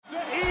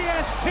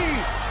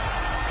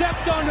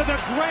stepped onto the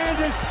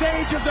grandest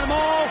stage of them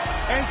all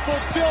and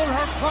fulfilled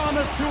her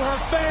promise to her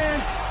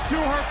fans, to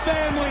her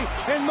family,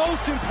 and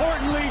most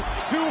importantly,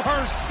 to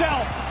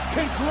herself.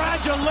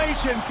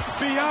 Congratulations,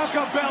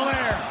 Bianca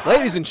Belair.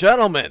 Ladies and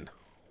gentlemen,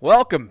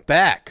 welcome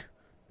back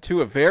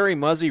to a Very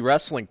Muzzy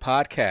Wrestling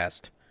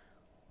podcast.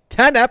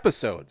 10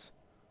 episodes.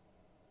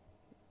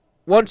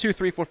 1, 2,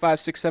 3, 4, 5,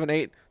 6, 7,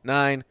 8,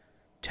 9,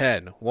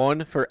 10.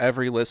 One for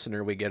every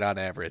listener we get on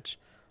average.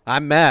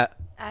 I'm Matt.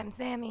 I'm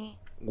Sammy.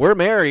 We're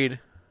married,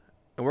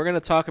 and we're going to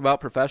talk about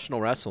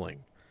professional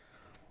wrestling.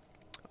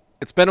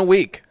 It's been a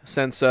week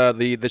since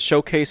the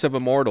Showcase of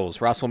Immortals,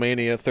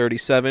 WrestleMania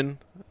 37.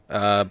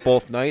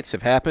 Both nights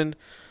have happened.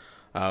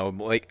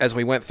 As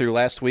we went through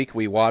last week,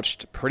 we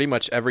watched pretty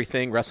much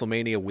everything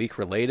WrestleMania week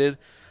related.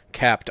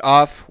 Capped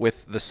off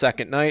with the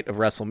second night of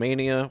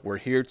WrestleMania. We're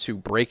here to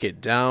break it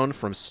down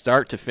from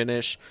start to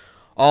finish.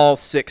 All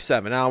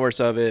 6-7 hours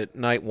of it.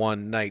 Night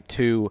 1, night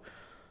 2.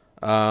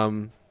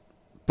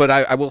 But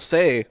I will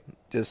say,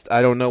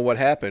 I don't know what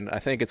happened. I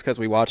think it's because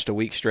we watched a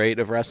week straight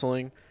of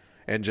wrestling.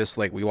 And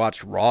we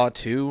watched Raw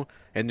too.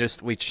 And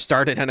we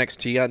started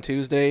NXT on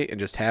Tuesday.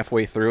 And just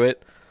halfway through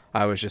it,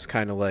 I was just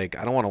kind of like,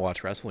 I don't want to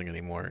watch wrestling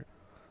anymore.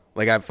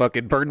 I've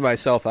fucking burned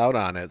myself out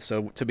on it.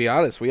 So, to be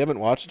honest, we haven't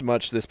watched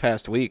much this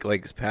past week,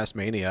 this past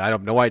Mania. I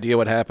have no idea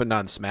what happened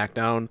on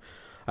SmackDown.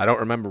 I don't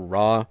remember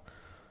Raw.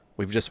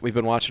 We've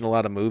been watching a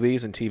lot of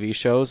movies and TV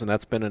shows, and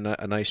that's been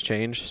a nice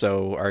change.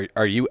 So,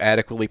 are you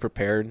adequately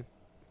prepared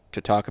to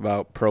talk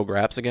about Pro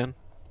Graps again?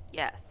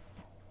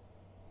 Yes.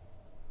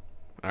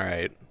 All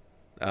right.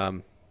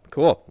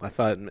 Cool.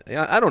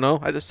 I don't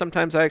know.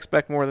 Sometimes I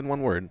expect more than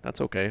one word.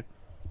 That's okay.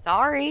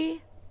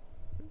 Sorry.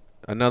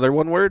 Another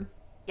one word?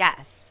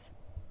 Yes.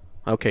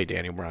 Okay,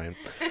 Daniel Bryan.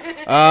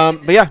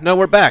 But yeah, no,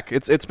 we're back.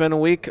 It's been a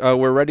week.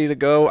 We're ready to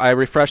go. I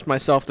refreshed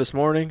myself this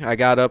morning. I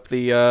got up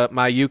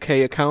my UK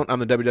account on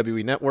the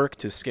WWE Network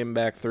to skim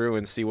back through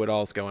and see what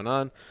all's going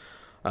on.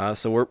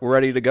 So we're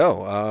ready to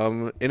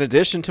go. In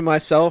addition to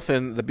myself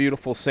and the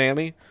beautiful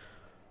Sammy,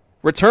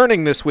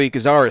 returning this week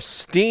is our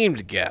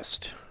esteemed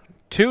guest,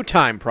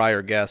 two-time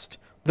prior guest,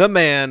 the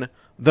man,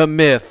 the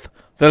myth,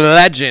 the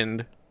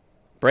legend,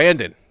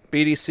 Brandon,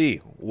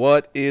 BDC.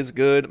 What is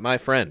good, my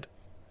friend?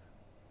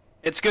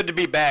 It's good to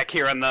be back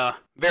here on the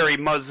Very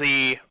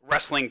Muzzy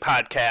Wrestling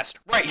Podcast,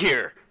 right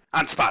here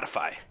on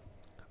Spotify.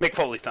 Mick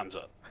Foley, thumbs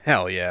up.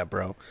 Hell yeah,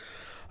 bro.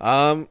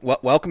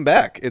 Welcome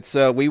back. It's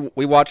we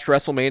watched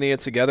WrestleMania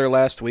together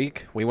last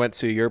week. We went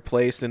to your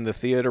place in the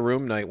theater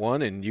room night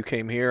 1, and you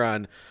came here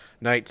on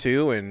night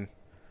 2, and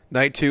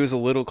night 2 is a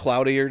little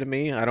cloudier to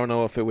me. I don't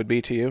know if it would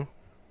be to you.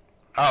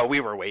 Oh, we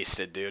were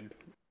wasted, dude.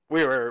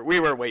 We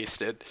were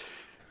wasted.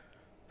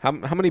 How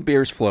many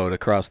beers flowed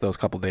across those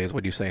couple days,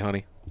 would you say,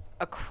 honey?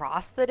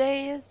 Across the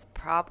days,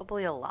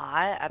 probably a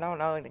lot. I don't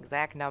know an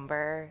exact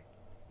number.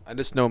 I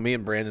just know me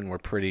and Brandon were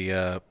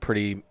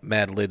pretty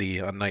mad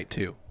litty on night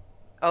 2.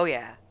 Oh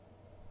yeah.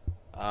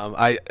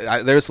 I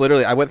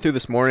went through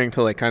this morning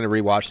to kind of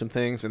rewatch some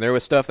things, and there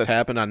was stuff that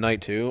happened on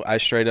night 2 I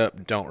straight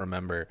up don't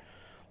remember.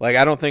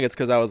 I don't think it's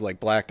because I was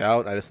blacked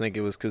out. I just think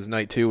it was because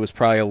night 2 was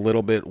probably a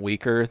little bit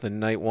weaker than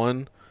night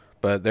 1.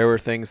 But there were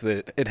things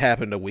that it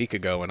happened a week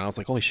ago, and I was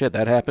like, holy shit,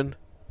 that happened?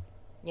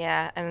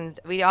 Yeah, and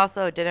we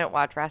also didn't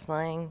watch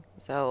wrestling,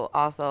 so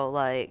also,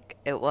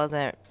 it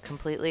wasn't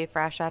completely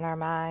fresh on our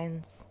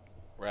minds.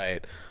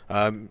 Right.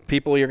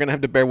 People, you're going to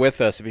have to bear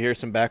with us if you hear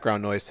some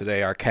background noise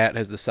today. Our cat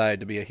has decided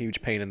to be a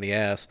huge pain in the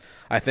ass.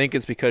 I think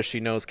it's because she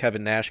knows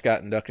Kevin Nash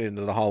got inducted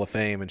into the Hall of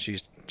Fame, and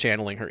she's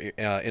channeling her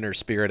inner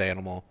spirit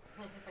animal.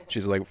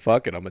 She's like,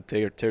 fuck it, I'm going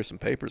to tear some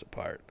papers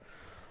apart.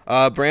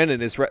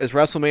 Brandon, is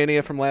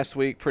WrestleMania from last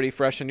week pretty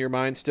fresh in your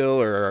mind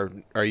still, or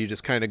are you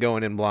just kind of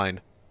going in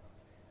blind?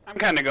 I'm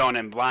kind of going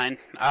in blind.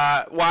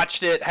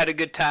 Watched it, had a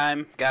good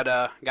time,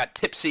 got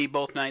tipsy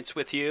both nights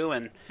with you,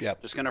 and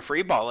just gonna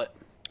free ball it.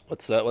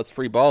 Let's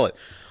free ball it.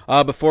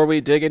 Before we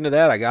dig into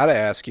that, I gotta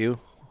ask you.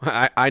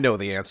 I know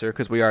the answer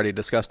because we already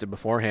discussed it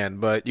beforehand,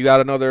 but you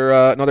got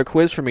another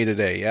quiz for me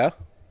today, yeah?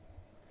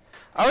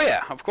 Oh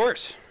yeah, of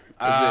course.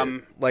 Is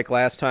it like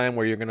last time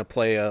where you're going to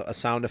play a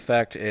sound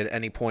effect at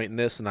any point in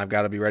this and I've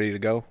got to be ready to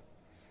go?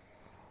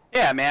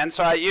 Yeah, man.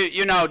 So,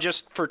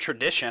 just for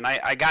tradition,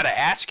 I got to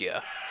ask you. Are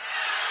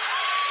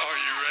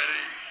you ready?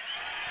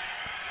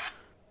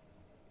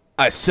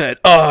 I said,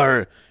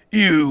 are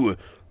you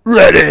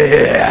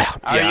ready?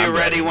 Are you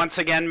ready once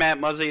again,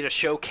 Matt Muzzy, to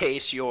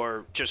showcase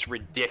your just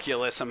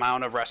ridiculous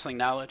amount of wrestling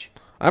knowledge?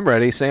 I'm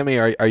ready. Sammy,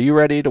 are you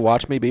ready to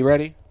watch me be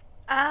ready?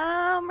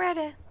 I'm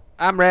ready.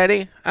 I'm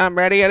ready.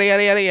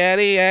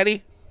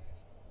 Eddie.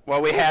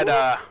 Well, we had,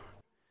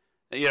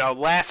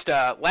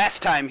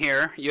 last time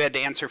here, you had to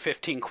answer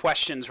 15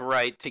 questions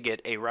right to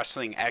get a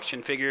wrestling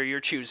action figure you're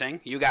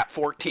choosing. You got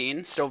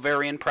 14, still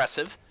very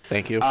impressive.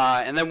 Thank you.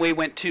 And then we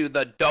went to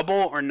the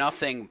double or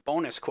nothing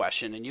bonus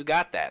question, and you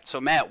got that. So,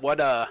 Matt, what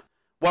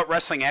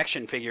wrestling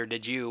action figure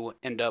did you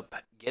end up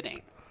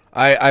getting?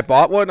 I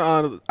bought one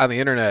on the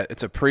internet.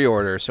 It's a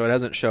pre-order, so it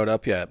hasn't showed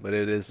up yet. But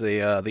it is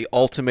the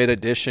Ultimate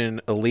Edition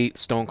Elite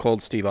Stone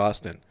Cold Steve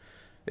Austin.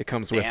 It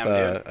comes with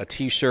Damn, a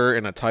T-shirt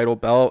and a title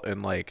belt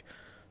and like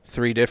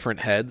 3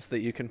 different heads that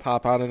you can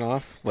pop on and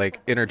off, like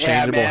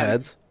interchangeable man.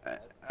 heads.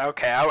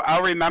 Okay,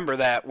 I'll remember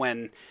that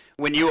when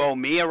you owe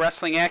me a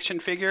wrestling action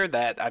figure.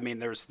 That, I mean,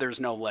 there's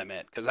no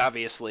limit, because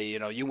obviously,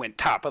 you went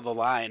top of the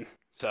line.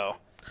 So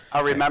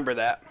I'll remember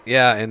that.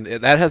 Yeah, and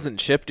that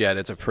hasn't shipped yet.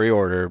 It's a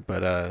pre-order,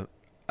 but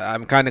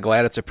I'm kind of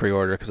glad it's a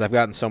pre-order because I've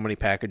gotten so many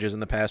packages in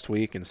the past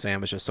week, and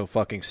Sam is just so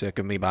fucking sick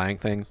of me buying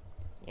things.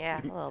 Yeah,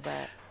 a little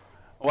bit.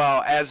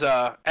 Well,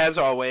 as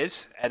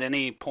always, at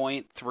any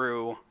point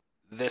through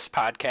this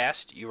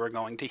podcast, you are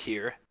going to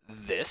hear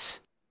this.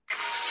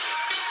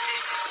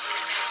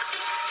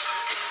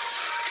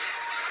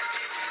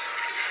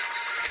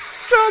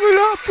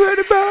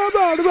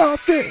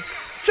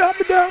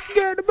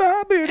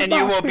 And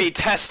you will be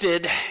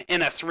tested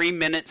in a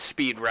 3-minute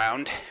speed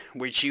round,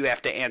 which you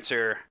have to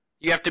answer.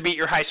 You have to beat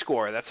your high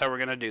score. That's how we're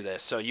going to do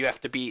this. So you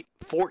have to beat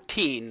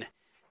 14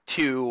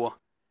 to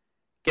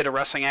get a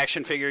wrestling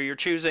action figure you're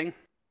choosing.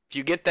 If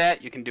you get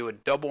that, you can do a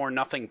double or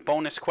nothing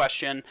bonus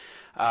question.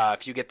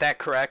 If you get that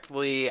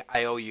correctly,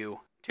 I owe you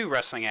 2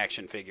 wrestling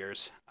action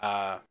figures.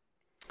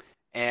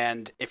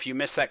 And if you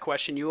miss that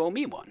question, you owe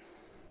me one.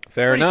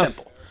 Fair Pretty enough.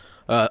 simple.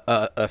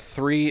 A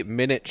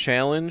 3-minute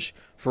challenge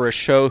for a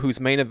show whose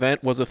main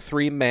event was a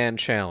 3-man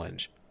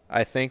challenge.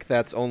 I think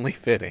that's only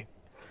fitting.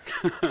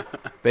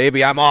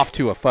 Baby, I'm off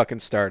to a fucking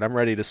start. I'm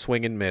ready to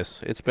swing and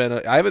miss.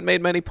 I haven't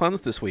made many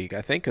puns this week,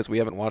 I think, because we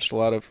haven't watched a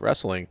lot of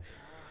wrestling.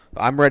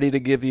 I'm ready to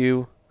give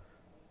you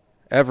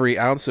every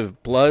ounce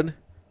of blood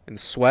and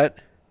sweat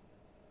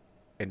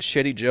and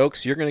shitty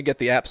jokes. You're going to get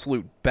the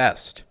absolute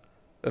best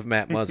of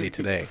Matt Muzzy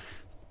today.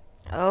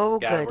 Oh,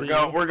 Yeah, goody.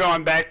 we're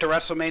going back to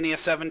WrestleMania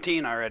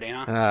 17 already,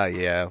 huh?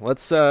 Yeah.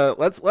 Let's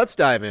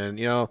dive in.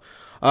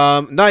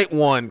 Night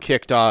 1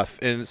 kicked off,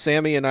 and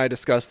Sammy and I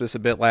discussed this a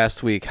bit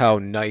last week. How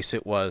nice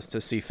it was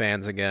to see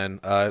fans again.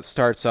 It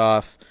starts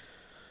off.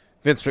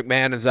 Vince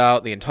McMahon is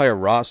out. The entire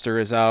roster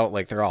is out.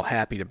 Like, they're all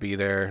happy to be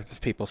there. There's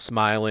people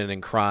smiling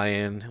and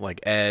crying, like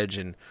Edge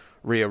and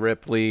Rhea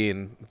Ripley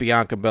and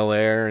Bianca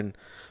Belair. And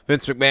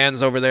Vince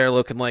McMahon's over there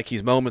looking like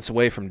he's moments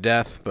away from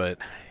death, but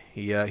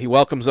he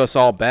welcomes us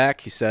all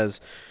back. He says,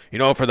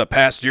 for the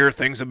past year,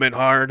 things have been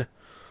hard,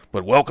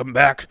 but welcome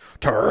back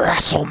to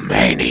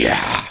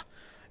WrestleMania.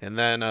 And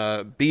then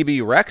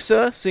BB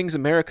Rexa sings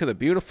America the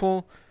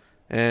Beautiful,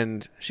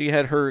 and she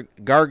had her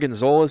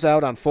Gargonzolas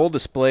out on full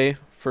display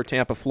for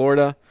Tampa,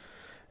 Florida.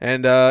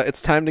 And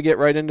it's time to get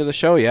right into the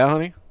show, yeah,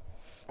 honey?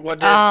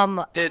 What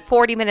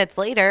 40 minutes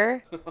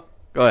later.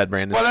 Go ahead,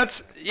 Brandon. Well,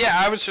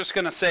 I was just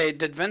going to say,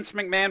 did Vince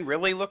McMahon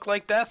really look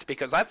like death?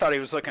 Because I thought he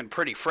was looking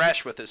pretty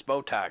fresh with his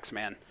Botox,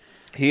 man.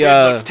 He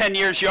looks 10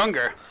 years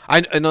younger.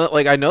 I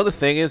know the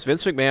thing is,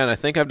 Vince McMahon, I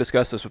think I've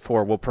discussed this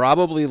before, will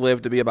probably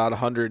live to be about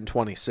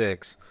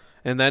 126.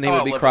 And then he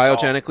will be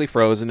cryogenically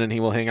frozen, and he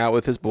will hang out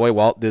with his boy,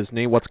 Walt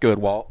Disney. What's good,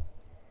 Walt?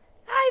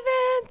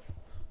 Hi, Vince.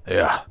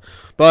 Yeah.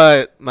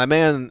 But my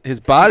man,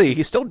 his body,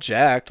 he's still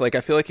jacked. Like,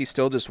 I feel like he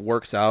still just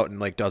works out and,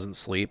 like, doesn't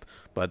sleep.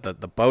 But the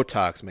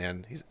Botox,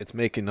 man, it's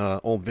making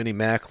old Vinnie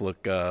Mac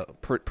look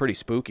pretty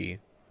spooky.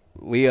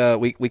 We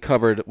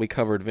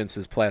covered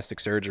Vince's plastic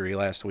surgery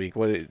last week.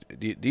 What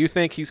do you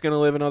think he's going to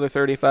live another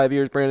 35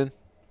 years, Brandon?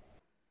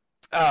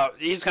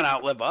 He's going to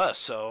outlive us.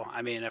 So,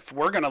 I mean, if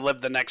we're going to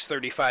live the next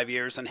 35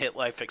 years and hit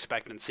life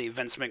expectancy,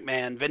 Vince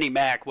McMahon, Vinnie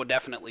Mac will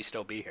definitely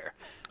still be here.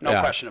 No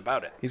question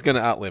about it. He's going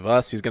to outlive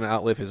us. He's going to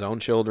outlive his own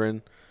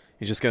children.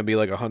 He's just going to be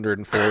like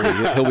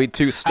 140. He'll be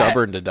too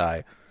stubborn to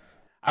die.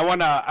 I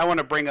want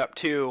to bring up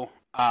too.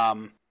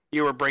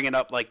 You were bringing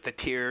up like the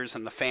tears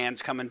and the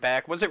fans coming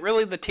back. Was it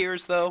really the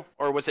tears though,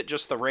 or was it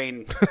just the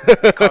rain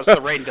that caused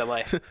the rain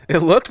delay? It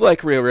looked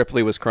like Rhea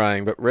Ripley was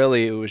crying, but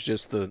really it was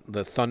just the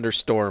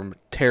thunderstorm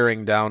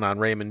tearing down on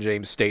Raymond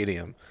James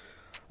Stadium.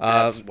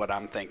 That's what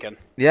I'm thinking.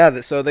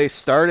 Yeah, so they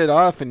started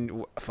off,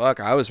 and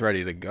fuck, I was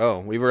ready to go.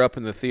 We were up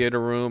in the theater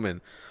room,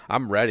 and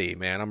I'm ready,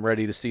 man. I'm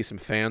ready to see some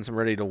fans. I'm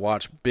ready to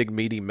watch big,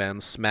 meaty men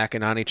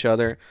smacking on each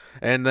other.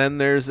 And then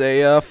there's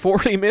a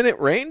 40-minute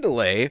rain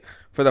delay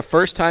for the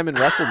first time in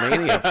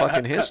WrestleMania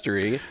fucking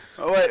history.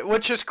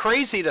 Which is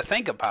crazy to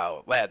think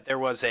about, that there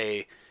was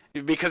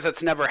because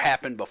it's never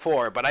happened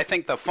before. But I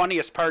think the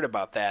funniest part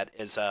about that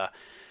is,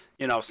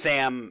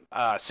 Sam,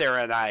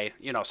 Sarah, and I,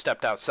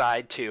 stepped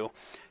outside to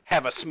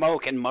have a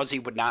smoke, and Muzzy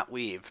would not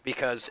leave,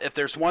 because if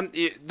there's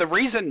the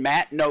reason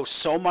Matt knows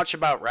so much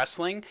about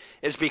wrestling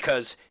is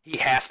because he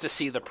has to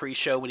see the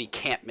pre-show and he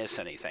can't miss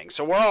anything.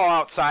 So we're all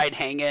outside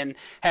hanging,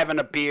 having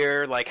a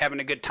beer, like having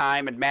a good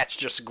time, and Matt's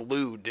just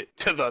glued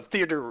to the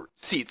theater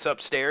seats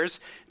upstairs,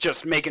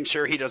 just making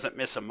sure he doesn't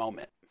miss a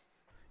moment.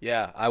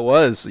 Yeah, I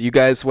was. You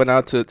guys went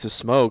out to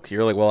smoke.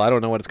 You're like, well, I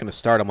don't know when it's going to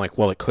start. I'm like,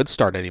 well, it could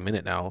start any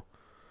minute now.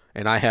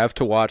 And I have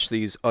to watch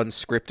these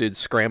unscripted,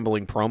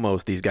 scrambling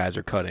promos these guys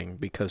are cutting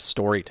because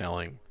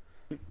storytelling.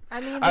 I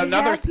mean, they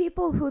had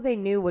people who they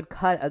knew would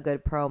cut the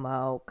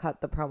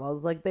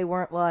promos. Like, they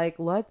weren't like,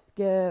 let's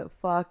get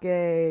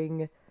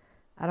fucking...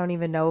 I don't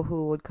even know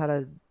who would cut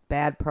a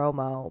bad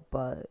promo,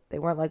 but they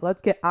weren't like,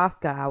 let's get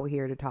Asuka out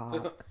here to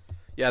talk.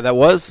 Yeah, that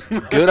was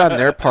good on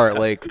their part.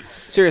 Like,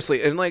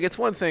 seriously, and like, it's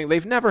one thing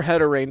they've never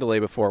had a rain delay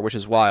before, which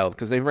is wild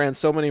because they've ran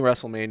so many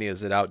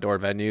WrestleManias at outdoor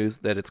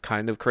venues that it's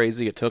kind of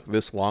crazy it took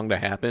this long to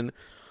happen.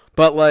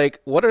 But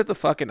like, what are the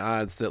fucking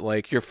odds that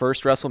like your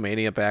first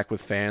WrestleMania back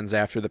with fans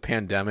after the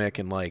pandemic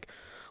and like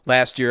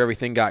last year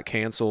everything got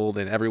canceled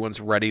and everyone's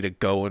ready to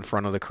go in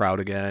front of the crowd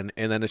again,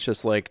 and then it's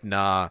just like,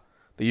 nah,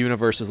 the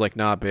universe is like,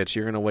 nah, bitch,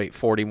 you're gonna wait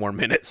 40 more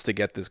minutes to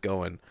get this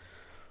going.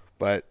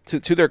 But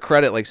to their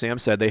credit, like Sam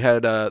said, they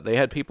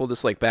had people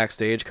just like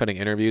backstage cutting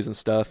interviews and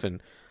stuff, and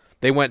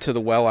they went to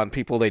the well on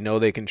people they know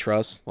they can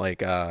trust, like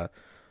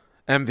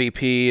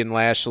MVP and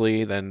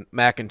Lashley, then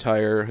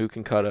McIntyre, who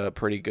can cut a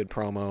pretty good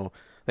promo.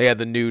 They had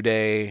the New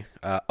Day,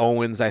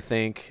 Owens. I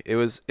think it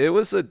was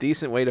a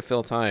decent way to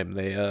fill time.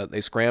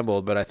 They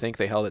scrambled, but I think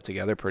they held it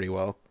together pretty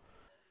well.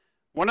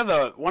 One of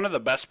the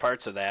best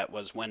parts of that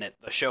was when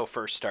the show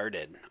first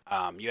started.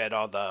 You had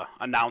all the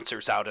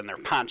announcers out in their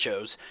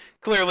ponchos,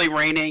 clearly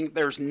raining.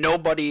 There's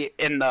nobody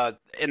in the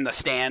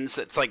stands.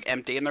 It's like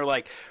empty, and they're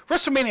like,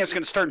 "WrestleMania is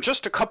going to start in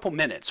just a couple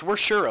minutes. We're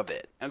sure of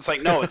it." And it's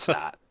like, no, it's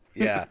not.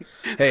 Yeah.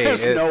 Hey,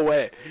 there's no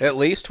way. At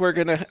least we're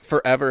gonna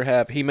forever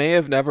have. He may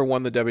have never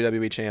won the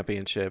WWE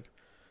Championship.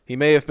 He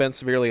may have been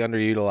severely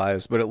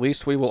underutilized, but at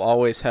least we will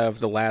always have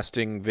the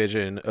lasting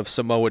vision of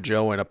Samoa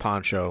Joe in a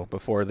poncho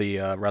before the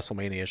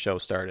WrestleMania show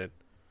started.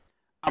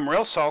 I'm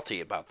real salty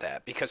about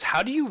that because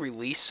how do you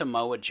release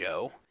Samoa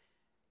Joe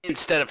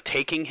instead of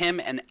taking him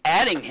and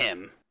adding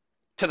him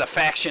to the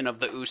faction of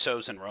the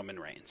Usos and Roman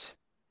Reigns?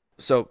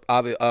 So,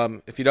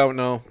 if you don't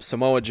know,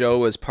 Samoa Joe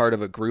was part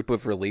of a group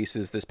of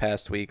releases this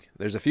past week.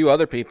 There's a few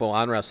other people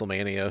on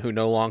WrestleMania who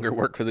no longer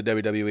work for the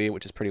WWE,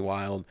 which is pretty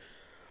wild.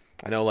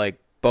 I know, like,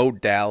 Bo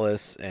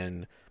Dallas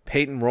and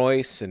Peyton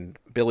Royce and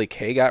Billy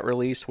Kay got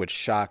released, which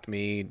shocked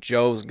me.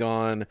 Joe's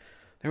gone.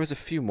 There was a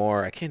few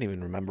more. I can't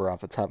even remember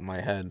off the top of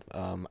my head.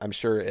 I'm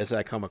sure as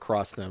I come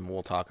across them,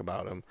 we'll talk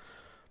about them.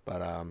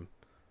 But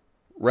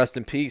rest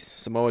in peace,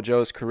 Samoa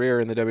Joe's career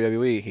in the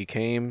WWE. He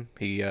came.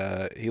 He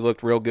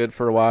looked real good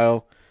for a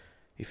while.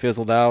 He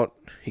fizzled out.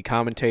 He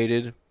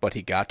commentated, but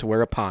he got to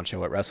wear a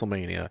poncho at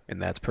WrestleMania,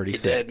 and that's pretty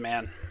sick. He did,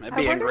 man. It'd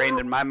be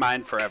ingrained in my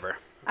mind forever.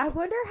 I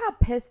wonder how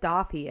pissed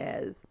off he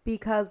is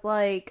because,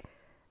 like,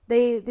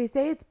 they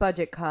say it's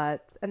budget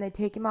cuts and they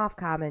take him off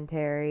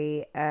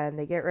commentary and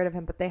they get rid of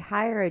him, but they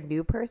hire a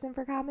new person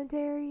for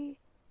commentary.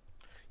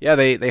 Yeah,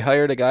 they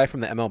hired a guy from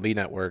the MLB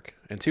Network,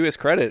 and to his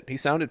credit, he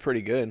sounded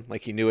pretty good,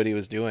 like he knew what he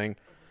was doing.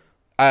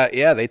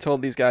 Yeah, they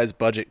told these guys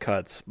budget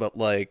cuts, but,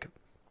 like,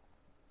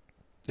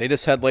 they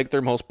just had, like,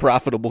 their most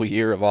profitable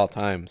year of all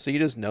time, so you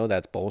just know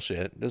that's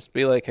bullshit. Just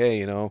be like, hey,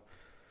 you know,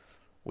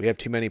 we have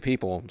too many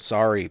people.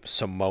 Sorry,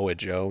 Samoa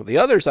Joe. The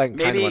others I can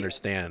kind of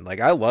understand.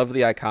 Like, I love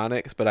the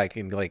Iconics, but I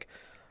can, like,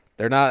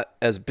 they're not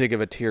as big of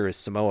a tier as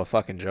Samoa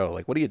fucking Joe.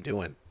 Like, what are you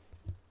doing?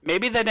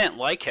 Maybe they didn't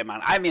like him.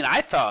 I mean,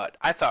 I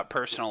thought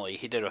personally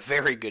he did a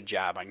very good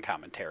job on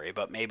commentary,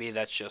 but maybe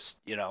that's just,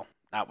 you know,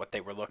 not what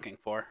they were looking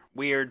for.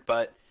 Weird,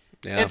 but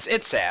yeah.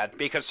 It's sad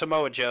because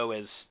Samoa Joe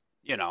is,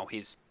 you know,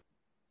 he's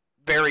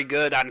very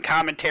good on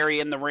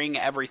commentary, in the ring,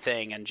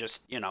 everything, and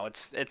just, you know,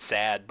 it's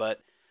sad. But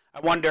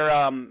I wonder,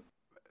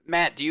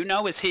 Matt, do you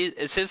know, is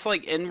his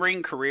like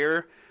in-ring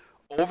career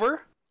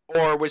over,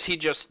 or was he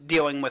just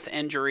dealing with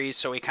injuries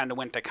so he kind of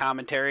went to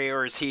commentary,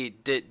 or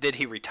did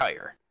he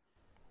retire?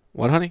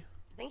 What, honey?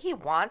 I think he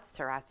wants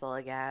to wrestle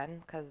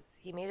again because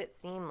he made it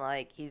seem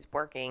like he's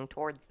working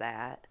towards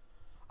that.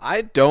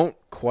 I don't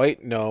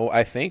quite know.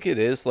 I think it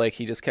is like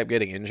he just kept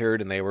getting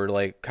injured and they were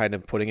like kind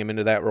of putting him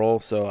into that role.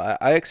 So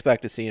I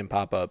expect to see him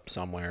pop up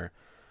somewhere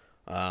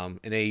in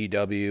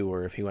AEW,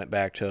 or if he went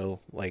back to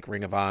like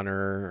Ring of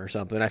Honor or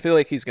something. I feel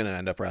like he's going to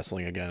end up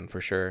wrestling again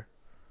for sure.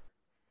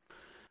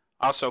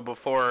 Also,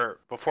 before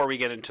we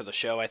get into the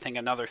show, I think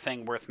another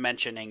thing worth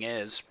mentioning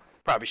is,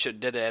 probably should have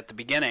did it at the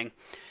beginning,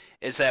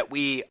 is that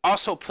we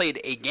also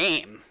played a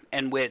game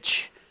in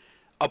which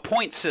a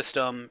point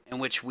system in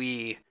which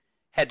we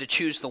had to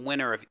choose the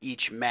winner of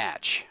each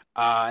match.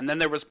 And then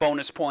there was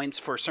bonus points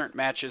for certain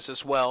matches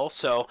as well.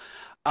 So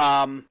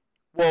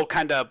we'll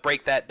kind of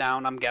break that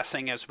down, I'm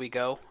guessing, as we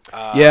go.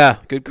 Yeah,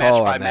 good call match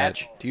by on that.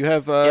 match. Do you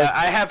have... Yeah,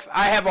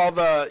 I have all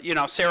the, you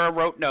know, Sarah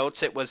wrote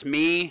notes. It was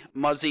me,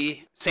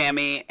 Muzzy,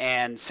 Sammy,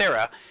 and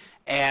Sarah.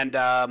 And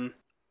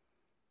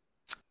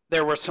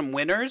there were some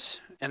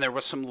winners and there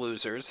were some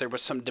losers. There were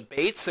some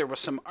debates. There were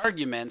some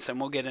arguments. And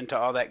we'll get into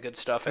all that good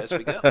stuff as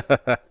we go.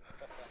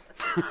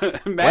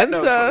 Matt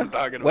knows what I'm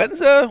talking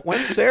about.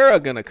 When's Sarah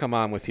going to come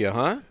on with you,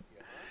 huh?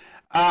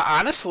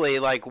 Honestly,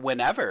 like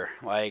whenever.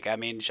 Like, I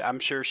mean, I'm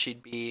sure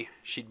she'd be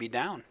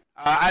down.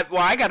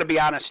 I got to be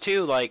honest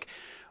too. Like,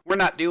 we're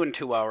not doing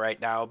too well right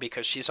now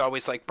because she's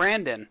always like,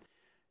 Brandon,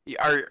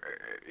 are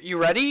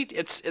you ready?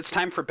 It's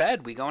time for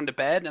bed. We going to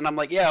bed? And I'm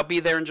like, yeah, I'll be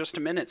there in just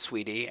a minute,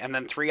 sweetie. And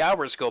then 3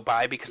 hours go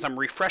by because I'm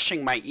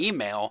refreshing my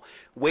email,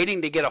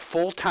 waiting to get a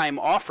full-time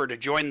offer to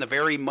join the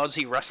Very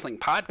Muzzy Wrestling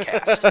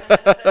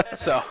podcast.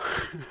 So,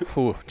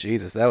 ooh,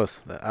 Jesus, that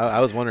was. I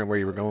was wondering where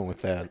you were going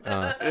with that.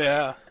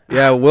 Yeah.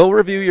 Yeah, we'll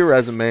review your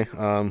resume.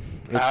 All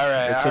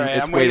right.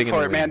 I'm waiting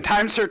for it, man.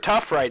 Times are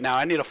tough right now.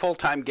 I need a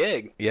full-time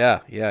gig. Yeah.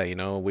 You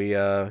know,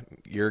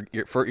 you're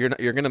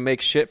gonna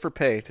make shit for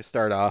pay to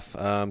start off.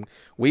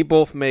 We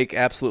both make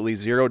absolutely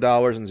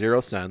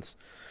 $0.00.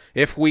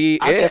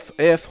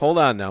 If hold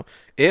on now,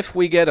 if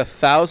we get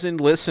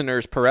 1,000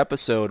 listeners per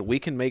episode, we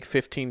can make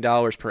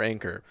 $15 per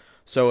anchor.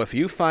 So if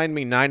you find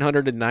me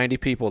 990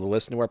 people to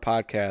listen to our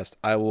podcast,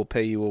 I will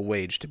pay you a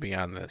wage to be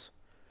on this.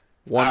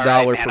 $1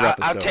 per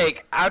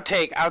episode. I'll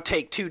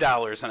take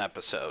 $2 an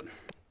episode.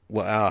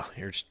 Well,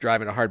 you're just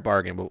driving a hard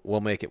bargain, but we'll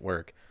make it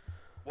work.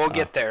 We'll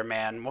get there,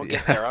 man. We'll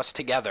get there, us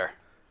together.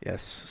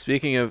 Yes.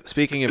 Speaking of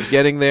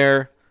getting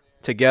there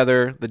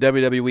together, the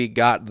WWE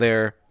got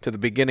there to the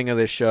beginning of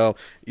this show.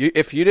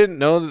 If you didn't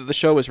know that the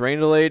show was rain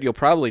delayed, you'll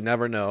probably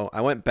never know.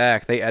 I went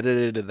back. They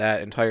edited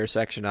that entire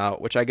section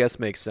out, which I guess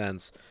makes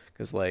sense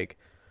because, like,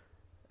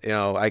 you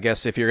know, I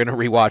guess if you're going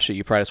to rewatch it,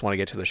 you probably just want to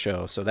get to the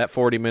show. So that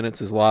 40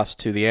 minutes is lost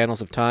to the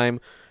annals of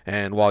time.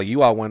 And while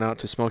you all went out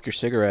to smoke your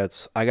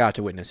cigarettes, I got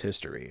to witness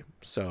history.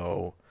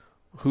 So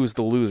who's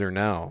the loser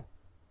now?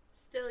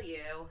 Still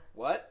you.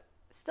 What?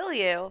 Still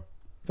you.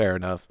 Fair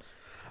enough.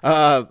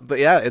 But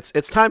yeah,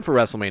 it's time for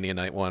WrestleMania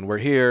Night 1. We're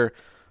here.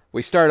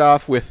 We start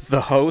off with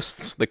the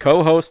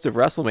co-hosts of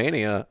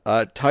WrestleMania,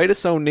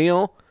 Titus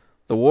O'Neil,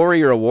 the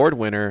Warrior Award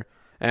winner,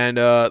 and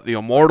the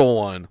immortal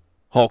one,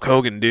 Hulk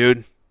Hogan,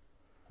 dude.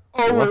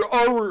 What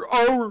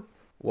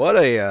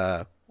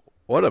a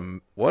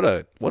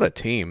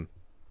team.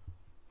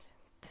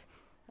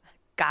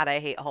 God, I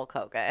hate Hulk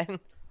Hogan.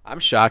 I'm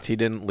shocked he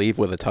didn't leave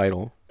with a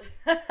title.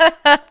 There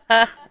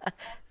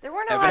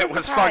weren't a lot If of it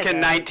was surprises.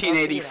 fucking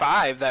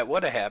 1985, that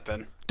would have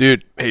happened.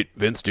 Dude, hey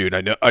Vince, dude,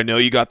 I know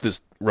you got this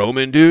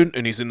Roman dude,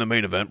 and he's in the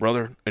main event,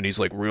 brother, and he's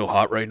like real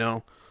hot right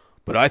now.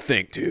 But I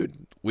think,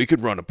 dude, we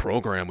could run a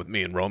program with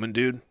me and Roman,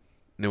 dude,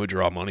 and it would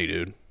draw money,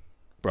 dude,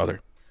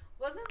 brother.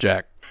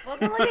 Jack.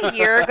 Wasn't like a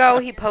year ago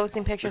he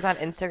posting pictures on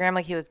Instagram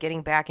like he was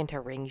getting back into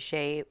ring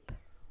shape?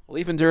 Well,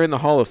 even during the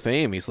Hall of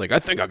Fame, he's like, I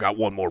think I got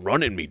one more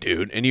run in me,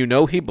 dude. And you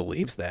know he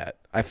believes that.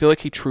 I feel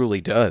like he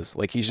truly does.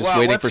 Like he's just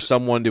waiting for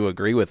someone to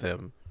agree with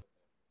him.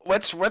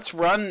 Let's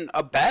run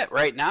a bet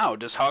right now.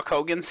 Does Hulk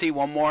Hogan see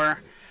one more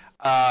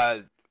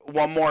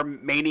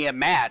Mania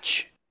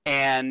match?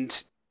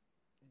 And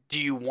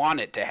do you want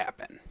it to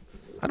happen?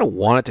 I don't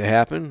want it to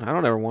happen. I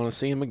don't ever want to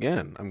see him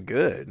again. I'm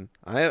good.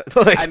 I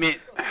mean,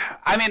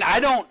 I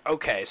don't.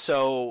 Okay,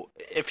 so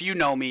if you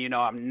know me, you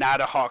know I'm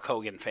not a Hulk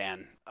Hogan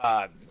fan.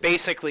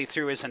 Basically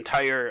through his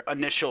entire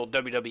initial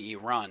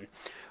WWE run,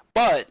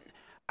 but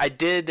I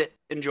did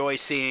enjoy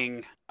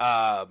seeing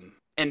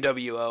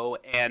NWO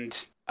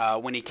and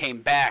when he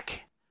came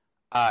back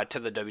to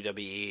the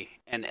WWE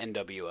and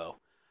NWO.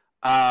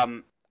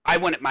 I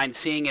wouldn't mind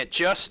seeing it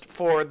just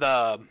for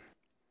the.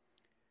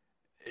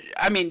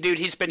 I mean, dude,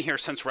 he's been here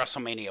since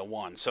WrestleMania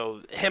 1,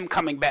 so him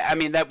coming back, I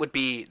mean, that would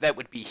be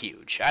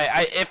huge.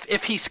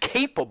 If he's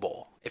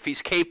capable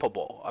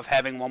of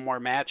having one more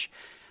match,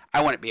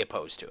 I wouldn't be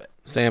opposed to it.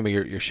 Sammy,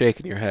 you're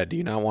shaking your head. Do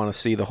you not want to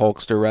see the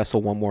Hulkster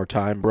wrestle one more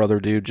time, brother,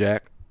 dude,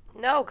 Jack?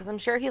 No, because I'm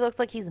sure he looks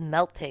like he's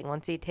melting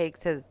once he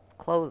takes his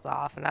clothes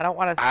off, and I don't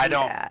want to see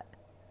that.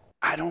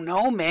 I don't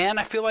know, man.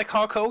 I feel like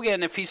Hulk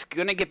Hogan, if he's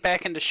gonna get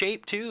back into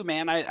shape too,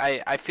 man,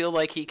 I feel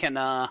like he can,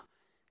 that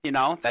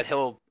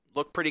he'll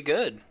look pretty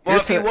good. Well,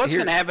 if he was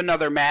going to have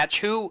another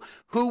match, who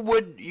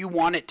would you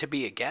want it to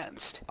be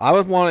against? I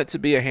would want it to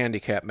be a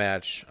handicap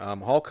match.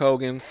 Hulk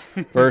Hogan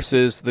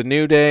versus The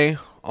New Day,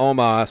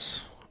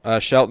 Omos,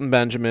 Shelton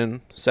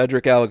Benjamin,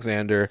 Cedric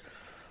Alexander,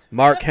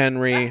 Mark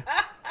Henry,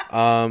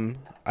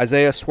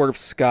 Isaiah Swerve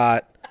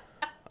Scott,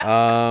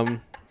 Bobby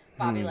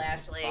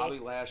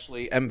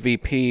Lashley,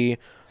 MVP.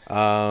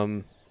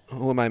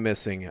 Who am I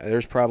missing?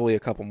 There's probably a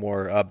couple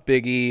more.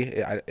 Big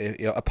E,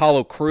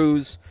 Apollo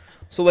Crews.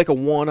 So like a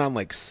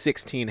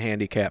 1-on-16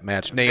 handicap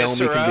match. Naomi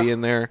Viscera. can be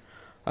in there.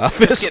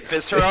 Just get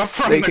Viscera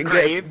from the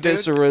grave, dude.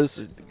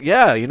 Viscera's.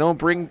 Yeah,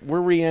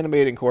 we're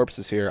reanimating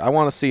corpses here. I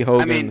want to see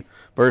Hogan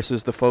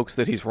versus the folks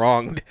that he's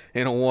wronged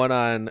in a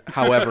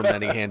 1-on-however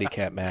many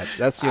handicap match.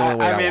 That's the only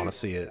way I want to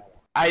see it.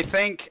 I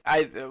think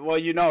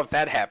if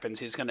that happens,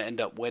 he's going to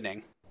end up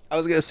winning. I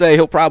was gonna say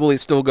he'll probably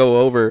still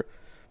go over.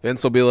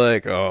 Vince will be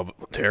like, "Oh,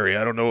 Terry,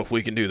 I don't know if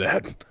we can do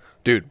that."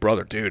 Dude,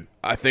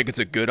 I think it's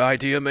a good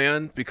idea,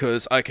 man,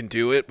 because I can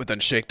do it, but then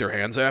shake their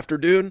hands after,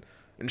 dude,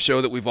 and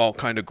show that we've all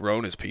kind of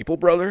grown as people,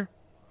 brother.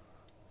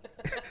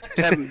 Just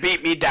have them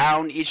beat me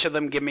down, each of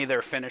them give me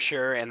their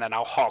finisher, and then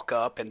I'll Hulk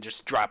up and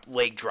just drop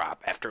leg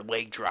drop after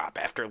leg drop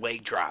after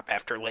leg drop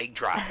after leg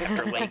drop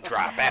after leg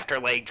drop after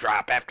leg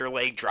drop after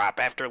leg drop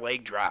after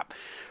leg drop.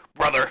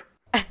 Brother.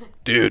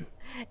 Dude.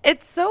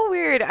 It's so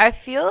weird. I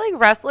feel like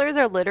wrestlers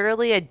are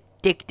literally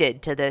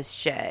addicted to this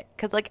shit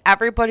because like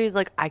everybody's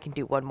like, I can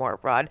do one more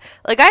run.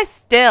 Like I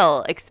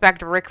still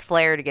expect Ric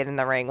Flair to get in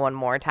the ring one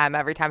more time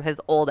every time his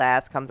old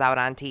ass comes out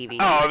on TV.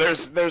 Oh,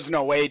 there's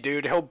no way,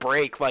 dude. He'll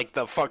break like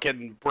the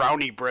fucking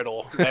brownie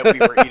brittle that we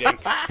were eating.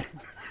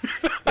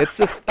 it's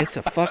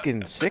a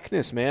fucking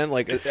sickness, man.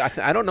 Like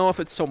I don't know if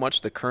it's so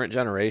much the current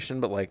generation,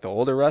 but like the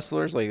older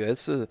wrestlers, like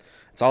it's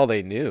all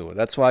they knew.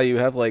 That's why you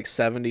have like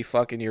 70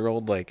 fucking year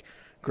old like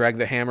Greg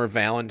the Hammer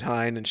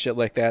Valentine and shit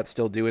like that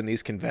still doing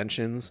these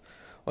conventions.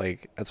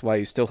 Like that's why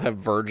you still have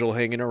Virgil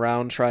hanging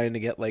around trying to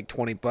get like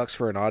 $20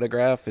 for an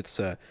autograph.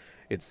 It's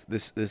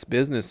this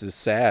business is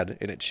sad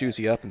and it chews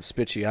you up and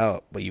spits you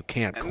out, but you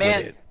can't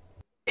quit it.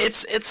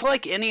 It's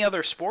like any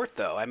other sport,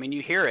 though. I mean,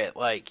 you hear it.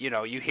 Like,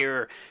 you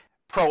hear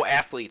pro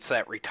athletes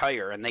that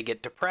retire and they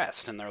get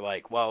depressed and they're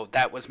like, well,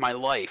 that was my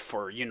life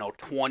for,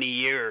 20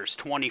 years,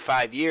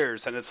 25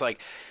 years. And it's like,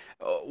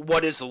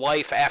 what is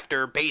life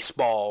after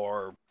baseball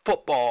or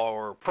football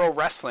or pro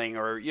wrestling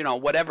or,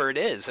 whatever it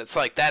is? It's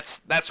like,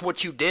 that's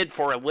what you did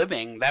for a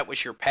living. That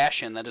was your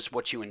passion. That is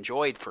what you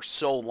enjoyed for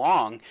so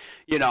long,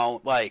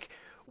 like,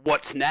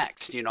 what's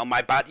next?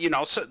 My body,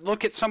 so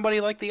look at somebody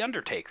like The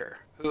Undertaker.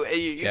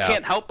 You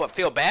can't help but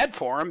feel bad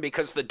for him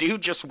because the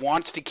dude just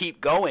wants to keep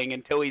going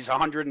until he's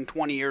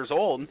 120 years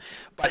old,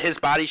 but his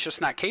body's just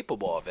not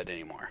capable of it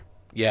anymore.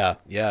 Yeah,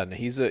 and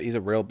he's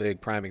a real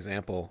big prime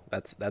example.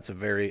 That's a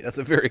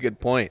very good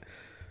point.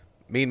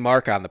 Me and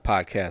Mark on the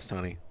podcast,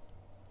 honey.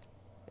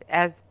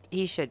 As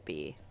he should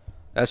be.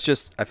 I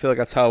feel like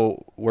that's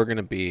how we're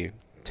gonna be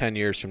 10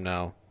 years from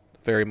now.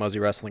 Very Muzzy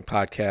Wrestling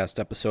Podcast,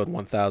 episode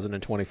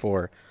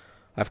 1024.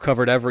 I've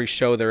covered every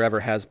show there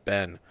ever has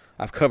been.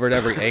 I've covered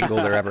every angle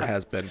there ever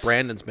has been.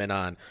 Brandon's been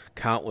on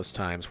countless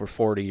times. We're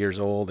 40 years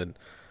old, and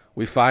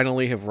we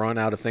finally have run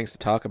out of things to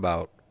talk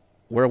about.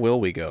 Where will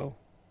we go?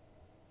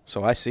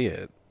 So I see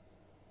it.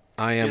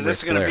 I am.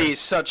 This is going to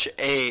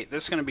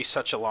be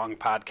such a long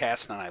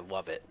podcast, and I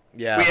love it.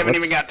 Yeah, we haven't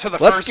even got to the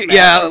first match.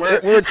 Yeah,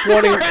 we're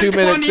 22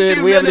 minutes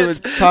in. We haven't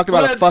even talked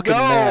about a fucking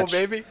match.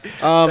 Baby.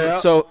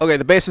 So, okay,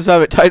 the basis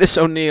of it, Titus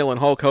O'Neil and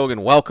Hulk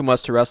Hogan welcome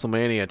us to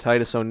WrestleMania.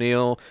 Titus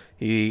O'Neil,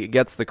 he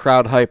gets the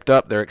crowd hyped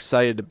up. They're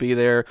excited to be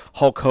there.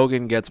 Hulk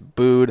Hogan gets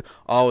booed.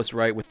 All is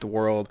right with the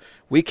world.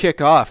 We kick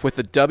off with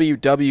the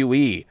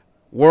WWE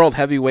World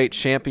Heavyweight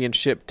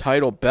Championship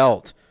title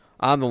belt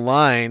on the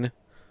line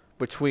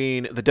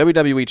between the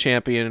WWE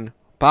Champion,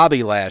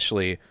 Bobby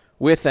Lashley,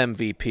 with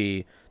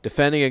MVP,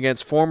 defending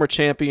against former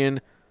champion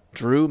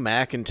Drew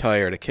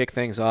McIntyre to kick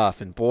things off.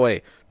 And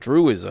boy,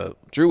 Drew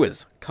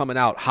is coming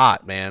out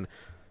hot, man.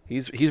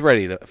 He's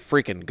ready to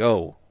freaking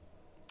go.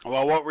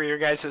 Well, what were your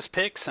guys'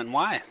 picks and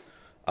why?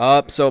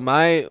 So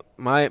my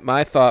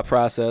thought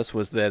process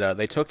was that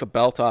they took the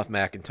belt off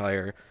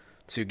McIntyre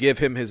to give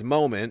him his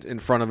moment in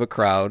front of a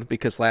crowd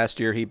because last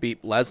year he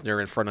beat Lesnar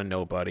in front of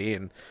nobody,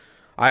 and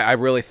I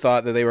really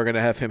thought that they were going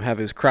to have him have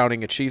his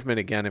crowning achievement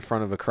again in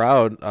front of a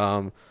crowd.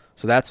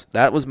 So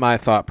that was my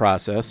thought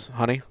process,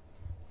 honey.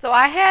 So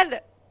I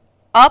had,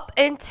 up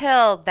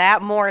until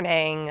that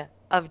morning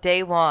of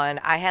day one,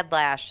 I had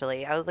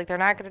Lashley. I was like, they're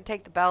not going to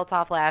take the belt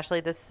off Lashley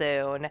this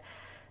soon.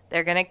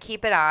 They're going to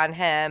keep it on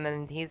him,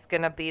 and he's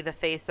going to be the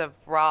face of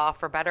Raw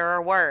for better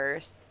or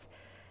worse.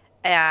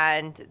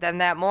 And then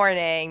that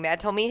morning, Matt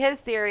told me his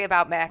theory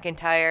about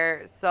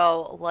McIntyre.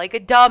 So, like a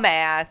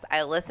dumbass,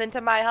 I listened to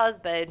my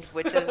husband,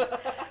 which is,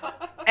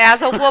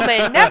 as a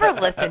woman, never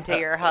listen to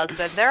your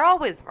husband. They're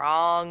always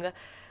wrong.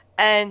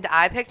 And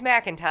I picked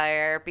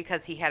McIntyre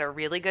because he had a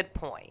really good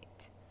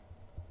point.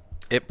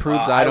 It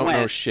proves I don't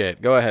know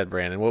shit. Go ahead,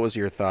 Brandon. What was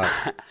your thought?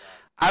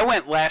 I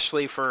went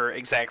Lashley for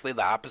exactly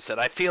the opposite.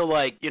 I feel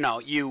like,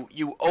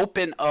 you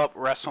open up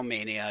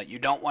WrestleMania. You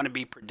don't want to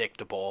be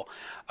predictable.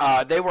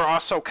 They were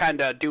also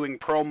kind of doing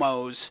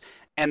promos,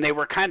 and they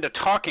were kind of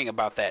talking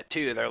about that,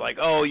 too. They're like,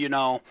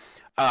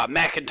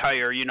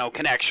 McIntyre,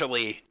 can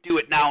actually do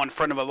it now in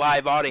front of a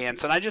live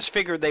audience. And I just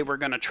figured they were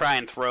going to try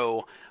and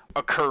throw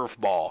a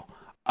curveball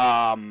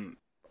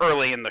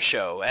early in the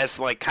show as,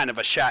 like, kind of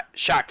a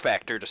shock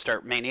factor to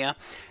start Mania.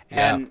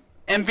 Yeah. And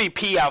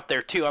MVP out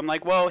there too. I'm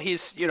like, well,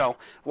 he's,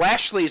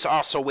 Lashley's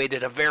also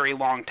waited a very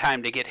long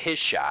time to get his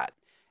shot,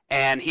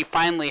 and he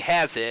finally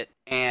has it.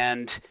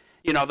 And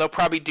they'll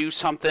probably do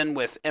something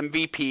with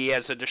MVP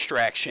as a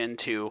distraction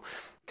to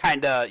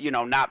kind of,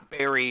 not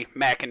bury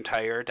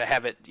McIntyre, to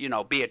have it,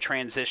 be a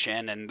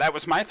transition. And that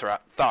was my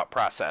thought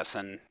process,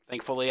 and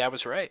thankfully I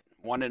was right.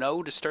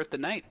 1-0 to start the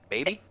night,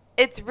 baby.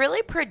 It's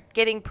really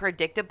getting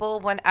predictable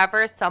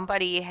whenever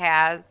somebody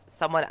has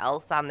someone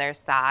else on their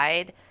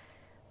side,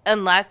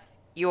 unless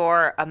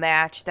you're a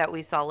match that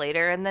we saw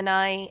later in the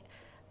night,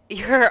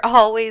 you're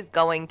always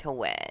going to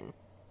win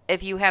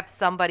if you have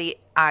somebody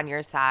on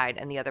your side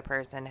and the other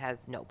person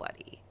has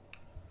nobody.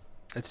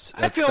 I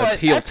feel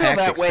tactics,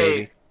 that way.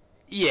 Baby.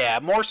 Yeah,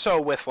 more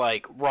so with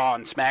like Raw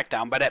and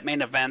SmackDown, but at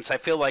main events, I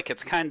feel like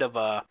it's kind of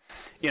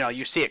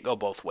you see it go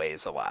both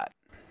ways a lot.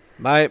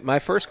 My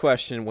first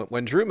question,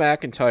 when Drew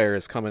McIntyre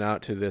is coming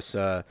out to this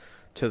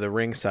to the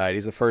ringside,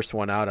 he's the first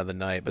one out of the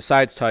night,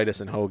 besides Titus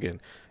and Hogan.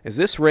 Is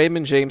this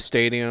Raymond James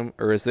Stadium,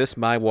 or is this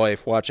my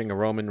wife watching a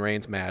Roman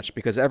Reigns match?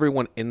 Because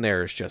everyone in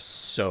there is just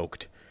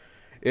soaked.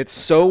 It's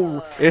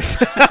so it's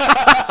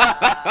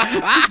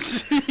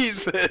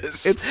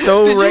Jesus. It's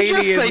so rainy in there.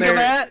 Did you just think of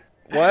that?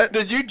 What?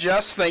 Did you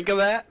just think of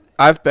that?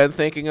 I've been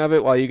thinking of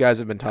it while you guys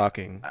have been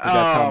talking.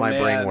 That's how my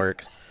brain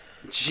works.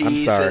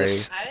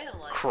 Jesus I didn't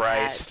like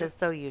Christ. that, just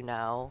so you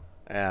know.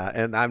 Yeah,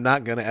 and I'm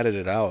not gonna edit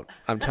it out.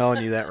 I'm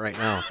telling you that right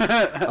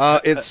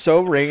now. It's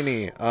so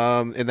rainy,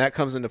 and that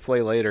comes into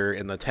play later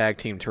in the tag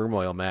team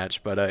turmoil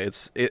match. But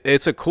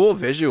it's a cool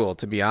visual,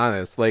 to be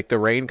honest. Like the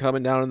rain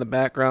coming down in the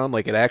background,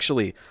 like it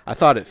actually, I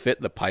thought it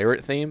fit the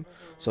pirate theme.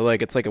 So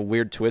like it's like a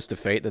weird twist of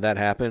fate that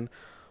happened.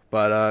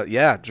 But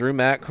yeah, Drew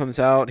Mack comes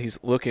out. He's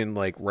looking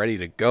like ready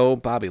to go.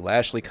 Bobby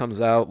Lashley comes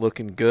out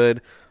looking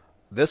good.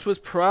 This was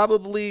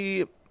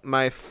probably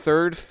my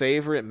third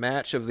favorite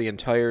match of the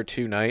entire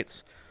 2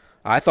 nights.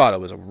 I thought it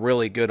was a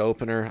really good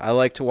opener. I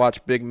like to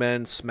watch big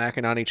men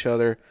smacking on each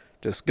other,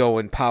 just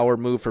going power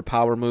move for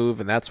power move,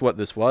 and that's what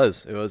this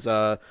was. It was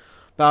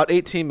about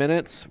 18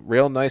 minutes,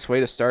 real nice way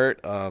to start.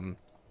 A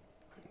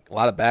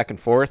lot of back and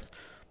forth.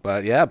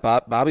 But yeah,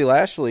 Bobby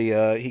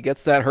Lashley, he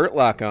gets that hurt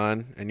lock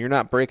on, and you're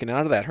not breaking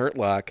out of that hurt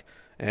lock.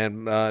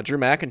 And Drew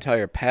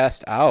McIntyre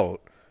passed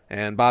out,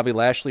 and Bobby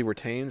Lashley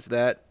retains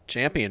that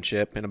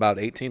championship in about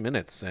 18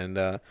 minutes.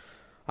 And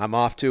I'm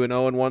off to an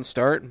 0-1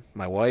 start.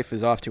 My wife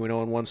is off to an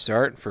 0-1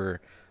 start for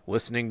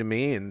listening to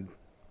me. And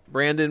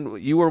Brandon,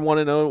 you were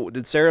 1-0.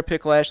 Did Sarah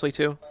pick Lashley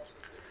too?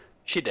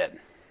 She did.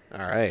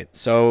 All right.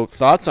 So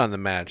thoughts on the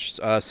match,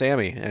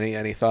 Sammy?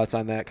 Any thoughts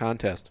on that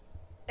contest?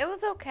 It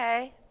was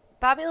okay.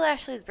 Bobby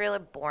Lashley's really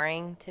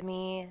boring to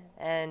me,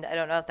 and I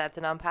don't know if that's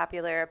an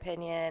unpopular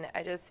opinion.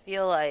 I just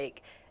feel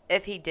like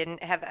if he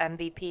didn't have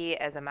MVP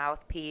as a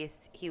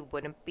mouthpiece, he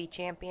wouldn't be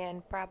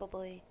champion,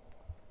 probably.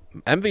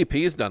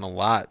 MVP's done a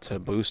lot to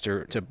boost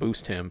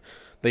him.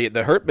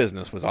 The Hurt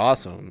Business was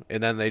awesome,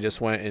 and then they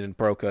just went and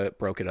broke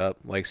it up.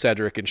 Like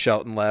Cedric and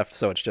Shelton left,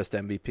 so it's just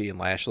MVP and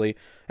Lashley.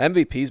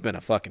 MVP's been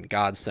a fucking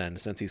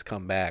godsend since he's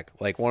come back.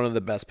 Like one of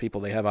the best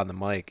people they have on the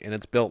mic, and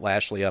it's built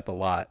Lashley up a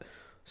lot.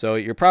 So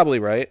you're probably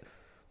right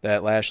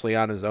that Lashley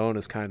on his own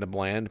is kind of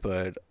bland,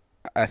 but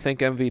I think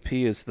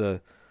MVP is the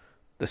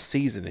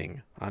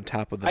seasoning on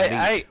top of the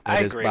meat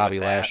that is Bobby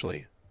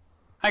Lashley.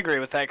 I agree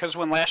with that, because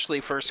when Lashley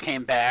first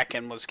came back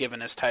and was given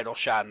his title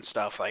shot and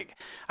stuff, like,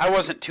 I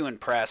wasn't too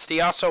impressed.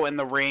 He also, in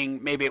the ring,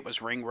 maybe it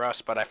was ring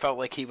rust, but I felt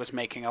like he was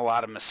making a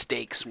lot of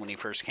mistakes when he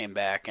first came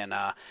back, and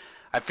I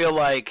feel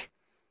like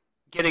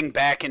getting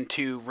back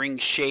into ring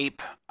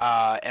shape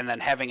and then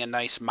having a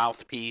nice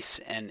mouthpiece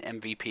and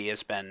MVP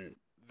has been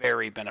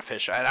very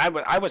beneficial. And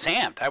I was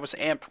amped. I was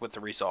amped with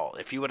the result.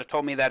 If you would have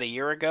told me that a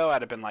year ago,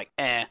 I'd have been like,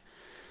 eh.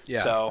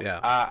 Yeah, so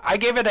yeah. I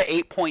gave it a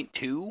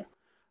 8.2.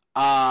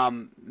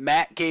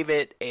 Matt gave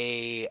it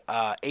a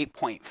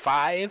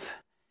 8.5,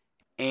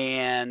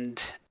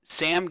 and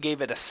Sam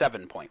gave it a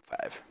 7.5.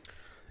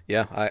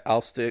 Yeah,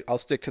 I'll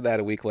stick to that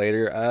a week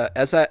later.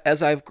 As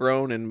I've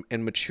grown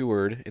and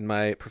matured in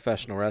my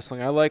professional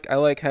wrestling, I like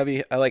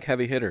heavy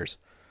hitters.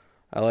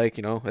 I like,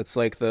 it's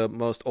like the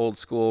most old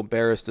school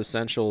barest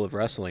essential of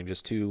wrestling,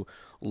 just two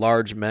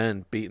large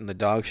men beating the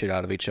dog shit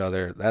out of each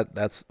other.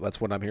 That's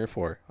what I'm here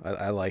for.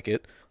 I like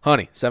it.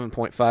 Honey,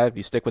 7.5.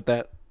 You stick with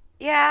that?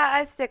 Yeah,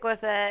 I stick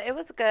with it. It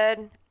was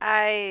good.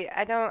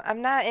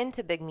 I'm not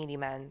into big meaty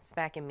men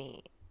smacking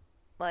meat.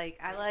 I'm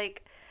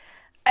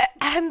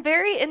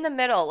very in the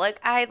middle. Like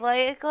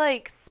I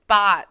like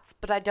spots,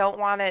 but I don't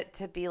want it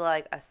to be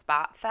like a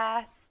spot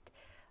fest.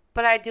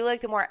 But I do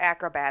like the more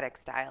acrobatic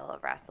style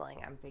of wrestling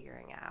I'm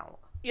figuring out.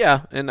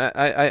 Yeah, and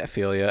I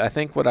feel you. I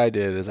think what I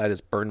did is I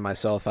just burned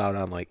myself out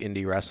on like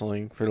indie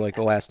wrestling for like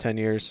the last 10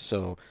 years,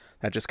 so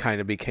that just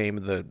kind of became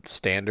the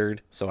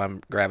standard. So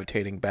I'm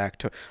gravitating back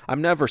to,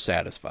 I'm never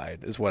satisfied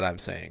is what I'm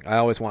saying. I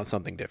always want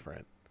something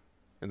different.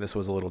 And this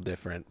was a little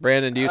different.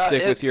 Brandon, do you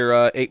stick with your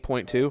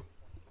 8.2?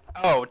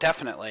 Oh,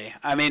 definitely.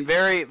 I mean,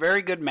 very,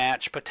 very good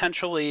match.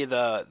 Potentially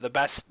the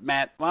best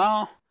match.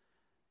 Well,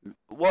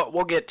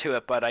 we'll get to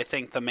it, but I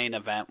think the main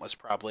event was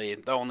probably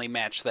the only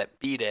match that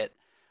beat it.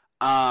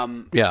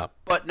 Yeah.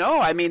 But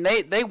no, I mean,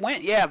 they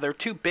went, yeah, they're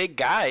two big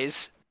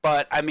guys,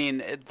 but I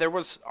mean, there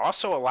was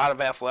also a lot of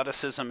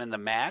athleticism in the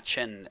match,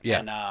 and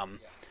the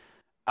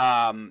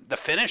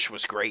finish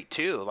was great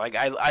too. Like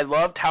I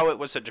loved how it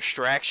was a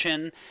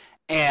distraction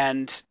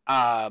and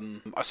a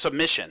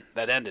submission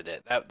that ended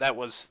it. That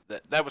was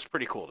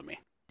pretty cool to me.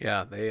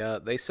 Yeah,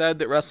 they said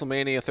that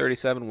WrestleMania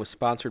 37 was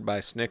sponsored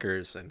by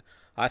Snickers, and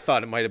I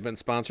thought it might have been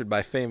sponsored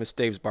by Famous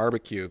Dave's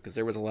Barbecue because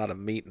there was a lot of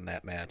meat in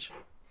that match.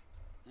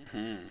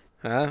 Mm-hmm.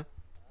 Huh?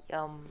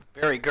 Yum.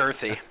 Very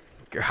girthy.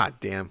 God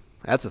damn,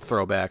 that's a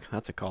throwback.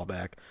 That's a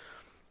callback.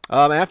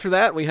 After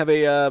that, we have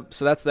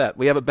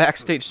We have a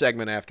backstage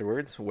segment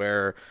afterwards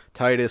where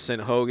Titus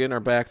and Hogan are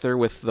back there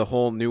with the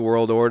whole New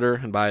World Order,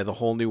 and by the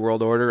whole New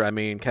World Order, I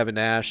mean Kevin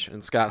Nash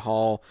and Scott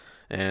Hall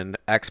and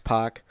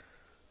X-Pac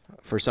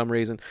for some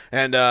reason.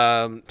 And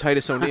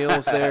Titus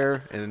O'Neil's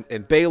there,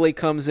 and Bayley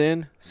comes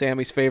in,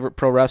 Sammy's favorite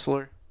pro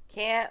wrestler.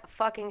 Can't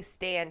fucking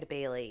stand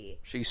Bayley.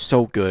 She's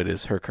so good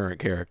as her current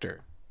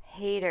character.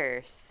 Hate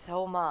her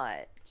so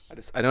much.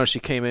 I know she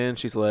came in,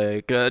 she's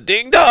like,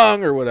 ding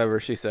dong, or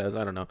whatever she says,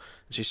 I don't know.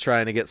 She's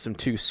trying to get some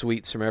Too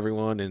Sweets from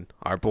everyone, and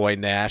our boy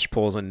Nash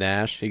pulls a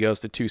Nash. He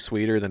goes to Too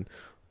Sweeter, then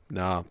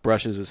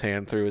brushes his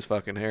hand through his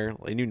fucking hair.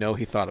 And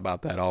he thought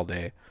about that all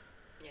day.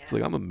 Yeah. He's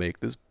like, I'm going to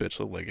make this bitch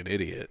look like an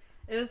idiot.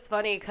 It was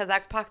funny because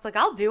X-Pac's like,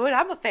 I'll do it.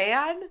 I'm a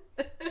fan.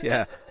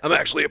 Yeah, I'm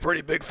actually a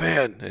pretty big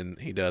fan, and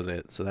he does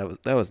it. So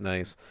that was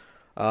nice.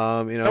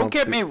 Don't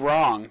get me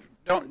wrong.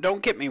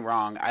 Don't get me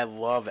wrong. I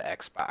love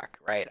X-Pac,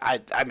 right?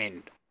 I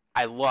mean,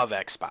 I love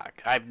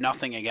X-Pac. I have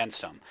nothing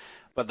against him.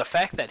 But the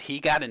fact that he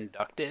got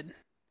inducted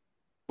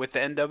with the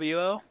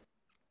NWO,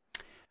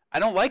 I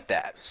don't like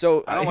that.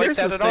 So I don't here's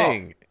like that the at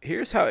thing.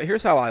 Here's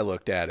how I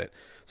looked at it.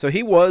 So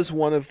he was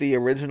one of the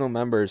original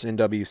members in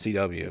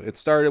WCW. It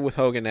started with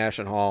Hogan, Nash,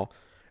 and Hall,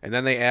 and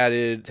then they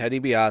added Teddy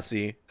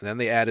DiBiase, and then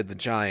they added the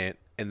Giant,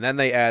 and then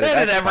they added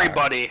X-Pac.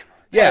 Everybody.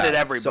 Yeah, Added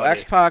everybody. so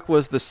X-Pac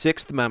was the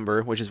 6th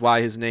member, which is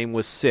why his name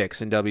was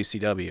 6 in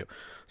WCW.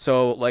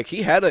 So, like,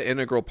 he had an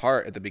integral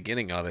part at the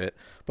beginning of it,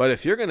 but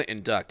if you're going to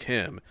induct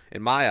him,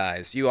 in my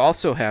eyes, you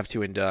also have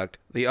to induct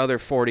the other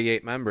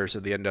 48 members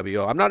of the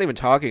NWO. I'm not even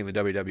talking the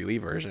WWE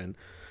version.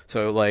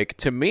 So, like,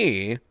 to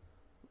me,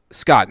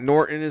 Scott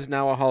Norton is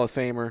now a Hall of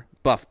Famer,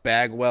 Buff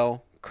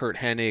Bagwell, Kurt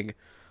Hennig,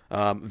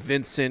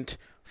 Vincent,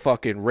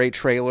 fucking Ray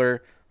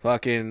Traylor,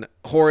 fucking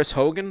Horace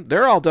Hogan.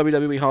 They're all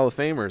WWE Hall of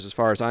Famers as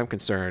far as I'm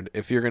concerned,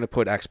 if you're going to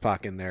put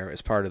X-Pac in there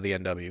as part of the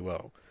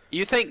NWO.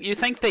 You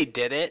think they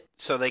did it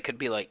so they could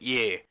be like,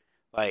 yeah,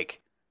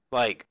 like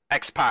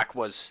X-Pac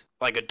was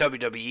like a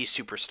WWE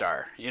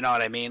superstar. You know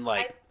what I mean?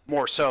 Like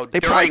more so.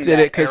 They during probably did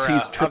it because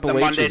he's Triple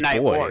H's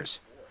boy.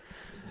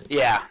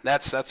 Yeah,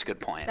 that's a good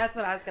point. That's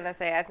what I was gonna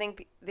say. I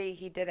think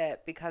he did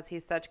it because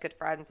he's such good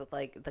friends with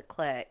like the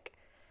Clique,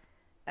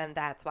 and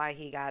that's why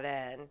he got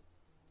in.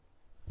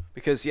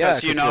 Because he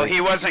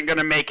wasn't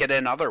gonna make it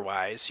in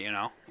otherwise. You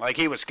know, like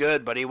he was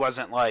good, but he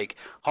wasn't like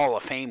Hall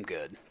of Fame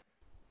good.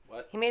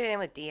 He made it in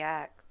with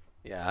DX.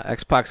 Yeah,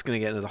 X-Pac's going to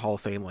get into the Hall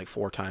of Fame like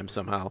 4 times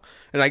somehow.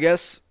 And I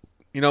guess,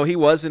 he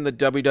was in the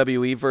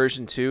WWE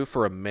version too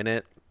for a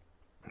minute.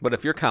 But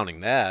if you're counting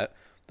that,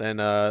 then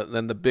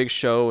the Big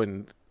Show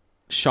and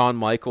Shawn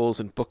Michaels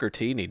and Booker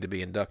T need to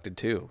be inducted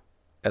too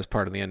as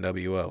part of the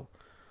NWO.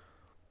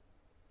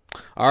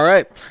 All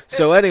right.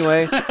 So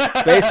anyway,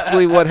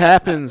 basically what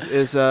happens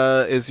is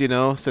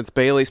since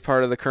Bayley's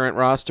part of the current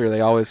roster, they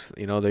always,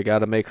 they got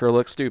to make her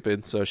look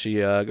stupid. So she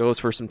goes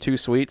for some 2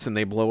 sweets and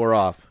they blow her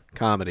off.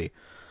 Comedy.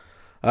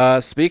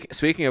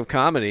 Speaking of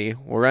comedy,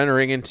 we're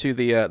entering into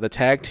the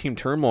tag team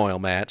turmoil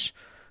match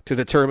to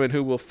determine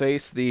who will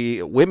face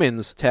the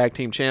women's tag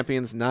team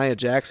champions Nia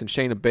Jax and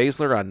Shayna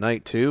Baszler on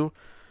night 2.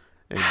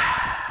 And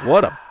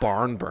what a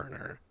barn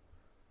burner.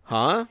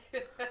 Huh?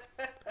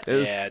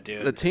 Yeah,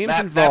 dude. The teams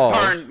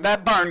involved.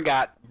 That barn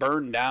got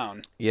burned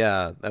down.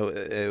 Yeah,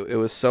 it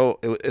was so.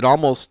 It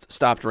almost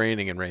stopped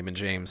raining in Raymond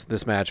James.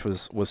 This match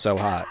was so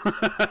hot.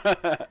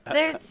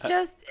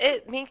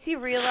 It makes you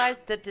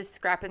realize the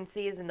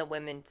discrepancies in the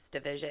women's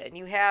division.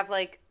 You have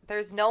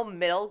there's no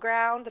middle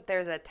ground.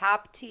 There's a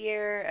top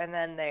tier, and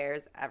then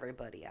there's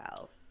everybody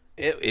else.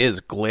 It is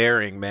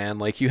glaring, man.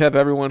 Like, you have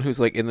everyone who's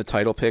in the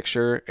title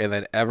picture, and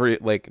then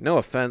no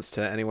offense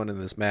to anyone in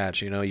this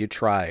match, you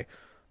try.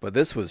 But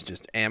this was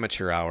just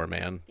amateur hour,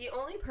 man. The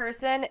only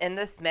person in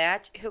this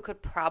match who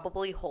could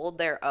probably hold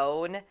their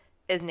own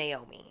is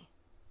Naomi.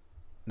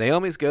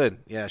 Naomi's good.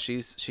 Yeah,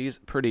 she's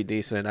pretty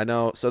decent. I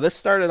know. So this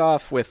started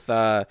off with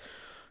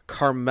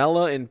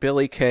Carmella and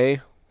Billie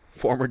Kay,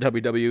 former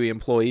WWE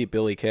employee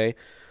Billie Kay,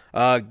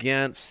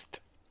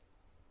 against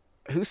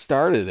who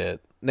started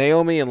it?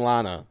 Naomi and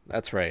Lana.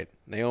 That's right.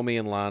 Naomi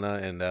and Lana,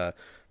 and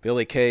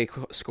Billie Kay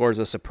scores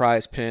a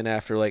surprise pin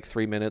after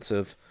 3 minutes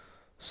of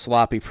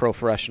sloppy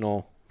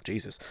professional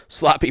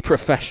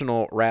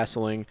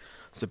wrestling.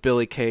 So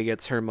Billie Kay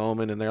gets her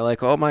moment, and they're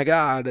like, "Oh my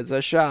God, it's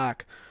a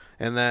shock!"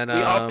 And then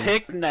we all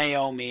picked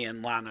Naomi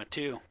and Lana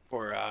too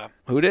for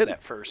who did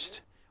that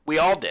first. We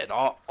all did,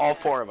 all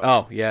 4 of us.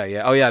 Oh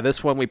yeah.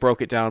 This one we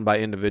broke it down by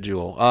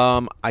individual.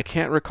 I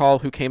can't recall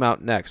who came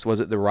out next. Was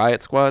it the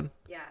Riot Squad?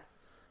 Yes.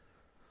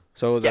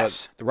 So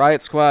the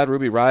Riot Squad,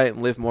 Ruby Riott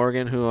and Liv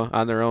Morgan, who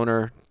on their own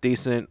are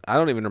decent. I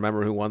don't even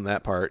remember who won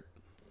that part.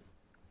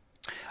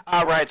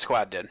 Riot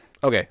Squad did.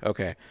 Okay.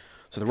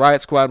 So the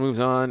Riot Squad moves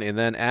on, and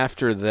then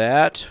after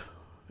that,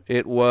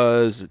 it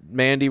was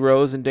Mandy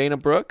Rose and Dana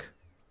Brooke.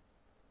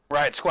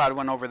 Riot Squad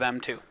went over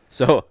them too.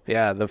 So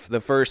yeah, the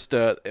first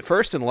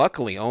and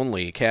luckily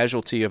only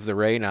casualty of the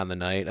rain on the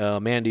night.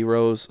 Mandy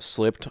Rose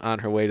slipped on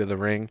her way to the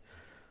ring,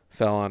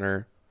 fell on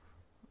her.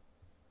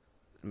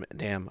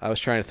 Damn, I was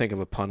trying to think of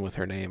a pun with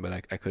her name, but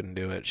I couldn't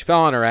do it. She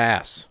fell on her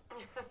ass,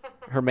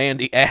 her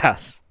Mandy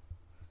ass.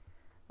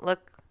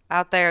 Look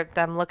out there,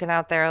 them looking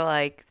out there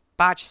like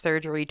botched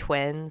surgery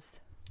twins.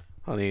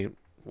 Honey,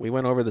 we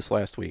went over this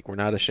last week. We're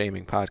not a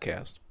shaming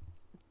podcast.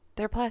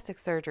 Their plastic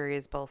surgery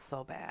is both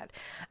so bad.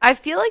 I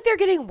feel like they're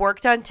getting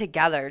work done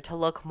together to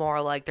look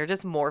more like they're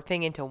just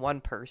morphing into one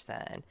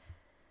person.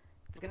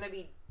 It's going to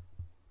be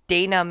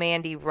Dana,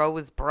 Mandy,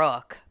 Rose,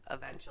 Brooke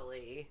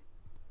eventually.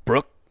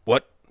 Brooke?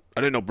 What?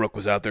 I didn't know Brooke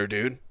was out there,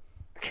 dude.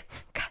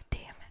 God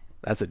damn it.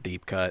 That's a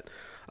deep cut.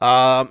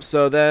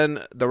 So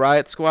then the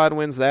Riot Squad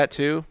wins that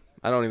too?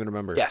 I don't even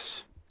remember.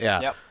 Yes.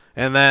 Yeah. Yep.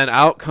 And then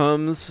out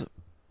comes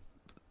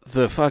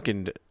the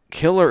fucking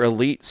Killer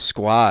Elite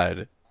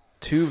Squad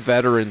two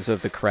veterans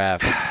of the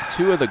craft,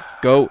 two of the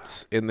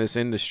goats in this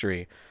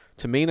industry,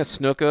 Tamina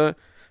Snuka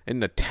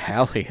and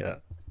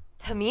Natalya.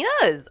 Tamina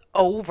is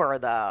over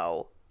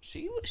though.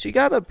 She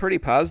got a pretty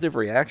positive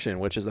reaction,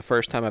 which is the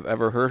first time I've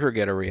ever heard her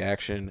get a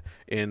reaction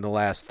in the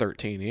last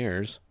 13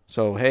 years.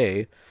 So,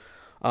 hey,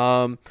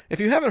 if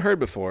you haven't heard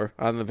before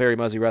on the Very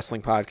Muzzy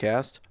Wrestling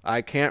podcast,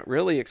 I can't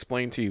really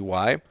explain to you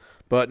why,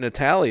 but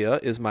Natalya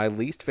is my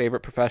least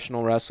favorite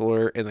professional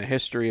wrestler in the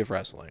history of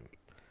wrestling.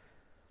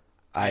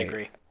 I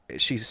agree.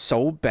 She's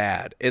so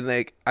bad. And,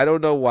 like, I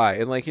don't know why.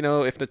 And, like, you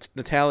know, if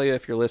Natalya,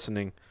 if you're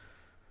listening,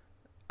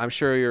 I'm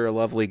sure you're a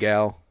lovely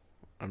gal.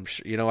 I'm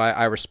sure, you know,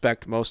 I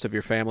respect most of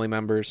your family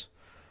members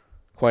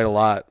quite a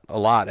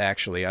lot,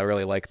 actually. I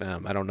really like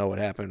them. I don't know what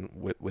happened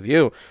with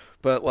you,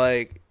 but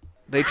like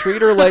they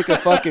treat her like a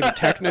fucking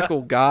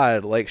technical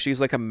god. Like she's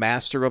like a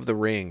master of the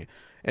ring,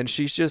 and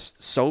she's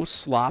just so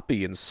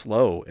sloppy and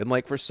slow. And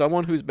like for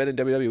someone who's been in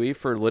WWE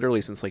for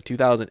literally since like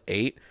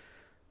 2008,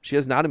 she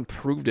has not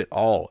improved at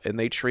all. And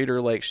they treat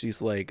her like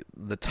she's like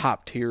the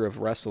top tier of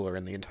wrestler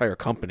in the entire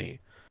company.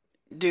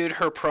 Dude,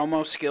 her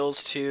promo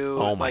skills too.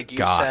 Oh my like you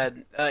God.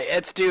 said,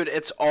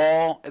 it's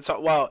all.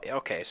 Well,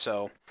 okay.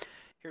 So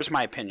here's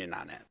my opinion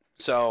on it.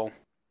 So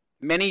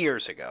many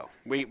years ago,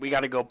 we got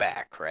to go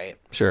back, right?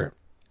 Sure.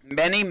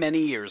 Many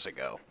years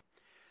ago,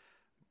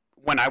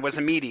 when I was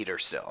a meat eater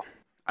still,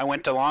 I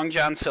went to Long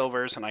John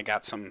Silver's and I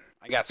got some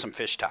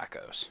fish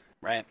tacos,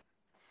 right?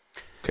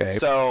 Okay.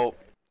 So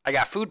I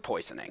got food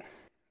poisoning.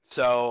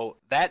 So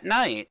that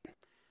night,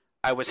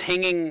 I was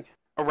hanging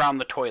around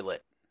the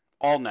toilet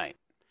all night.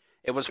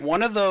 It was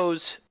one of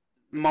those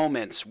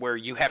moments where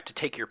you have to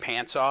take your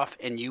pants off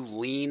and you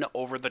lean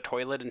over the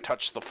toilet and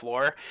touch the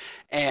floor.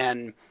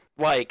 And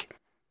like,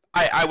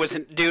 I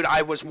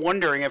was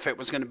wondering if it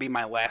was going to be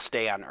my last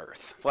day on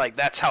earth. Like,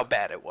 that's how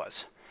bad it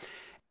was.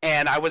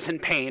 And I was in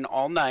pain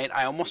all night.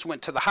 I almost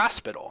went to the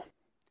hospital.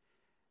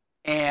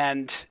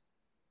 And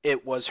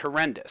it was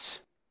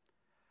horrendous.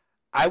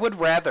 I would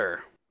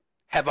rather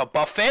have a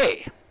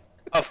buffet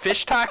of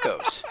fish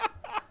tacos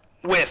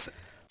with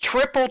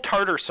triple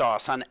tartar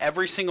sauce on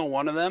every single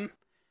one of them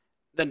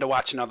than to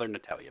watch another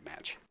Natalya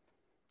match.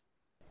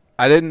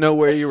 I didn't know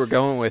where you were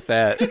going with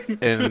that,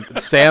 and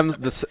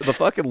the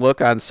fucking look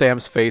on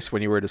Sam's face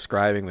when you were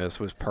describing this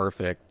was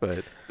perfect.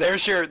 But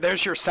there's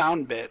your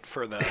sound bit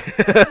for the.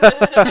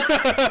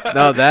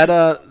 No,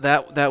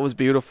 that was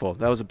beautiful.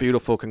 That was a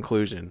beautiful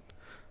conclusion.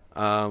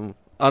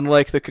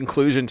 Unlike the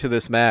conclusion to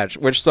this match,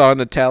 which saw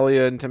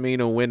Natalya and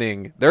Tamina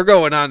winning, they're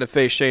going on to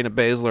face Shayna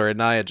Baszler and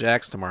Nia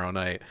Jax tomorrow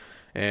night.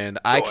 And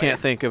I can't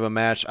think of a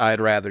match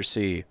I'd rather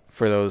see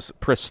for those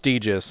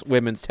prestigious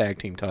women's tag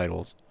team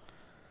titles.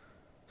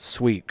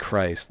 Sweet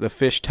Christ. The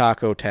fish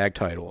taco tag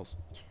titles.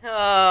 That's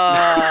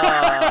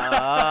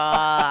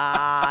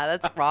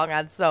wrong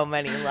on so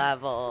many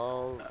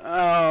levels.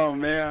 Oh,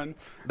 man.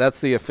 That's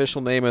the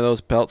official name of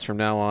those belts from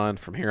now on,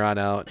 from here on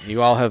out.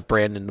 You all have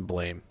Brandon to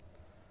blame.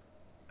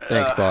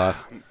 Thanks,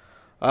 boss.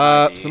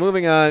 So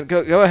moving on.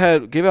 Go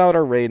ahead. Give out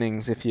our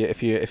ratings if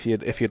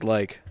you'd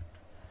like.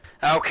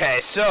 Okay,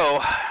 so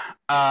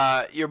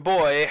your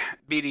boy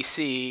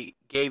BDC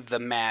gave the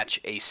match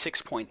a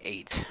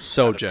 6.8.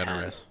 So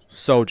generous.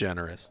 So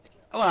generous.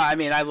 Well, I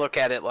mean, I look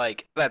at it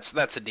like that's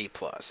a D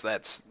plus.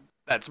 That's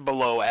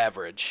below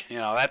average. You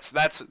know,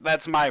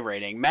 that's my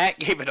rating. Matt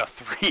gave it a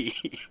 3.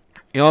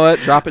 You know what?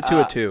 Drop it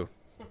to a 2.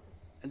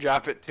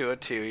 Drop it to a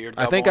 2. You're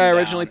I think I doubling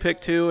originally down.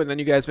 picked 2, and then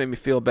you guys made me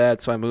feel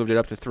bad, so I moved it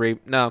up to 3.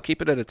 No,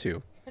 keep it at a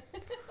 2.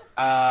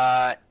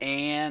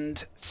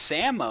 And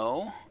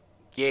Samo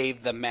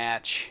gave the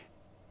match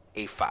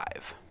a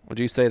 5. Would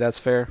you say that's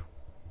fair?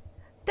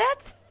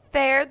 That's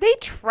fair. They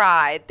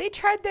tried. They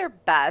tried their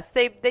best.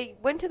 They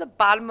went to the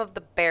bottom of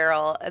the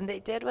barrel, and they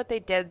did what they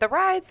did. The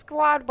Riot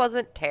Squad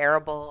wasn't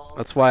terrible.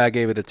 That's why I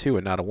gave it a 2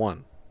 and not a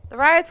 1. The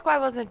Riot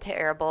Squad wasn't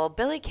terrible.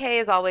 Billie Kay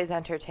is always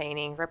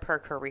entertaining. Rip her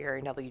career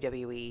in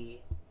WWE.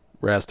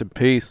 Rest in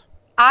peace.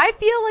 I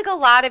feel like a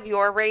lot of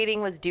your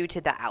rating was due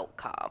to the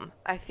outcome.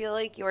 I feel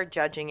like you're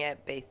judging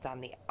it based on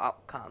the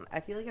outcome.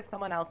 I feel like if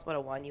someone else would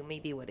have won, you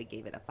maybe would have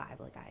gave it a 5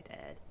 like I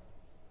did.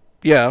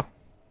 Yeah.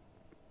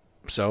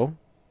 So?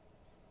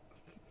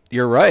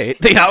 You're right.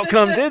 The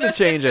outcome did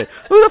change it.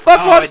 Who the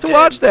fuck wants it to did,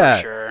 watch for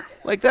that? sure.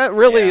 Like, that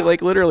really, Yeah.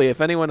 like, literally,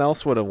 if anyone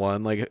else would have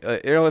won, like,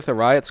 if the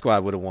Riot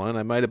Squad would have won,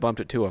 I might have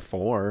bumped it to a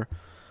 4.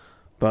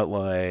 But,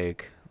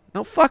 like,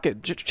 no, fuck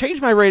it.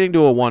 Change my rating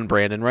to a 1,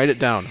 Brandon. Write it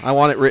down. I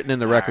want it written in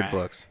the record right.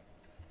 books.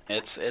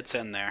 It's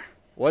in there.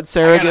 What'd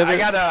Sarah give it?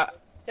 Sarah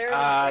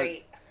was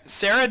great.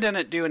 Sarah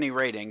didn't do any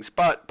ratings,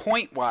 but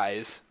point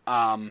wise,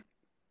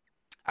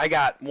 I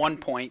got 1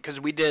 point because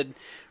we did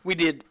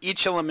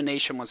each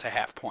elimination was a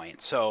half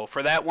point. So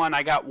for that one,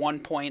 I got 1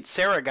 point.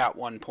 Sarah got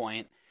 1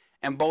 point,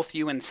 and both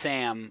you and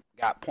Sam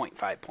got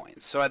 0.5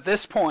 points. So at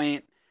this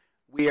point,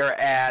 we are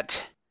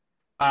at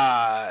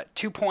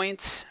 2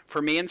 points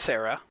for me and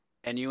Sarah,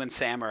 and you and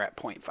Sam are at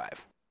 0.5.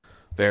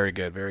 Very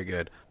good, very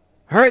good.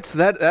 All right,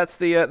 so that's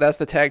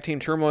the tag team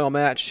turmoil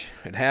match.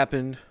 It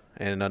happened,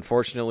 and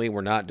unfortunately,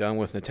 we're not done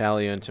with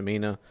Natalya and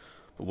Tamina,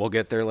 but we'll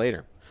get there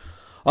later.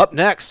 Up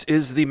next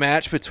is the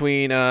match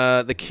between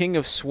the King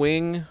of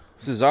Swing,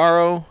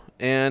 Cesaro,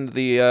 and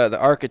the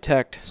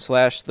Architect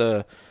slash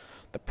the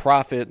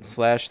Prophet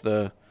slash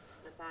the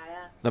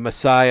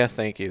Messiah.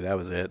 Thank you. That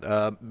was it.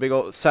 Big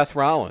old Seth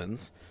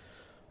Rollins.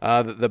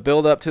 The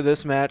build up to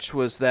this match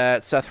was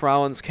that Seth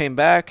Rollins came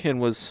back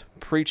and was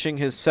preaching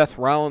his Seth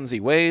Rollins-y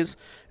ways,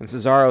 and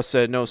Cesaro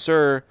said, "No,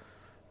 sir,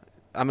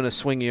 I'm going to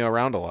swing you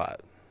around a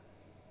lot."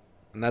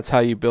 And that's how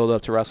you build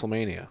up to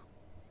WrestleMania.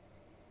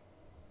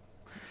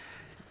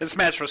 This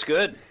match was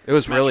good. It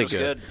was This match really was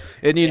good.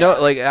 And you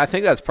know, like, I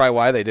think that's probably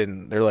why they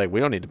didn't. They're like, we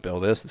don't need to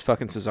build this. It's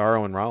fucking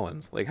Cesaro and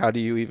Rollins. Like, how do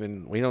you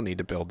even? We don't need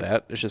to build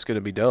that. It's just going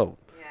to be dope.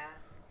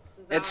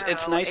 Yeah.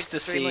 It's nice to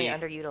see.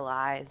 Extremely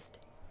underutilized.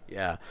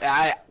 Yeah.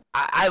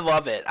 I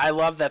love it. I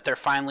love that they're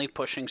finally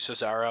pushing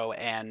Cesaro,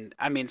 and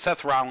I mean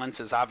Seth Rollins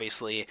is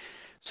obviously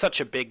such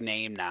a big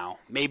name now,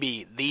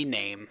 maybe the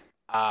name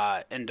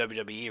in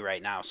WWE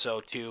right now.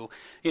 So it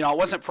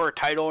wasn't for a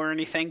title or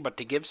anything, but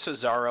to give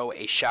Cesaro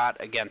a shot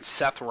against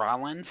Seth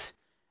Rollins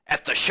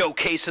at the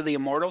Showcase of the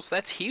Immortals,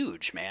 that's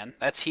huge, man.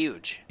 That's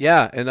huge.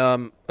 Yeah,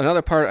 and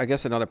another part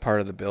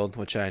of the build,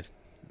 which I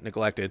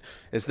neglected,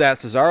 is that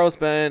Cesaro's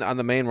been on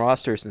the main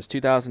roster since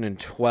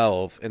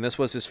 2012, and this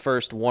was his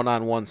first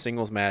one-on-one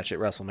singles match at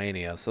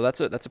WrestleMania. So that's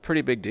a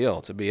pretty big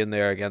deal to be in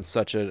there against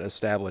such an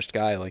established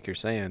guy, like you're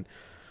saying.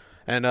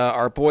 And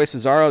our boy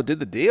Cesaro did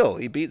the deal.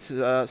 He beat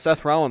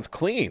Seth Rollins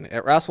clean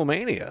at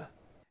WrestleMania.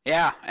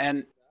 Yeah,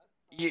 and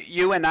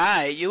you and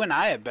I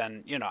have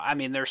been, I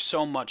mean, there's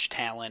so much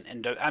talent,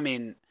 and I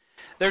mean,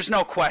 there's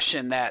no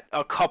question that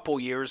a couple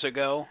years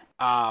ago,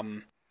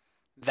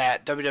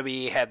 that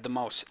WWE had the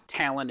most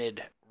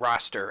talented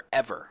roster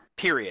ever,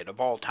 period,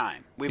 of all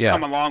time. We've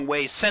come a long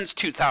way since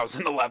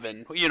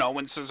 2011,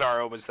 when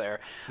Cesaro was there.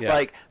 Yeah.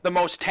 Like, the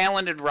most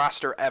talented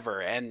roster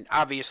ever. And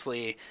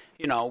obviously,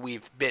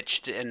 we've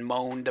bitched and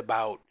moaned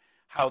about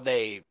how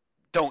they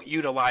don't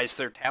utilize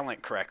their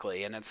talent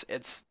correctly. And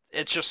it's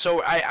just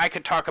so, I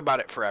could talk about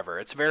it forever.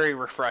 It's very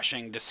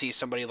refreshing to see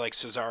somebody like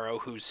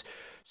Cesaro who's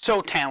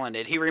so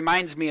talented. He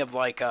reminds me of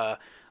like a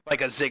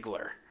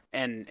Ziggler.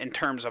 And in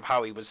terms of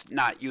how he was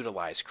not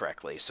utilized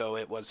correctly, so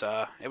it was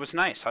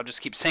nice. I'll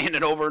just keep saying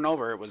it over and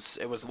over. It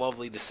was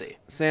lovely to see.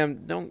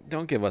 Sam,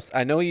 don't give us.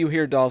 I know you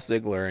hear Dolph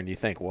Ziggler and you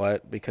think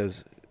what?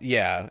 Because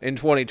yeah, in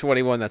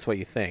 2021 that's what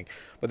you think.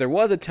 But there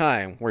was a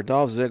time where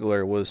Dolph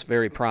Ziggler was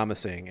very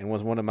promising and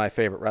was one of my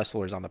favorite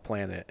wrestlers on the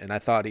planet, and I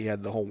thought he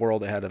had the whole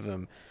world ahead of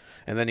him,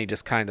 and then he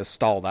just kind of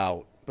stalled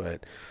out.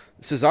 But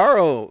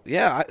Cesaro,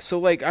 yeah, so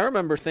like I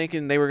remember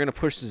thinking they were going to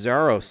push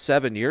Cesaro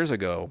 7 years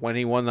ago when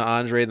he won the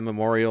Andre the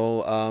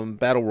Memorial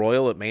Battle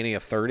Royal at Mania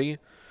 30,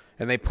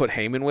 and they put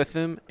Heyman with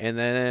him, and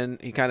then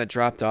he kind of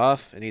dropped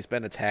off, and he's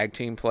been a tag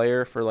team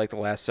player for like the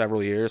last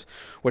several years,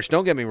 which,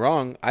 don't get me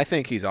wrong, I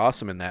think he's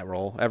awesome in that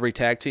role. Every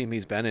tag team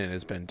he's been in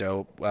has been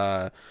dope.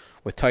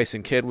 With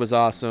Tyson Kidd was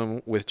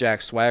awesome. With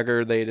Jack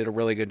Swagger, they did a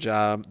really good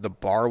job. The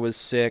Bar was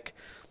sick.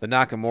 The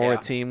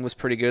Nakamura team was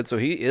pretty good, so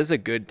he is a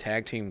good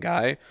tag team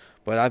guy.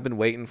 But I've been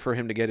waiting for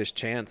him to get his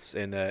chance,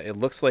 and it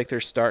looks like they're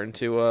starting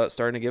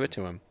to give it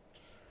to him.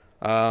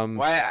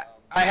 Well,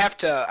 I have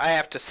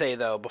to say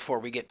though, before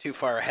we get too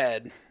far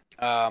ahead,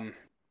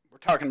 we're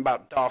talking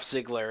about Dolph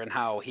Ziggler and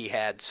how he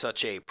had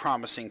such a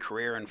promising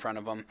career in front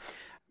of him.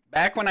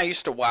 Back when I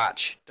used to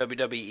watch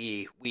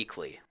WWE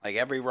weekly, like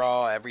every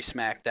Raw, every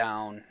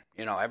SmackDown,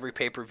 every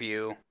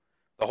pay-per-view,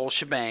 the whole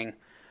shebang,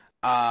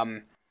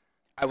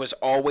 I was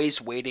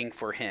always waiting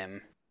for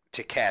him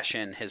to cash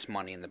in his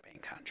Money in the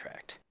Bank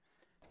contract.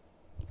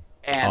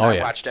 And I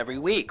watched every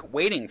week,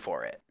 waiting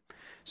for it.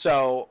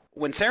 So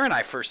when Sarah and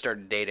I first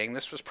started dating,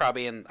 this was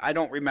probably I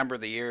don't remember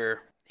the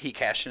year he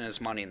cashed in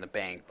his Money in the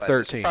Bank. But 13.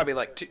 This was probably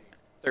like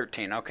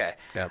 13, okay.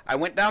 Yep. I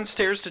went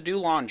downstairs to do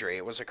laundry.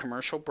 It was a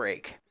commercial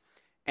break.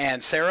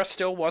 And Sarah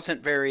still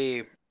wasn't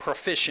very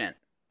proficient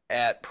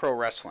at pro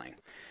wrestling.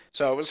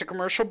 So it was a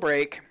commercial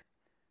break.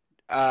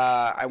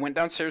 I went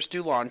downstairs to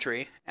do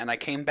laundry, and I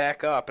came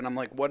back up, and I'm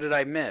like, what did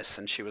I miss?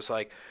 And she was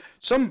like,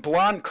 some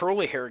blonde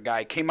curly hair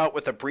guy came out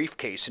with a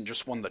briefcase and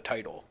just won the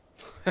title.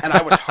 And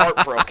I was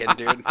heartbroken,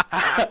 dude.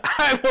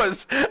 I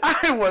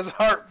was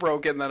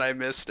heartbroken that I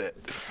missed it.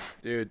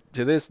 Dude,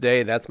 to this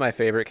day, that's my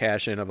favorite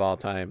cash-in of all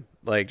time.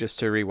 Like, just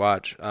to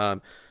rewatch.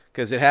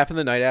 Because it happened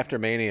the night after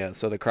Mania,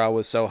 so the crowd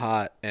was so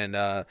hot. And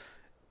on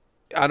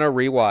a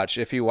rewatch,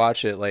 if you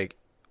watch it, like,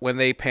 when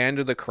they pan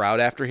to the crowd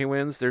after he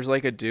wins, there's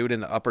like a dude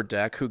in the upper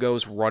deck who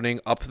goes running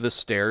up the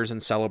stairs in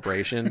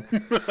celebration.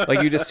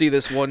 Like, you just see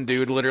this one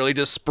dude literally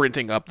just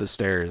sprinting up the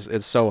stairs.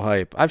 It's so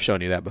hype. I've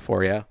shown you that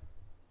before, yeah?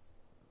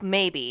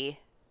 Maybe.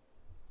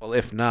 Well,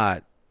 if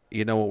not,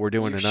 you know what we're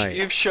doing tonight.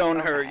 You've shown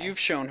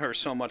her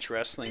so much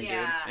wrestling, dude.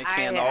 It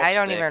can't all I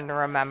don't stick. even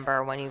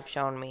remember when you've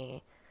shown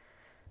me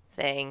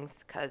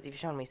things, because you've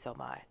shown me so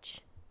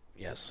much.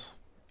 Yes.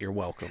 You're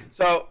welcome.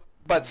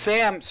 But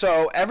Sam,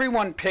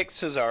 everyone picked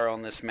Cesaro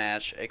in this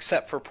match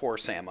except for poor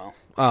Samo.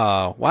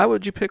 Why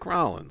would you pick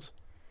Rollins?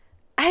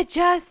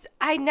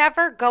 I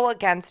never go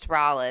against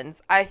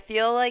Rollins. I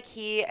feel like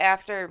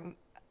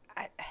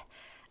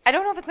I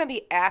don't know if it's going to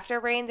be after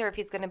Reigns or if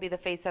he's going to be the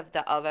face of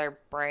the other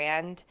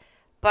brand,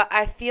 but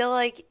I feel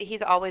like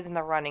he's always in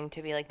the running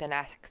to be like the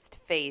next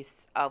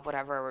face of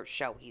whatever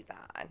show he's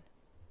on.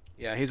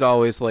 Yeah, he's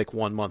always like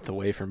 1 month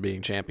away from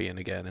being champion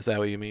again. Is that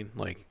what you mean?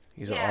 Like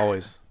he's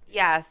always.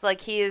 Yes,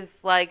 like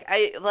he's like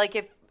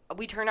if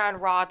we turn on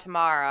Raw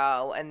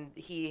tomorrow and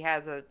he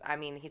has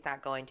he's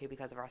not going to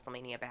because of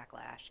WrestleMania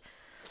Backlash.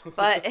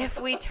 But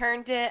if we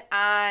turned it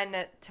on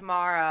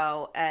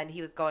tomorrow and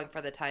he was going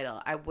for the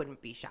title, I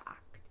wouldn't be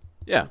shocked.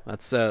 Yeah,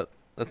 that's the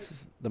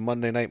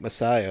Monday Night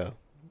Messiah.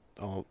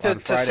 To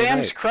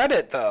Sam's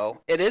credit,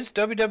 though, it is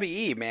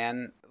WWE,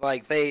 man.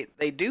 Like they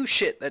do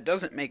shit that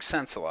doesn't make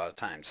sense a lot of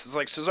times. It's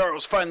like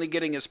Cesaro's finally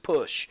getting his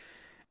push,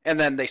 and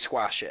then they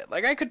squash it.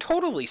 Like I could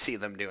totally see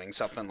them doing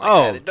something like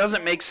that. It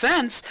doesn't make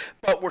sense,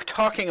 but we're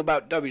talking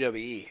about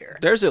WWE here.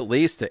 There's at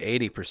least an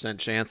 80%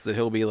 chance that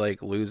he'll be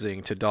like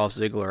losing to Dolph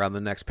Ziggler on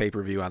the next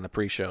pay-per-view on the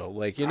pre-show.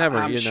 Like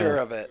I'm sure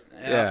of it.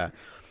 Yeah.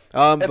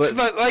 It's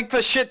like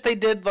the shit they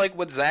did like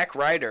with Zack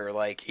Ryder.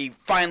 Like he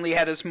finally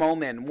had his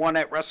moment, won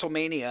at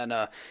WrestleMania in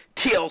a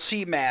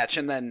TLC match,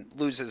 and then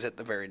loses it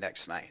the very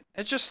next night.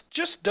 It's just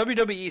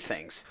WWE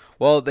things.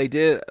 Well, they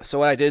did.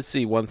 So I did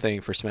see one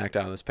thing for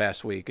SmackDown this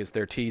past week is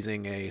they're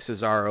teasing a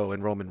Cesaro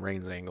and Roman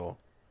Reigns angle.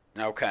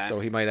 Okay. So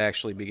he might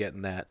actually be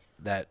getting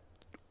that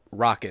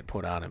rocket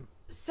put on him.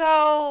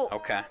 So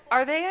okay,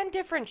 are they on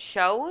different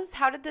shows?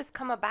 How did this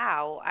come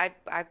about?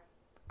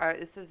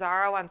 Is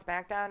Cesaro on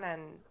SmackDown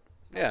and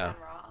yeah, on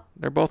Raw?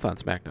 They're both on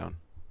SmackDown.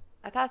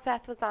 I thought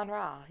Seth was on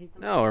Raw.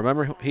 No,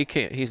 remember he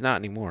can't. He's not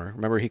anymore.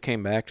 Remember he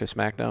came back to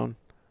SmackDown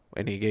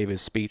and he gave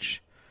his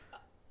speech.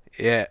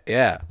 Yeah.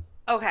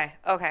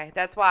 Okay.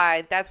 That's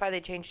why they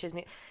changed his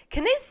music.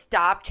 Can they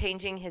stop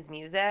changing his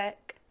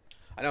music?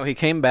 I know he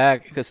came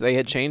back because they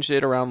had changed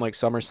it around like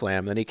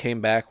SummerSlam. Then he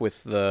came back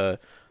with the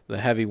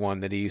heavy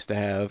one that he used to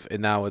have,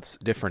 and now it's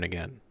different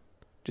again.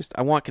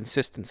 I want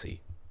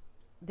consistency.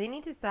 They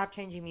need to stop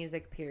changing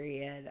music.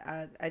 Period.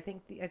 I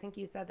think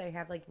you said they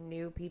have like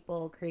new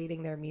people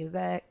creating their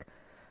music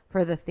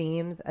for the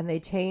themes, and they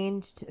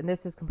changed. And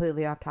this is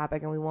completely off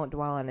topic, and we won't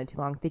dwell on it too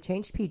long. They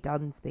changed Pete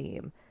Dunne's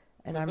theme,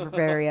 and I'm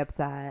very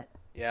upset.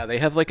 Yeah, they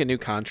have like a new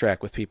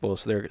contract with people,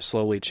 so they're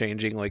slowly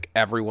changing like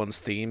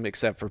everyone's theme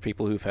except for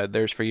people who've had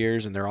theirs for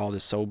years, and they're all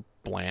just so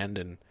bland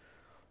and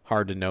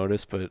hard to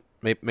notice. But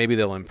maybe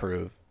they'll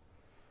improve.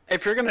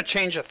 If you're gonna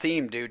change a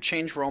theme, dude,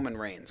 change Roman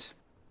Reigns.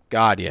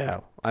 God,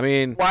 yeah. I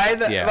mean, why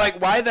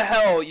the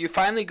hell you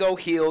finally go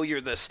heel? You're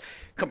this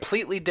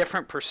completely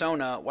different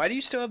persona. Why do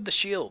you still have the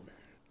Shield?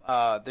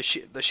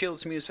 The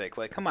Shield's music.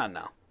 Like, come on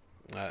now.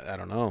 I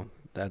don't know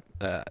that.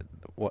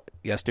 What?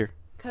 Yes, dear.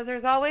 Because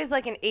there's always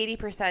like an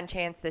 80%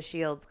 chance the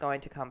Shield's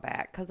going to come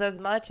back. Because as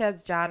much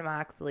as Jon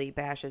Moxley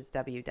bashes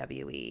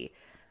WWE,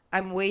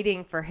 I'm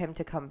waiting for him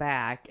to come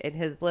back in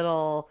his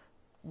little.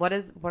 What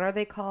are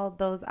they called?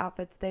 Those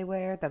outfits they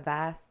wear, the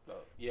vests.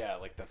 Yeah,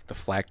 like the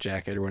flak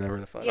jacket or whatever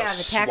the fuck. Yeah,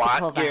 the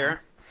tactical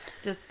vest.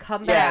 Just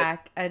come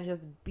back and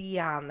just be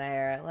on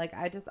there. Like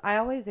I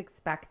always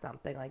expect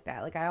something like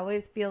that. Like I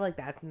always feel like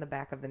that's in the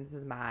back of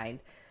Vince's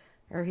mind,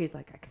 or he's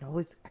like, I can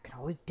always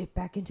dip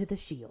back into the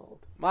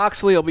Shield.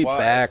 Moxley will be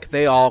back.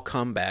 They all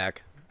come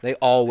back. They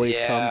always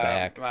come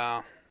back.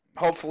 Well,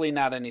 hopefully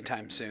not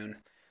anytime soon.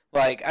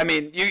 Like, I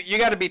mean, you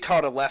got to be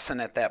taught a lesson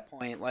at that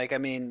point. Like, I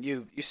mean,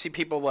 you see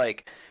people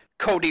like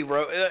Cody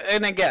Rhodes,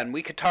 and again,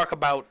 we could talk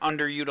about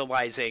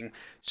underutilizing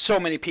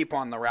so many people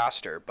on the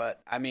roster, but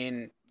I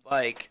mean,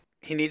 like,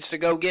 he needs to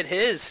go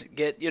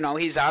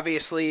he's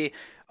obviously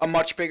a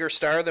much bigger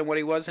star than what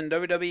he was in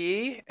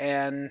WWE,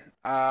 and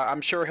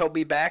I'm sure he'll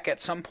be back at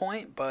some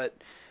point,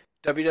 but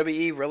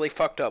WWE really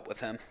fucked up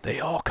with him. They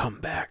all come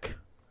back.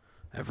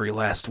 Every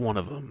last one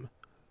of them.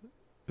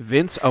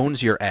 Vince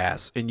owns your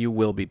ass, and you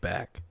will be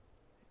back.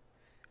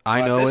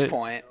 I know it. At this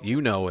point,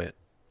 you know it.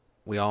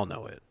 We all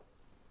know it.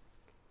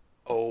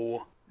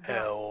 Oh,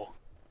 hell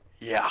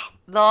yeah.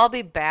 They'll all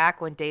be back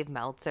when Dave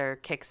Meltzer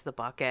kicks the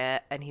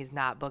bucket and he's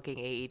not booking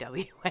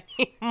AEW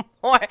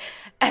anymore.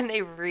 And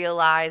they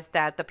realize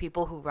that the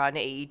people who run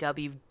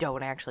AEW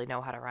don't actually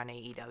know how to run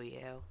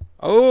AEW.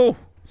 Oh,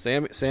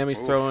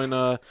 Sammy's throwing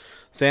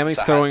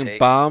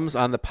bombs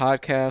on the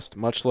podcast,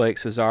 much like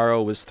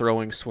Cesaro was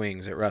throwing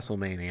swings at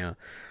WrestleMania.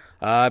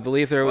 I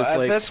believe there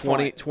was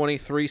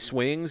 23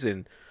 swings,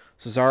 and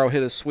Cesaro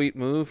hit a sweet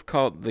move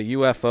called the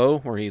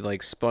UFO, where he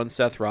like spun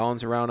Seth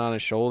Rollins around on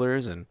his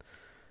shoulders, and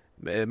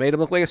it made him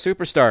look like a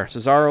superstar.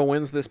 Cesaro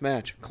wins this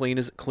match, clean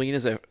as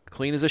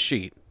a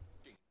sheet.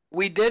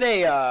 We did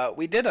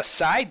a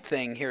side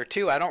thing here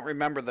too. I don't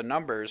remember the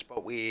numbers,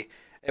 but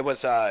it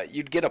was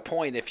you'd get a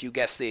point if you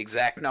guessed the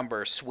exact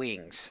number of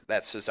swings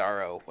that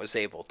Cesaro was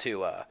able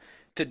to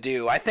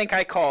do. I think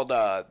I called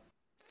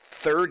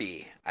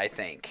 30, I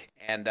think.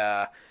 And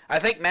I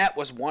think Matt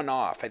was one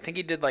off. I think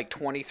he did like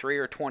 23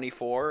 or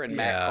 24, and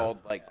Matt called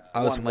like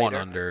I was one later.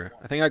 Under.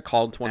 I think I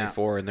called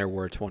 24, and there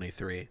were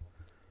 23.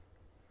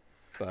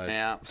 But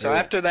yeah. So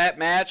after that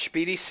match,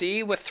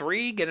 BDC with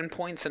 3, getting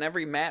points in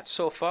every match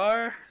so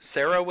far.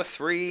 Sarah with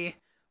 3,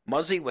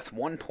 Muzzy with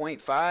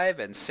 1.5,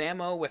 and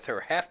Samo with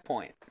her half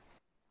point.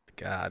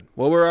 God,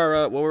 what were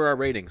our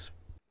ratings?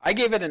 I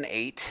gave it an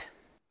 8.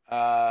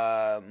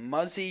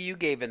 Muzzy, you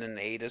gave it an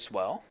 8 as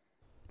well.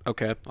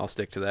 Okay, I'll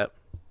stick to that.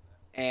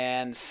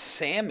 And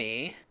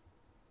Sammy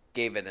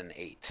gave it an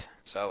 8.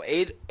 So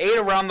 8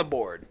 around the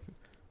board.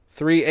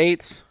 3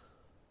 8s.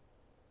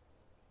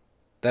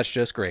 That's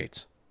just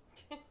greats.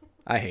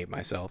 I hate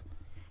myself.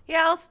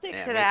 Yeah, I'll stick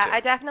Yeah, to me that. too. I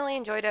definitely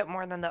enjoyed it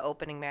more than the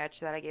opening match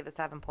that I gave a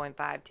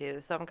 7.5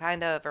 to. So I'm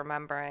kind of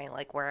remembering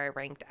like where I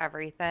ranked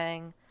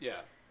everything. Yeah.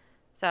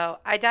 So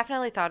I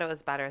definitely thought it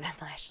was better than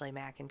Lashley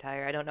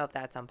McIntyre. I don't know if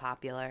that's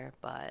unpopular,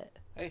 but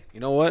Hey, you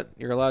know what?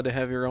 You're allowed to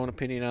have your own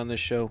opinion on this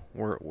show.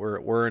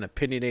 We're an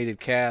opinionated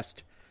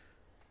cast,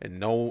 and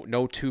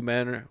no two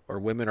men or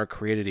women are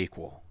created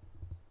equal.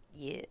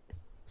 yes.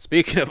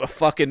 Speaking of a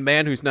fucking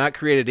man who's not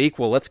created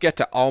equal, let's get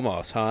to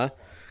almost, huh?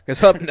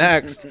 Because up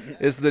next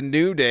is the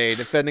New Day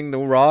defending the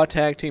Raw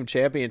Tag Team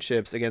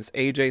Championships against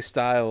AJ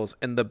Styles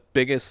and the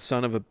biggest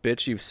son of a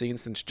bitch you've seen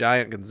since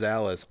Giant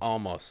Gonzalez,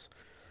 Almost.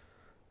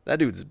 That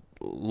dude's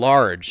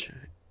large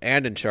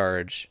and in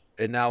charge,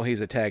 and now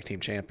he's a tag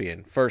team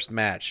champion. First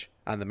match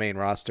on the main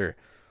roster.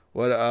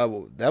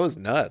 That was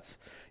nuts.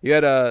 You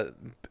had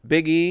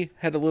Big E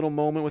had a little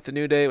moment with the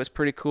New Day. It was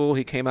pretty cool.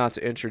 He came out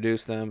to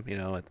introduce them. You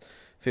know, it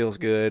feels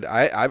good.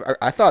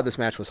 I thought this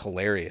match was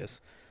hilarious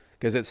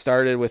because it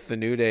started with the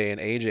New Day and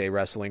AJ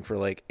wrestling for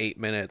like 8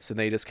 minutes, and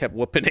they just kept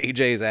whooping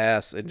AJ's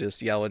ass and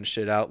just yelling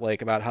shit out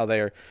like about how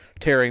they're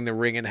tearing the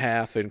ring in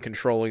half and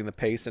controlling the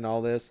pace and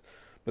all this.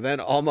 But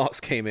then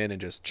Almost came in and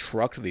just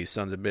trucked these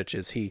sons of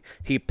bitches.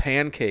 He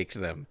pancaked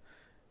them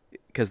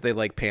because they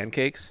like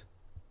pancakes.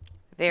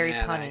 Very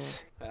Yeah, punny.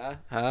 nice.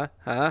 Huh?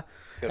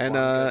 Good And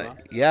one, good one.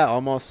 yeah,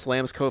 Almost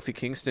slams Kofi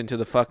Kingston to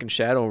the fucking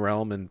Shadow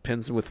Realm and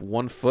pins him with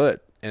 1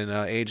 foot. And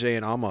AJ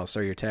and Almost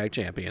are your tag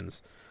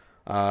champions.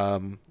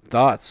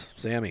 Thoughts,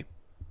 Sammy?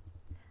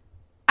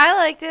 I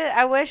liked it.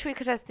 I wish we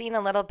could have seen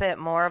a little bit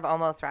more of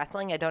Almost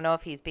wrestling. I don't know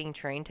if he's being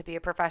trained to be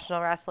a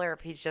professional wrestler or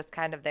if he's just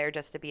kind of there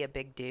just to be a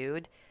big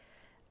dude.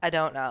 I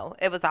don't know.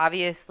 It was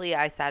obviously,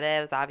 I said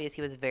it was obvious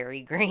he was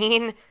very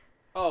green.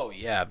 Oh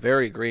yeah,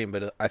 very green.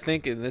 But I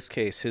think in this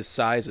case, his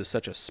size is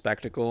such a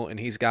spectacle, and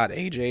he's got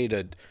AJ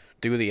to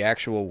do the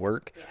actual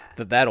work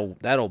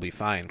that'll be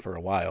fine for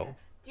a while.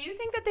 Do you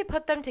think that they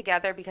put them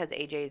together because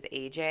AJ is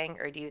aging,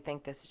 or do you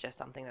think this is just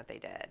something that they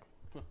did?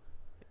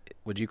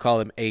 Would you call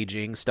him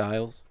aging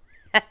Styles?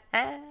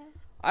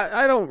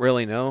 I don't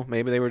really know.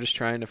 Maybe they were just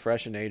trying to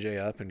freshen AJ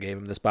up and gave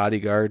him this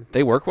bodyguard.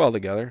 They work well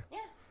together. Yeah.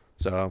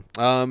 So,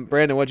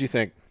 Brandon, what'd you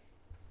think?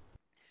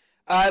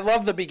 I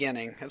love the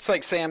beginning. It's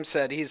like Sam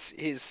said.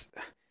 He's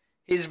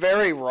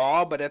very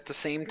raw, but at the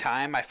same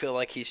time, I feel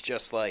like he's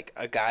just like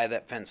a guy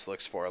that Vince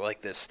looks for,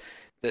 like this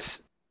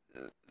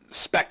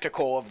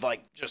spectacle of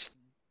like just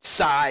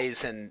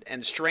size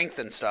and strength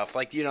and stuff.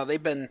 Like, you know, they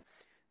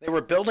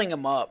were building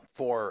him up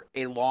for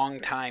a long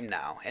time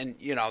now, and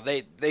you know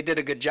they did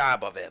a good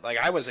job of it. Like,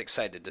 I was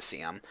excited to see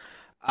him.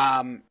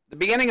 The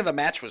beginning of the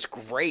match was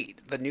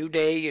great. The New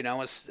Day, you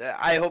know,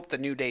 I hope the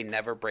New Day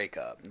never break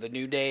up. The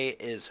New Day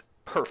is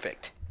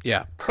perfect.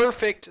 Yeah.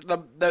 Perfect.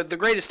 The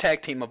greatest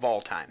tag team of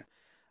all time.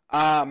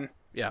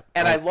 Yeah.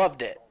 And I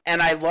loved it.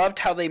 And I loved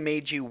how they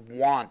made you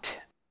want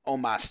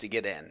Omos to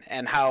get in,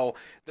 and how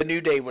the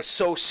New Day was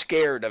so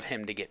scared of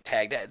him to get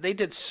tagged. They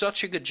did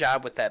such a good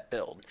job with that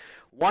build.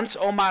 Once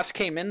Omos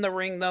came in the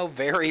ring, though,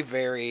 very,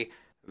 very,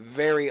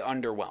 very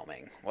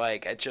underwhelming.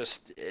 Like, it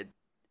just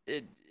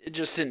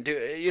didn't do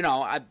it. You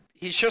know,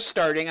 he's just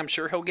starting. I'm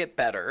sure he'll get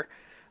better,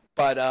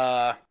 but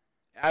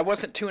I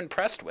wasn't too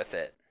impressed with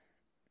it.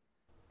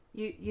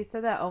 You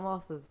said that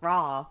Almost is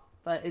Raw,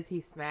 but is he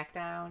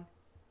SmackDown?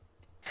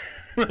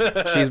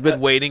 She's been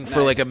waiting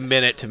for like a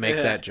minute to make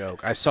that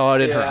joke. I saw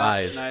it in her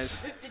eyes.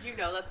 Nice. Did you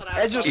know that's what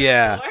I was just-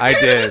 Yeah, I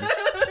did.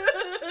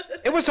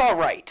 It was all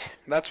right.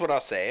 That's what I'll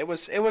say. It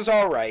was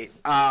all right.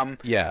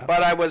 Yeah.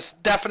 But I was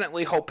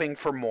definitely hoping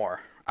for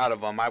more out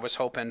of them. I was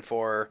hoping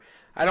for.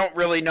 I don't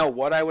really know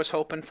what I was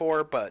hoping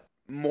for, but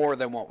more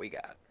than what we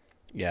got.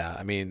 Yeah,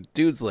 I mean,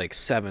 dude's like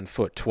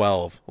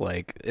 7'12".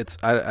 Like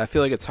I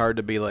feel like it's hard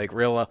to be like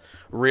real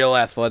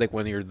athletic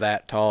when you're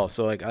that tall.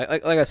 So like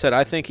I said,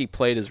 I think he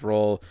played his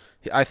role.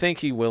 I think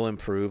he will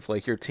improve.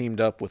 Like, you're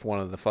teamed up with one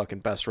of the fucking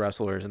best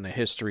wrestlers in the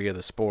history of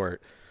the sport.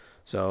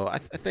 So I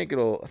think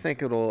it'll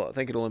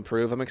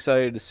improve. I'm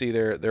excited to see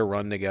their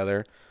run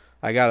together.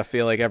 I gotta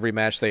feel like every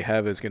match they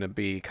have is gonna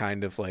be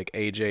kind of like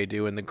AJ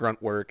doing the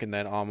grunt work and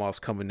then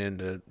Almost coming in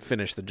to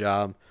finish the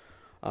job.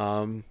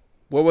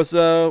 What's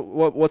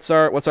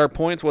our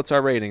points? What's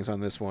our ratings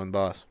on this one,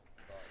 boss?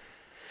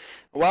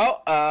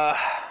 Well,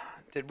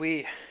 did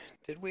we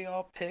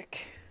all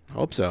pick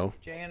Hope so,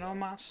 Jay and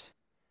Omos?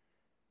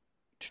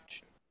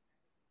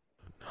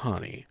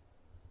 honey.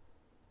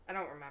 I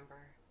don't remember.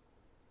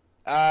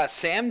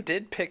 Sam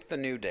did pick the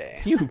New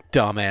Day, You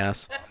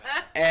dumbass.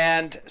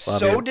 and Love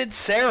so you. did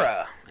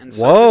Sarah. And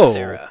so Whoa. did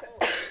Sarah.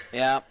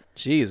 Yeah.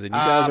 Jeez, and you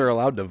guys are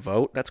allowed to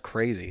vote? That's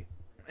crazy.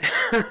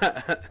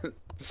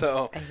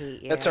 So I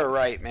hate you. that's our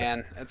right,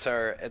 man. It's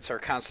our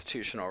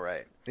constitutional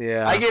right.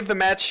 Yeah. I gave the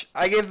match a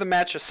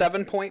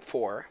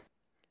 7.4.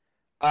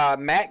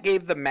 Matt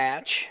gave the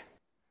match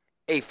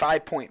a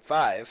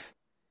 5.5,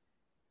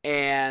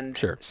 and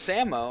Sure.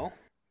 Samo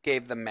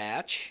gave the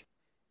match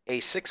a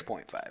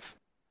 6.5.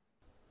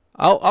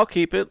 I'll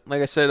keep it.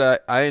 Like I said,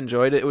 I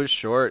enjoyed it. It was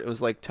short. It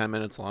was like 10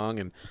 minutes long,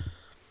 and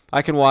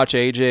I can watch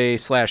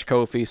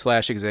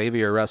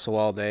AJ/Kofi/Xavier wrestle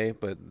all day,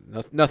 but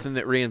nothing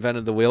that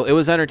reinvented the wheel. It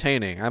was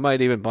entertaining. I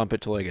might even bump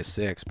it to like a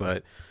 6,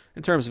 but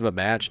in terms of a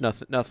match,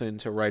 nothing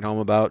to write home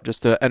about.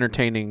 Just a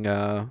entertaining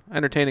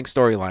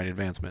storyline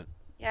advancement.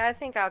 Yeah, I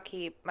think I'll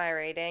keep my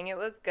rating. It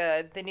was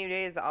good. The New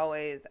Day is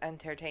always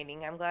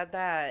entertaining. I'm glad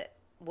that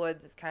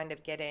Woods is kind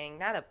of getting,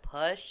 not a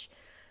push,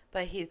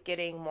 but he's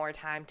getting more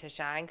time to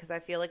shine, because I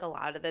feel like a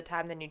lot of the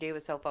time the New Day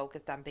was so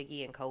focused on Big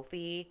E and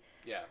Kofi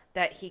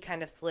that he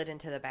kind of slid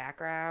into the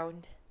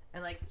background.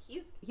 And like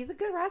he's a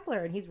good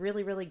wrestler, and he's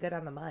really, really good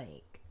on the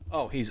mic.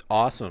 Oh, he's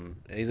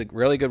awesome. He's a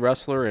really good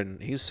wrestler,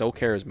 and he's so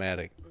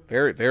charismatic.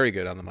 Very, very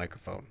good on the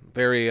microphone.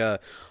 Very,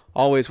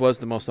 always was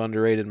the most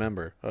underrated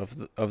member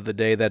of the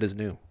day that is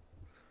new.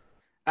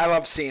 I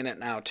love seeing it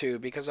now too,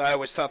 because I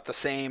always thought the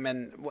same.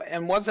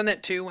 And wasn't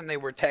it too when they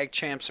were tag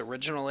champs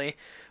originally?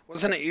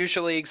 Wasn't it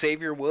usually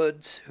Xavier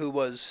Woods who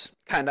was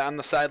kind of on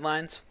the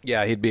sidelines?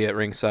 Yeah, he'd be at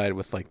ringside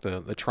with like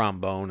the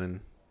trombone, and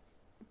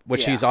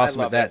which Yeah, he's I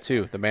awesome at love that it.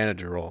 too. The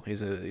manager role.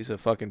 He's a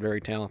fucking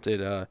very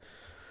talented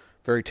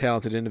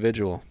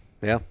individual.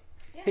 Yeah.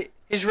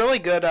 He's really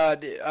good.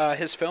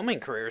 His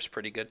filming career is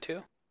pretty good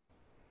too.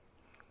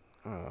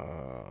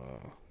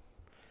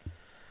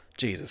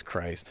 Jesus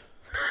Christ.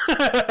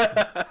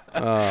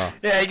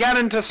 Yeah, he got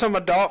into some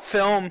adult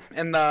film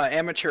in the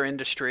amateur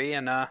industry,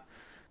 and it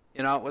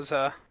was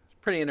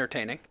pretty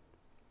entertaining.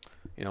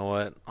 You know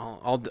what?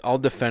 I'll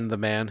defend the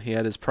man. He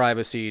had his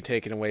privacy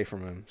taken away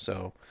from him.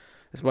 So,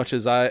 as much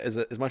as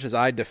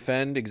I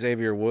defend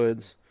Xavier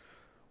Woods,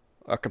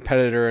 a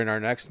competitor in our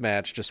next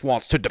match just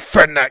wants to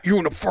defend that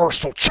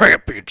Universal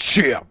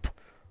Championship.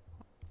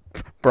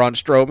 Braun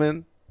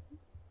Strowman,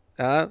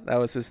 that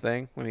was his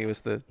thing when he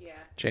was the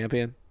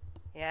champion.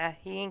 Yeah,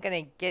 he ain't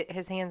going to get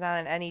his hands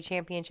on any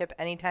championship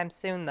anytime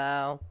soon,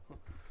 though.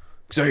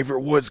 Xavier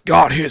Woods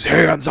got his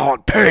hands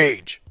on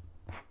Paige.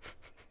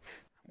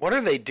 What are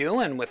they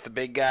doing with the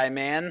big guy,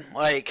 man?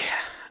 Like,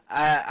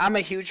 I'm a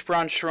huge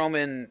Braun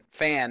Strowman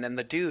fan, and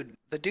the dude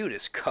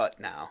is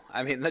cut now.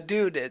 I mean, the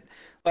dude,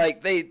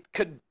 they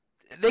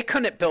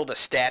couldn't build a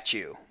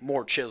statue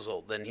more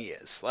chiseled than he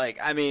is. Like,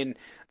 I mean,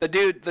 the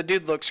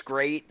dude looks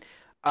great.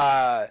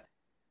 But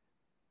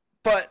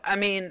I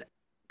mean,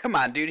 come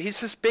on, dude.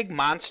 He's this big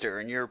monster,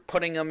 and you're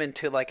putting him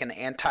into like an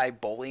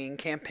anti-bullying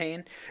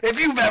campaign. If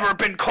you've ever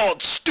been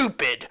called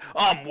stupid,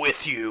 I'm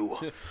with you.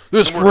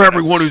 This is for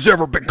everyone who's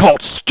ever been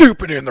called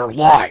stupid in their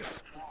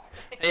life.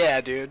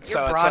 Yeah, dude. Your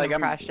So it's broad like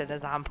impression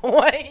is on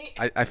point.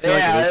 I feel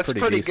like it is it's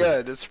pretty decent.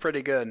 good. It's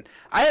pretty good.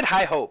 I had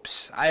high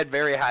hopes. I had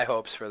very high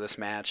hopes for this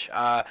match.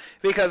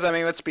 Because I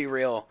mean, let's be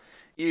real.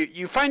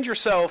 You find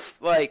yourself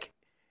like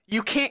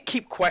you can't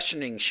keep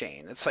questioning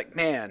Shane. It's like,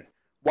 man,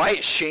 why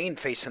is Shane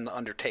facing The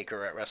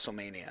Undertaker at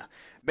WrestleMania?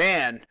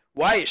 Man,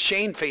 why is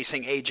Shane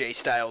facing AJ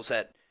Styles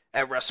at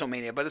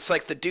WrestleMania? But it's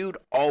like the dude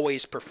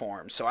always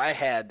performs. So I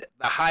had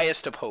the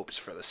highest of hopes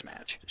for this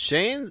match.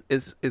 Shane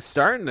is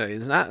starting to.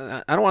 He's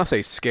not. I don't want to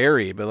say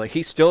scary, but like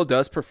he still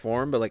does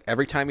perform. But like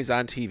every time he's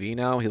on TV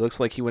now, he looks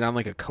like he went on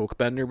like a coke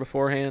bender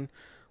beforehand.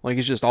 Like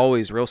he's just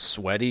always real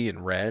sweaty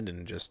and red,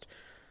 and just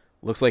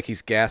looks like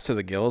he's gassed to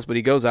the gills. But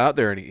he goes out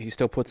there and he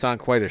still puts on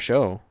quite a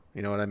show.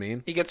 You know what I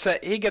mean? He gets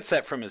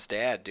that from his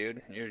dad,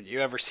 dude.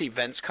 You ever see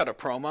Vince cut a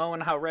promo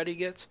and how red he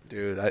gets?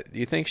 Dude, do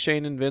you think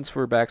Shane and Vince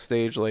were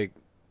backstage like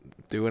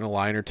doing a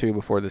line or two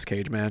before this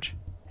cage match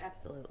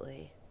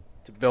Absolutely.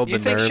 to build You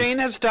the think nerves? Shane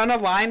has done a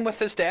line with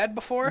his dad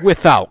before?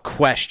 Without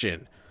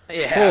question.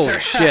 Yeah. Holy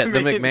shit, I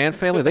the mean, McMahon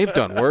family, they've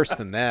done worse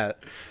than that.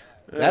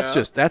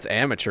 That's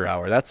amateur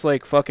hour. That's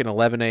like fucking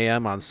 11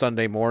 a.m. on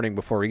Sunday morning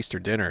before Easter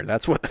dinner.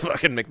 That's what the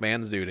fucking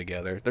McMahons do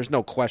together. There's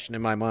no question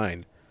in my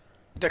mind.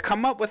 To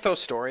come up with those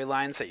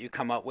storylines that you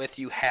come up with,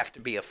 you have to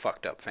be a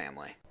fucked up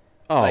family.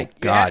 Oh, Like, you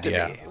God, have to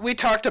yeah. be. We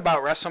talked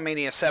about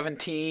WrestleMania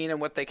 17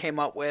 and what they came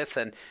up with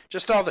and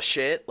just all the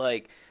shit.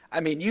 Like, I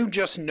mean, you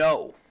just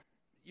know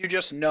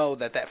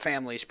that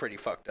family's pretty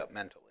fucked up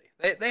mentally.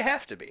 They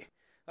have to be.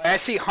 Like, I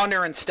see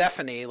Hunter and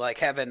Stephanie like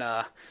having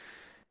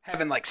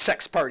like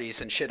sex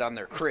parties and shit on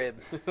their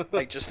crib,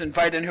 like just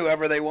inviting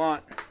whoever they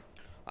want.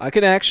 I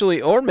could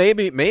actually, or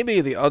maybe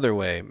the other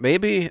way.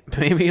 Maybe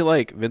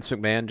like Vince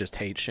McMahon just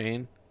hates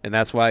Shane, and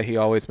that's why he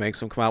always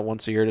makes him come out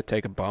once a year to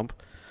take a bump.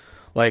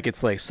 Like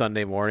it's like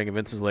Sunday morning, and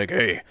Vince is like,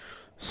 "Hey,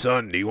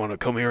 son, do you want to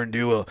come here and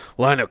do a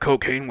line of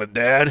cocaine with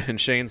Dad?"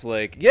 And Shane's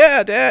like,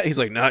 "Yeah, Dad." He's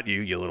like, "Not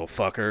you, you little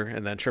fucker."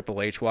 And then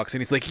Triple H walks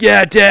in. He's like,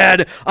 "Yeah,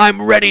 Dad,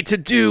 I'm ready to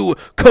do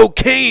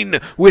cocaine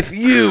with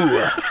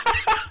you."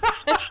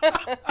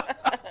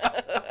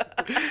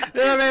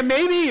 Yeah, man,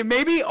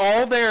 maybe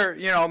all their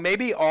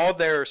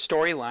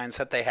storylines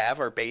that they have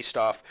are based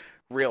off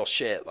real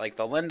shit, like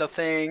the Linda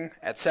thing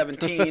at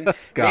 17.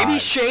 God.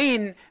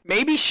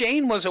 Maybe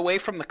Shane was away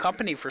from the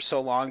company for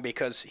so long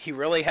because he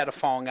really had a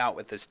falling out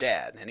with his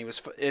dad, and he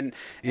was and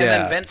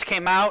then Vince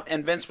came out,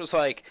 and Vince was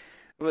like,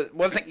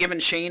 wasn't giving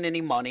Shane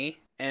any money.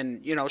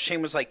 And, you know,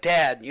 Shane was like,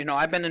 Dad, you know,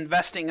 I've been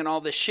investing in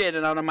all this shit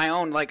and out on my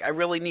own. Like, I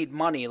really need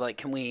money. Like,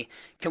 can we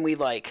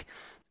like,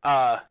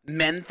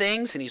 mend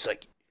things? And he's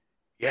like,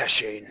 yeah,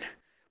 Shane,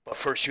 but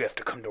first you have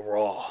to come to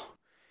Raw.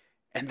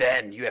 And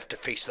then you have to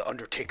face The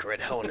Undertaker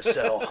at Hell in a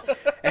Cell.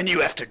 And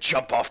you have to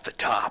jump off the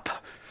top.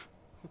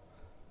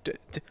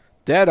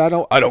 Dad, I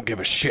don't give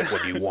a shit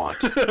what you want.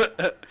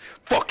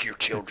 Fuck your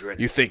children.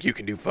 You think you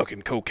can do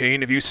fucking cocaine?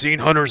 Have you seen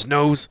Hunter's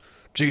nose?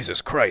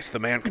 Jesus Christ, the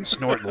man can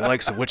snort the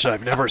likes of which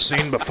I've never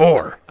seen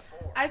before.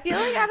 I feel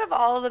like out of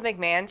all of the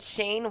McMahons,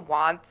 Shane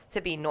wants to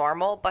be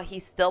normal, but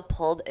he's still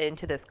pulled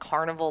into this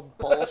carnival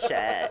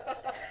bullshit.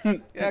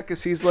 Yeah,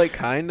 because he's like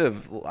kind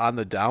of on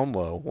the down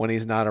low when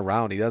he's not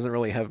around. He doesn't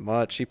really have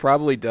much. He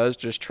probably does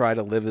just try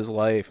to live his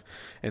life.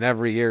 And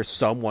every year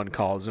someone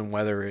calls him,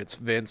 whether it's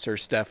Vince or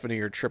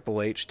Stephanie or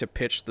Triple H, to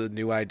pitch the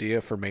new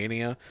idea for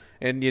Mania.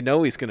 And you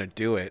know he's going to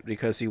do it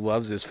because he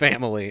loves his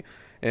family.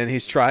 And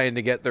he's trying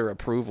to get their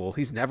approval.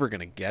 He's never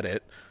going to get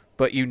it.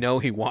 But you know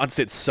he wants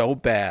it so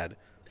bad.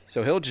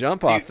 So he'll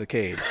jump off the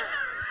cage.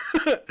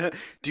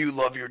 Do you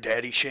love your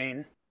daddy,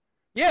 Shane?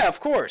 Yeah, of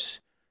course.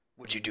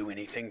 Would you do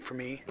anything for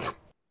me?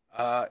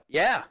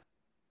 Yeah.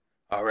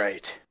 All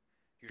right.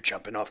 You're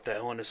jumping off the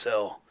Hell in a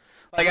Cell.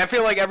 Like, I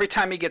feel like every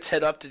time he gets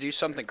hit up to do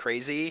something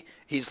crazy,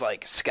 he's,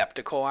 like,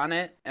 skeptical on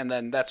it. And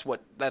then that's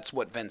what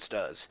Vince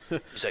does.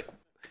 He's like,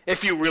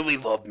 if you really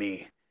love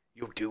me,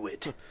 you'll do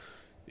it.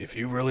 If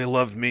you really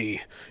loved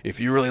me, if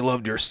you really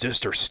loved your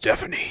sister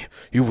Stephanie,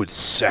 you would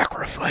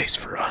sacrifice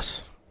for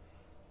us.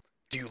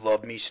 Do you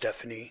love me,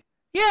 Stephanie?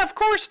 Yeah, of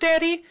course,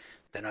 Daddy.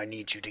 Then I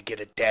need you to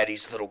get a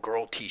Daddy's Little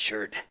Girl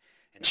t-shirt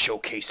and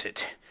showcase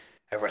it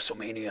at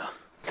WrestleMania.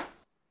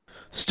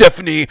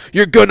 Stephanie,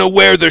 you're gonna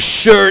wear the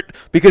shirt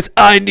because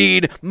I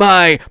need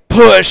my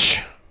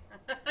push.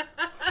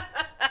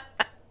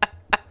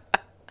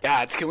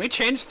 Gods, can we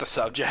change the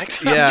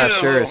subject? Yeah,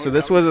 sure. So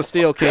this was a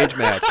steel cage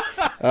match.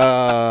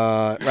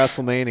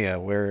 WrestleMania.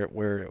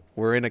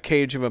 We're in a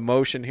cage of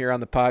emotion here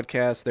on the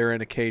podcast. They're in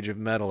a cage of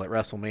metal at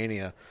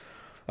WrestleMania.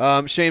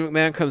 Shane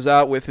McMahon comes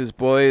out with his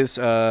boys,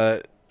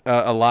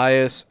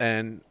 Elias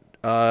and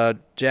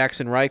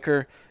Jackson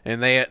Riker,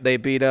 and they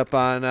beat up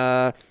on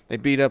Braun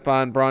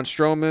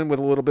Strowman with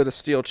a little bit of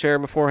steel chair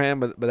beforehand,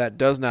 but that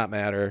does not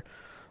matter.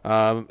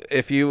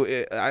 If you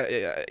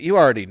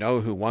already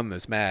know who won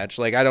this match.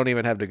 Like, I don't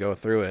even have to go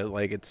through it.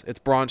 Like, it's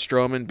Braun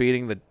Strowman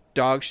beating the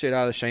dog shit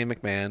out of Shane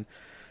McMahon,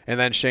 and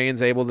then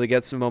Shane's able to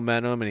get some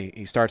momentum, and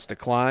he starts to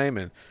climb,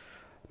 and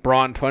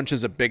Braun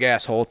punches a big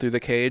ass hole through the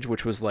cage,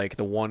 which was like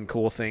the one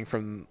cool thing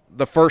from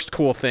the first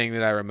cool thing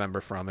that I remember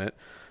from it.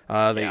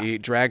 They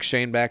drag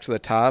Shane back to the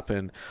top,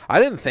 and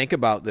I didn't think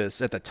about this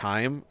at the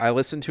time. I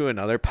listened to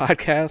another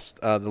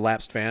podcast, The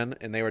Lapsed Fan,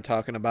 and they were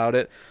talking about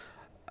it.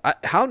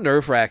 How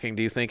nerve-wracking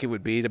do you think it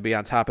would be to be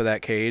on top of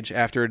that cage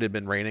after it had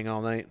been raining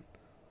all night?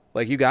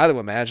 Like, you got to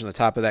imagine the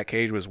top of that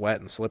cage was wet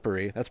and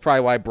slippery. That's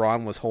probably why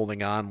Braun was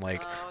holding on,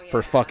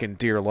 for fucking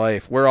dear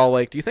life. We're all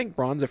like, do you think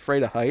Braun's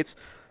afraid of heights?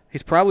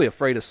 He's probably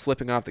afraid of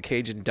slipping off the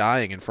cage and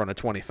dying in front of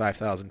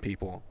 25,000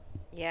 people.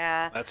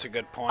 Yeah. That's a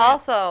good point.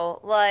 Also,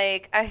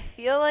 like, I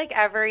feel like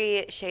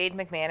every Shane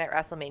McMahon at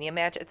WrestleMania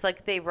match, it's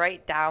like they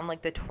write down,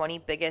 like, the 20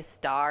 biggest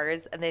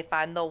stars, and they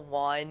find the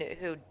one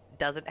who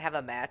doesn't have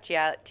a match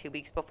yet 2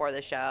 weeks before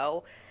the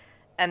show.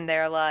 And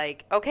they're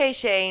like, okay,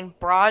 Shane,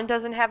 Braun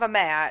doesn't have a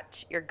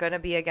match. You're going to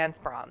be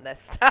against Braun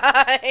this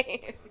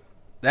time.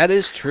 That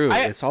is true.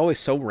 It's always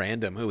so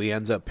random who he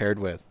ends up paired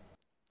with.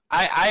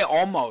 I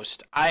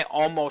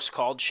almost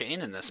called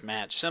Shane in this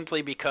match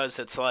simply because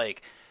it's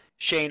like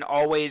Shane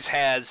always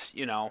has,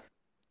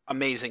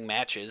 amazing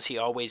matches. He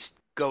always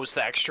goes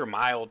the extra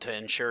mile to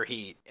ensure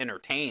he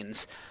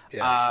entertains.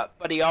 Yeah.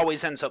 But he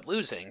always ends up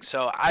losing.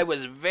 So I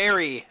was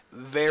very,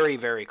 very,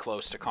 very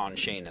close to calling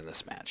Shane in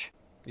this match.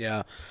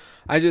 Yeah.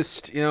 I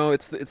just,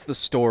 it's the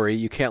story.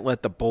 You can't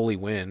let the bully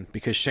win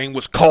because Shane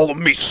was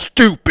calling me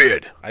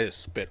stupid. I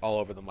just spit all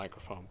over the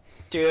microphone.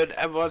 Dude,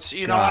 know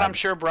what? I'm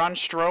sure Braun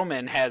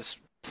Strowman has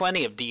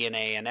plenty of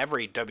DNA in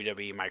every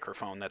WWE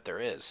microphone that there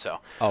is. So.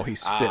 Oh, he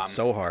spits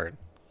so hard.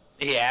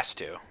 He has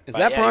to. Is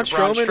that Braun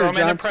Strowman or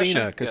John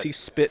Cena? Because he's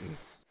spitting.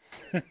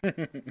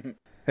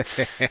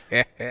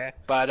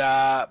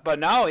 But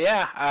no,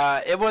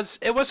 yeah. It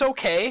was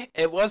okay.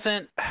 It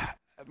wasn't.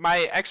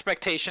 My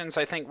expectations,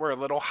 I think, were a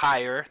little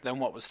higher than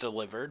what was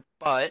delivered,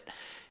 but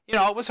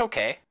it was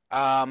okay.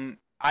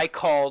 I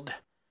called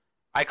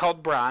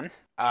Braun,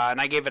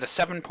 and I gave it a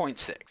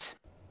 7.6.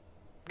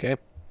 Okay.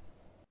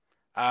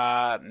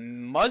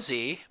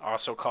 Muzzy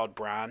also called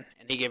Braun,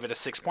 and he gave it a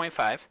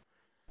 6.5.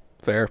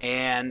 Fair.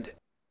 And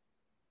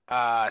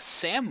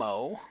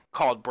Samo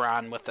called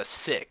Braun with a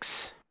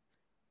 6,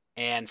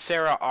 and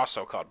Sarah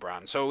also called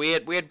Braun. So we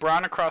had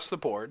Braun across the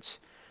boards.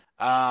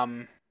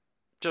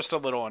 Just a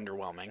little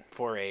underwhelming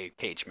for a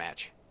cage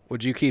match.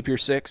 Would you keep your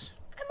 6?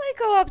 might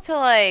go up to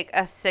like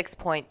a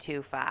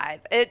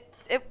 6.25.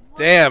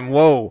 Damn,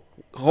 whoa.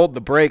 Hold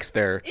the brakes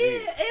there.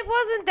 It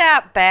wasn't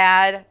that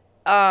bad.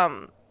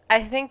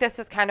 I think this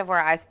is kind of where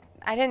I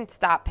didn't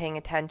stop paying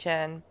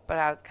attention, but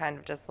I was kind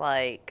of just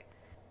like,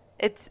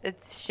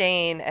 it's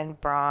Shane and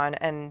Braun,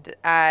 and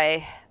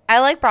I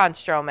like Braun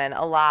Strowman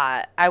a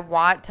lot. I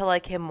want to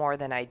like him more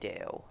than I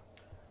do.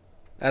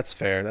 That's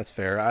fair.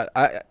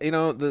 I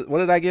what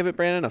did I give it,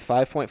 Brandon? A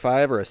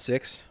 5.5 or a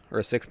 6 or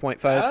a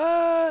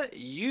 6.5?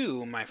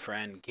 You, my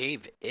friend,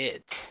 gave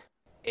it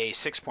a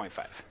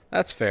 6.5.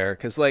 That's fair,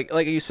 because like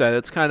you said,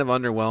 it's kind of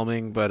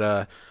underwhelming.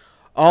 But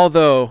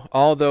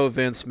although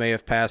Vince may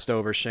have passed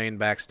over Shane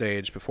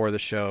backstage before the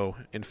show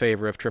in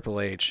favor of Triple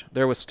H,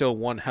 there was still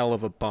one hell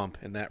of a bump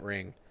in that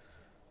ring.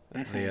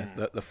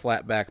 The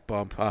flat back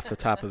bump off the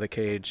top of the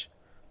cage.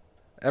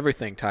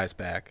 Everything ties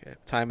back.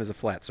 Time is a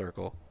flat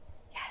circle.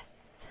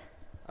 Yes.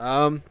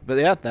 But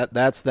yeah,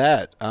 that's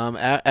that.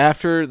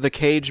 After the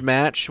cage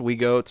match, we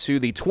go to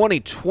the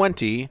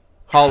 2020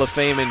 Hall of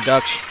Fame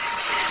induction.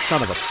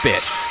 Son of a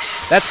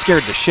bitch. That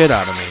scared the shit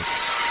out of me.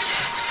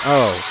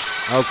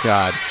 Oh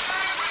God.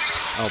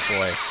 Oh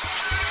boy.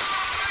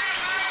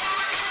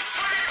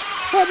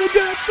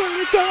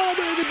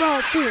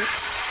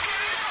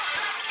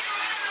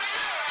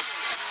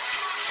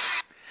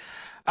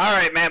 All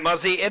right, Matt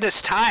Muzzy, it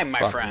is time, my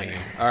Fuck friend. me.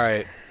 All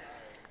right.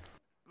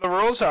 The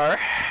rules are,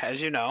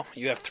 as you know,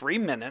 you have 3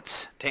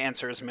 minutes to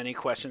answer as many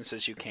questions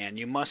as you can.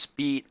 You must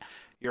beat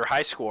your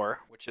high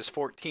score, which is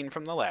 14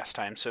 from the last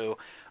time. So,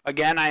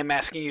 again, I'm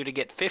asking you to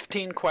get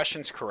 15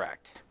 questions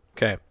correct.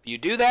 Okay. If you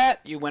do that,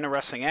 you win a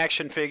wrestling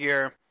action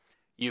figure.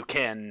 You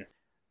can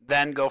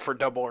then go for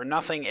double or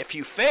nothing. If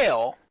you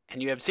fail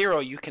and you have 0,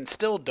 you can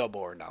still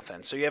double or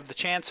nothing. So you have the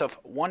chance of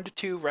 1 to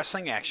 2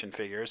 wrestling action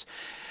figures.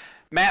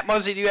 Matt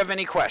Muzzy, do you have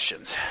any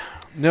questions?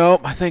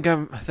 Nope. I think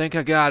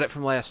I got it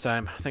from last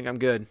time. I think I'm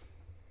good.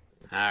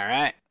 All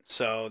right.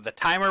 So the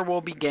timer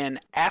will begin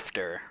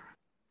after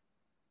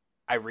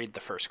I read the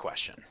first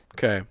question.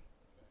 Okay.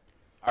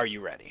 Are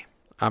you ready?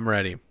 I'm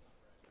ready.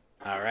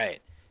 All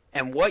right.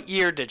 And what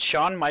year did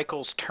Shawn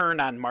Michaels turn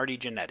on Marty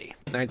Jannetty?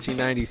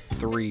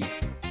 1993.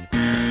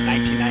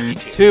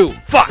 1992. 2.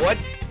 Fuck. What?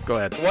 Go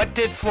ahead. What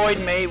did Floyd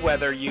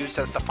Mayweather use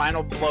as the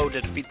final blow to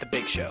defeat the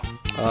Big Show?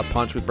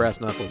 Punch with brass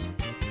knuckles.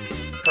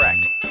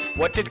 Correct.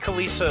 What did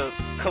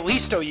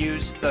Kalisto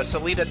use the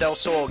Salida del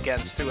Sol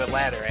against through a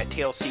ladder at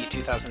TLC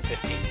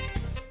 2015?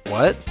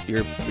 What?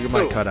 Your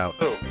mic cut out.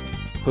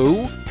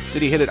 Who?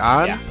 Did he hit it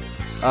on? Yeah.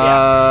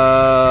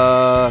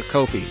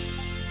 Kofi.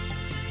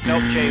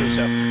 Nope, Jey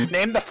Uso.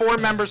 Name the 4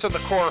 members of the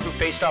Core who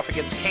faced off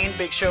against Kane,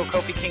 Big Show,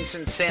 Kofi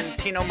Kingston,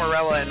 Santino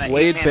Marella, and a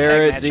Wade 8-man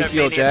Barrett, tag match at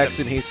Ezekiel Mania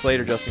Jackson, Heath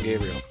Slater, Justin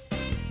Gabriel.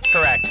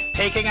 Correct.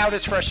 Taking out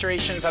his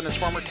frustrations on his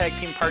former tag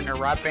team partner,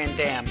 Rob Van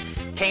Dam,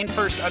 Kane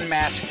first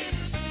unmasked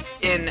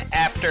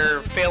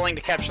after failing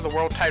to capture the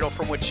world title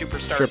from which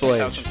superstar Triple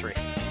in H. 2003.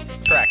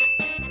 Correct.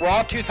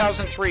 Raw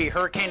 2003,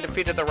 Hurricane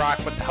defeated The Rock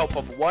with the help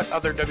of what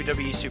other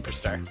WWE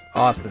superstar?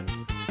 Austin.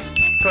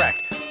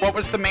 Correct. What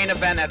was the main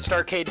event at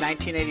Starrcade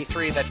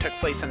 1983 that took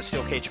place in a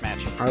steel cage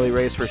match? Harley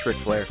Race vs. Ric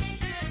Flair.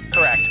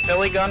 Correct.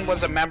 Billy Gunn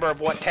was a member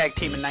of what tag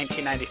team in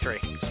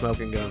 1993?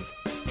 Smoking Guns.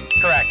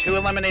 Correct. Who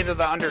eliminated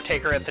The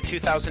Undertaker at the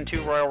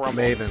 2002 Royal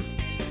Rumble? Maven.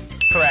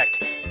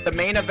 Correct. The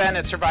main event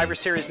at Survivor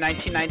Series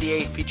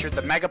 1998 featured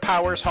the Mega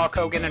Powers, Hulk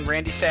Hogan and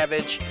Randy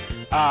Savage,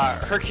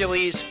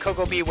 Hercules,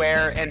 Coco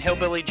Beware, and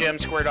Hillbilly Jim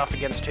squared off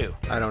against who?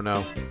 I don't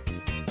know.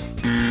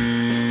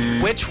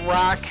 Which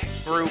rock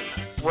group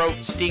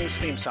wrote Sting's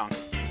theme song?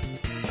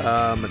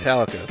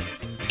 Metallica.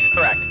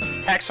 Correct.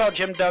 Hacksaw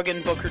Jim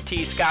Duggan, Booker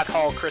T, Scott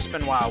Hall, Chris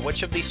Benoit.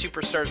 Which of these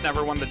superstars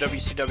never won the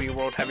WCW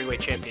World Heavyweight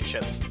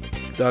Championship?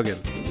 Duggan.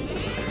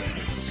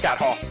 Scott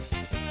Hall.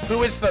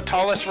 Who is the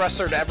tallest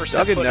wrestler to ever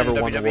step Duggan foot never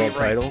in won WWE the world ring?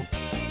 title.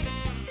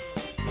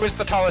 Who is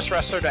the tallest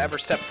wrestler to ever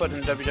step foot in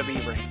the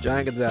WWE ring?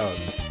 Giant Gonzalez.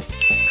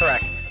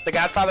 Correct. The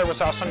Godfather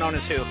was also known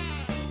as who?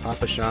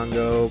 Papa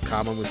Shango,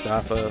 Kama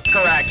Mustafa.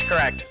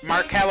 Correct.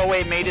 Mark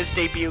Calloway made his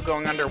debut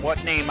going under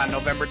what name on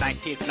November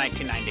 19th,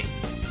 1990?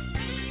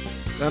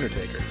 The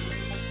Undertaker.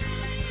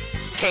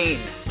 Kane,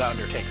 The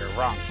Undertaker.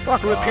 Wrong.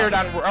 Fuck Who off. appeared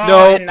on Raw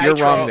No, and Nitro?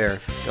 you're wrong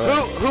there. Go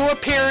ahead. Who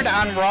appeared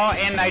on Raw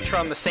and Nitro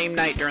on the same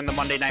night during the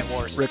Monday Night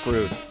Wars? Rick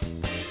Rude.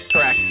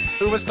 Correct.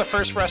 Who was the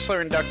first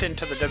wrestler inducted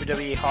into the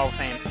WWE Hall of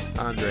Fame?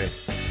 Andre.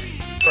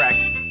 Correct.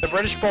 The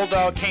British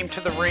Bulldog came to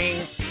the ring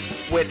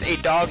with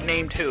a dog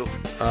named who?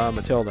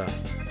 Matilda.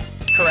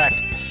 Correct.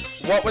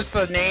 What was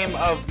the name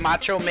of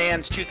Macho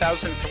Man's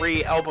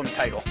 2003 album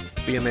title?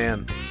 Be a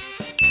Man.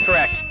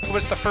 Correct. Who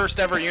was the first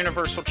ever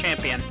Universal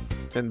Champion?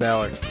 Finn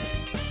Balor.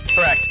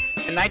 Correct.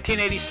 In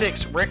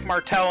 1986, Rick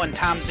Martel and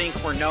Tom Zink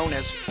were known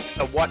as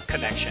the what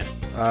connection?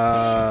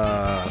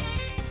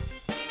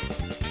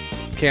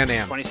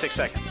 Can-Am. 26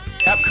 seconds.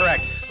 Yep,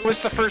 correct. Who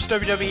was the first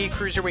WWE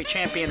Cruiserweight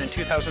Champion in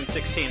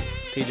 2016?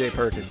 TJ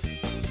Perkins.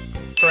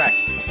 Correct.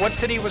 What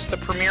city was the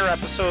premiere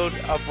episode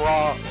of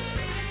Raw?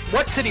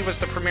 What city was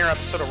the premiere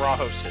episode of Raw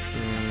hosted?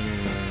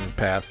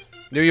 Pass.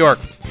 New York.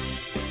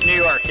 New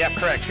York. Yep,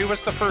 correct. Who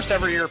was the first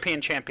ever European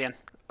champion?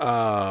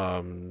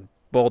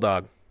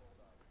 Bulldog.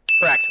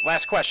 Correct.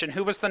 Last question.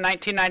 Who was the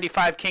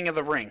 1995 King of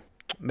the Ring?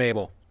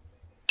 Mabel.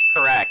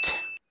 Correct.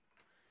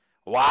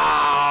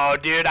 Wow,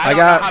 dude. I don't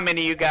know how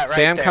many you got right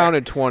Sam there.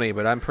 counted 20,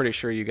 but I'm pretty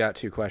sure you got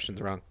 2 questions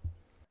wrong.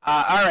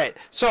 All right.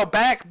 So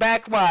back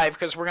live,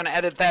 because we're going to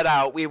edit that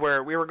out. We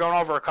were going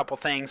over a couple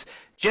things.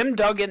 Jim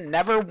Duggan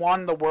never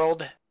won the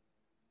World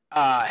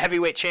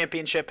Heavyweight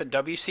Championship in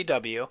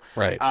WCW.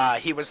 Right.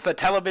 He was the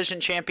television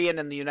champion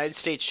and the United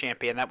States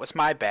champion. That was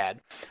my bad.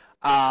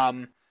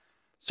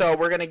 So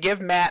we're going to give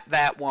Matt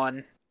that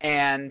one.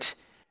 And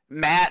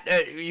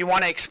Matt, you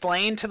want to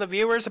explain to the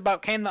viewers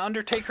about Kane the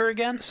Undertaker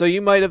again? So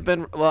you might have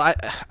been. Well,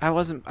 I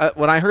wasn't.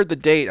 When I heard the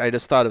date, I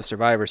just thought of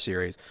Survivor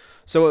Series.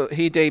 So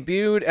he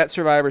debuted at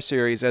Survivor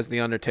Series as The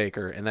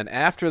Undertaker, and then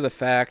after the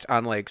fact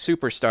on like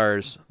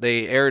Superstars,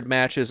 they aired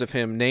matches of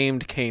him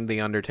named Kane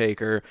the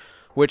Undertaker,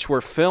 which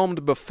were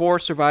filmed before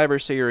Survivor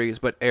Series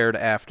but aired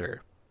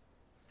after.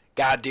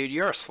 God, dude,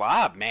 you're a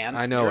slob, man.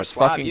 I know, you're it's a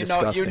slob. fucking You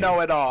disgusting. know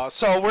it all.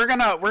 So we're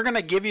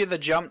gonna give you the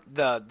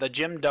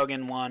Jim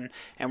Duggan one,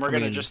 and we're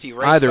gonna just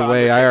erase. Either the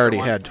way, I Undertaker already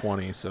one. had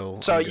 20, so.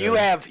 So I'm you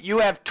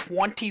good. have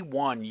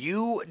 21.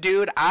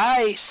 Dude,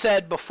 I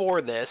said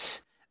before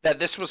this that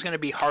this was gonna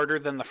be harder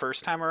than the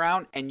first time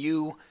around, and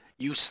you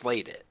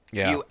slayed it.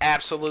 Yeah. You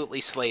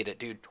absolutely slayed it,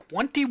 dude.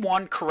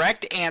 21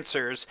 correct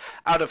answers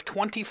out of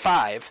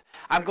 25.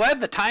 I'm glad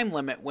the time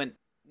limit went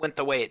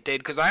the way it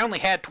did, because I only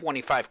had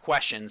 25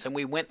 questions, and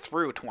we went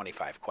through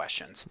 25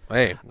 questions.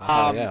 Hey,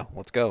 well, yeah,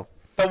 let's go.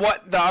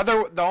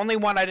 The only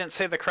one I didn't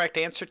say the correct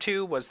answer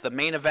to was the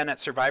main event at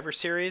Survivor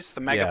Series.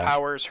 The Mega Yeah.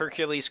 Powers,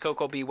 Hercules,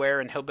 Coco Beware,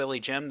 and Hillbilly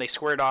Jim. They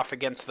squared off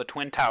against the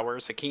Twin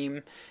Towers,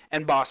 Akeem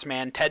and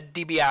Bossman, Ted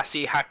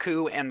DiBiase,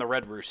 Haku, and the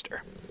Red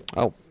Rooster.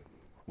 Oh,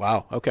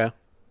 wow. Okay.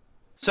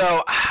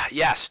 So,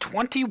 yes,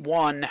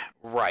 21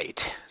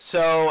 right.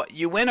 So,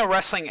 you win a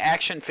wrestling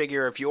action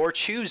figure of your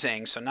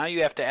choosing, so now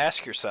you have to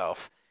ask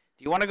yourself,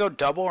 do you want to go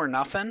double or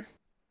nothing?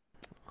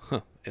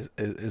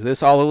 Is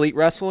this All Elite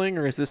Wrestling,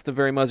 or is this the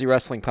Very Muzzy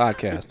Wrestling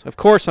Podcast? Of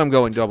course I'm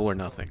going double or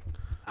nothing.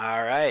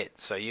 All right,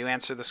 so you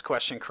answer this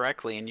question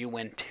correctly, and you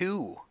win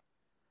 2.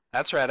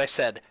 That's right, I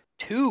said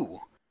 2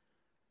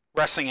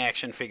 wrestling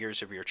action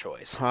figures of your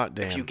choice. Hot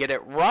damn. If you get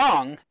it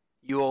wrong,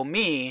 you owe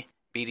me,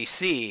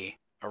 BDC,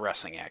 a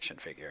wrestling action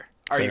figure.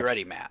 Are Okay. you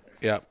ready, Matt?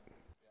 Yep.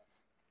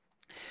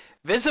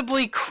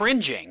 Visibly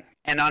cringing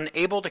and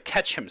unable to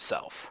catch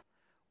himself,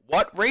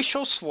 what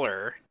racial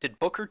slur did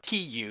Booker T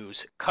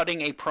use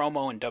cutting a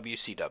promo in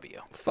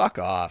WCW? Fuck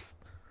off.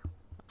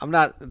 I'm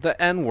not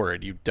the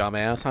N-word, you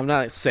dumbass. I'm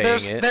not saying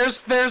it.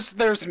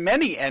 There's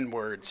many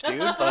N-words, dude.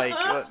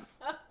 Like,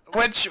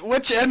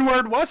 which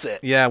N-word was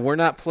it? Yeah, we're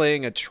not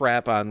playing a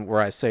trap on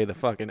where I say the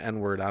fucking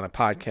N-word on a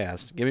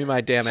podcast. Give me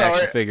my damn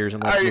action figures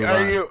and let's move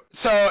on.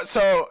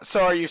 So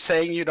are you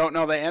saying you don't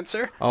know the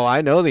answer? Oh,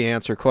 I know the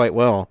answer quite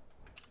well.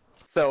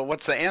 So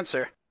what's the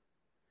answer?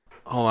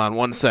 Hold on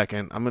 1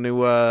 second. I'm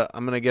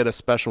gonna get a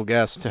special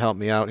guest to help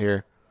me out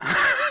here.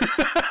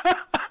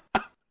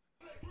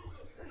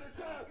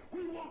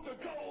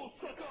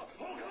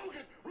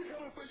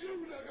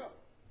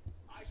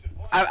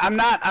 I'm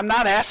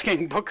not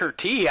asking Booker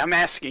T. I'm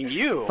asking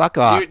you. Fuck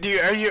off.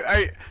 Are you?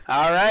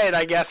 All right.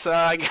 I guess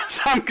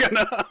I'm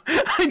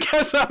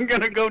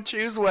gonna go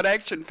choose what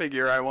action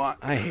figure I want.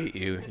 I hate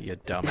you, you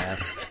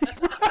dumbass.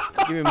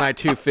 Give me my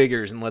 2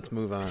 figures and let's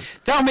move on.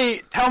 Tell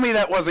me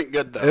that wasn't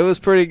good though. It was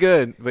pretty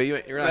good, but you're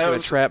not That going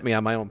was- to trap me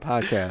on my own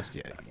podcast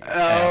yet.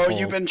 Oh,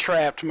 you've been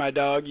trapped, my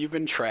dog. You've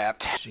been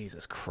trapped.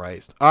 Jesus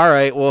Christ. All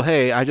right, well,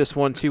 hey, I just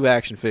won 2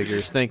 action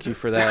figures. Thank you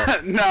for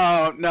that.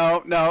 No.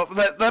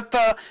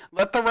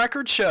 Let the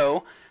record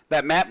show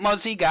that Matt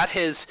Muzzy got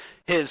his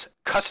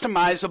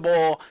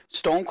customizable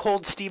Stone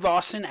Cold Steve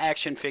Austin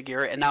action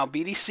figure, and now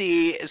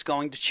BDC is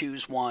going to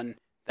choose one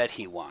that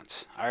he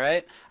wants. All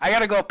right, I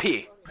gotta go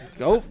pee.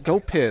 Go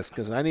piss,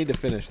 because I need to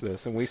finish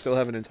this, and we still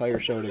have an entire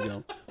show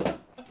to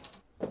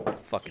go.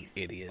 Fucking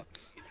idiot.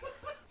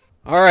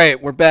 All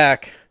right, we're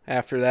back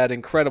after that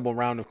incredible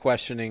round of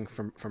questioning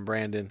from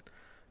Brandon.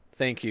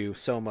 Thank you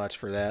so much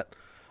for that.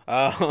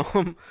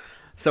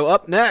 So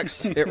up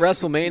next at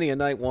WrestleMania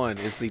Night 1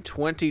 is the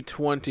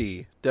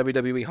 2020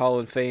 WWE Hall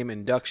of Fame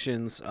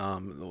inductions.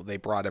 They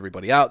brought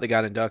everybody out. They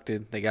got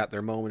inducted. They got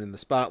their moment in the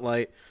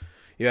spotlight.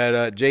 You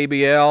had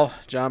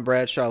JBL, John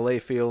Bradshaw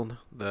Layfield,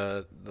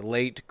 the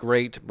late,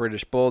 great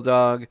British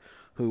Bulldog,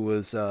 who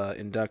was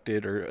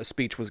inducted, or a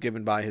speech was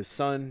given by his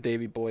son,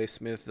 Davey Boy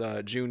Smith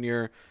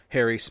Jr.,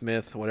 Harry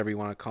Smith, whatever you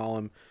want to call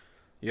him.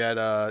 You had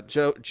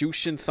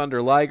Jushin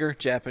Thunder Liger,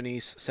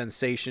 Japanese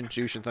sensation,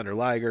 Jushin Thunder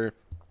Liger,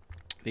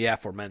 the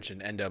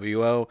aforementioned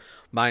NWO,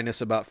 minus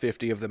about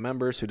 50 of the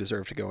members who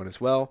deserve to go in as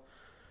well.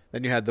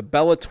 Then you had the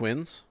Bella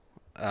Twins,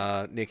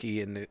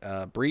 Nikki and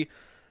Brie.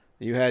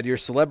 You had your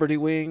celebrity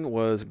wing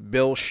was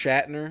Bill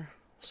Shatner,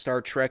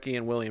 Star Trekkie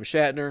and William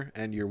Shatner,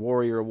 and your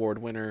Warrior Award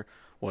winner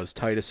was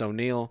Titus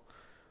O'Neil.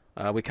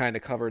 We kind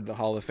of covered the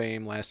Hall of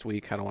Fame last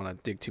week. I don't want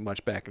to dig too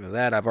much back into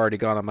that. I've already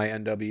gone on my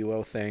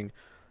NWO thing.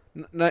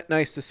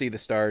 Nice to see the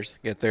stars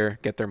get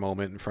their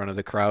moment in front of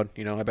the crowd.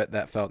 I bet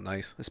that felt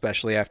nice,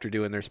 especially after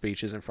doing their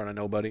speeches in front of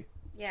nobody.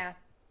 Yeah.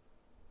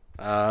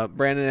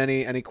 Brandon,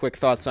 any quick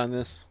thoughts on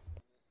this?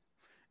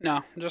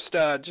 No, just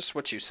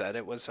what you said.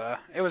 It was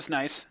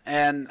nice,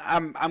 and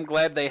I'm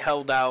glad they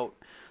held out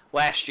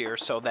last year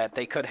so that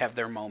they could have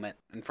their moment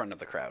in front of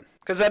the crowd,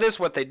 because that is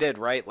what they did,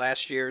 right?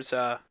 Last year's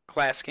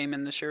class came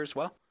in this year as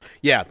well.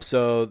 Yeah,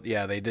 so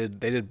yeah, they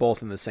did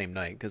both in the same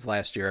night because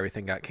last year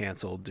everything got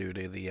canceled due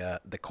to the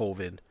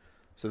COVID.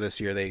 So this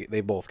year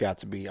they both got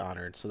to be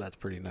honored, so that's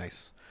pretty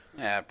nice.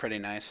 Yeah, pretty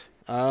nice.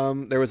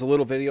 There was a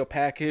little video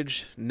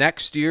package.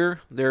 Next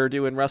year, they're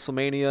doing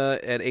WrestleMania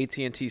at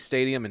AT&T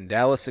Stadium in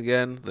Dallas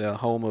again, the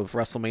home of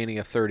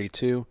WrestleMania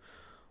 32.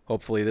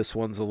 Hopefully this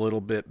one's a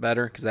little bit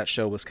better because that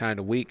show was kind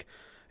of weak.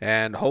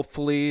 And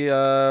hopefully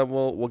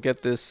we'll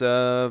get this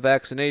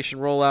vaccination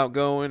rollout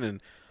going, and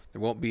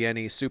there won't be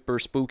any super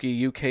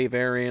spooky UK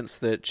variants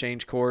that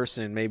change course,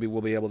 and maybe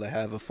we'll be able to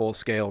have a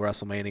full-scale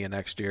WrestleMania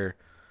next year.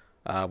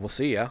 We'll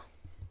see, yeah?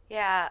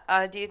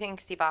 Yeah. Do you think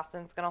Steve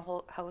Austin's going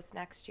to host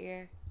next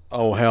year?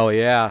 Oh, hell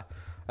yeah.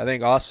 I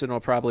think Austin will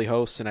probably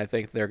host, and I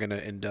think they're going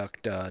to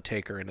induct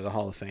Taker into the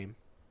Hall of Fame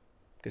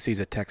because he's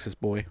a Texas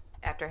boy.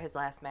 After his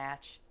last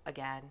match,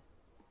 again.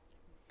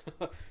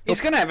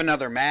 He's gonna have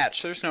another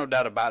match. There's no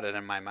doubt about it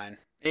in my mind.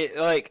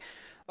 Let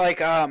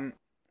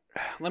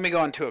me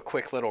go into a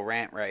quick little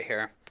rant right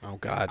here. Oh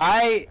God.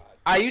 I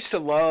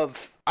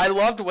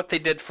loved what they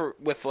did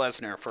with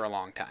Lesnar for a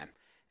long time,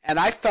 and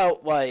I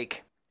felt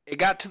like it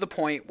got to the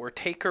point where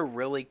Taker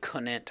really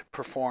couldn't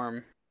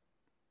perform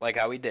like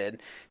how he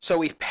did,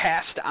 so he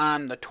passed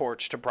on the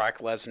torch to Brock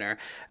Lesnar.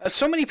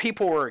 So many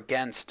people were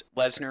against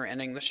Lesnar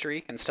ending the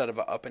streak instead of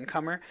an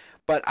up-and-comer,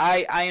 but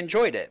I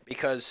enjoyed it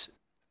because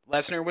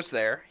Lesnar was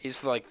there.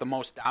 He's like the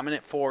most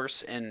dominant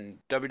force in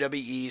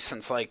WWE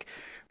since like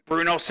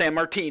Bruno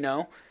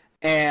Sammartino,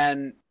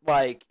 and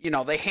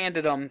they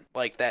handed him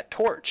like that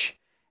torch,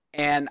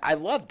 and I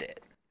loved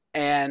it.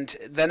 And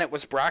then it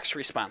was Brock's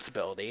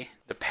responsibility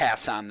to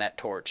pass on that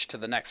torch to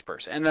the next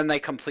person, and then they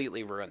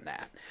completely ruined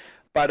that.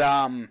 But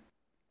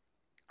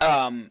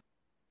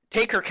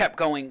Taker kept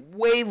going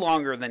way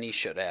longer than he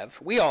should have.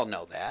 We all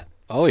know that.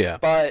 Oh yeah.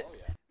 But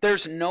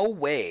there's no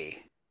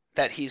way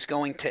that he's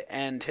going to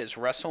end his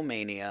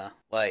WrestleMania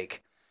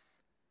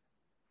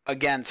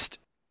against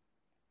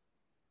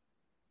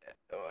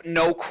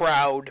no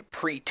crowd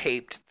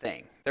pre-taped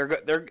thing.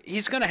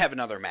 He's going to have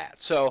another match.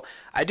 So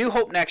I do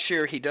hope next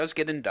year he does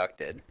get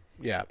inducted.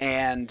 Yeah.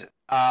 And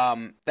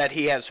that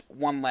he has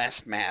one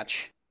last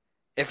match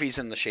if he's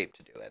in the shape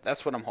to do it.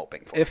 That's what I'm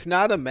hoping for. If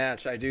not a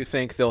match, I do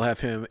think they'll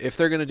have him. If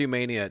they're going to do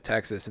Mania at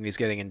Texas and he's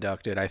getting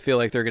inducted, I feel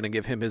like they're going to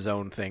give him his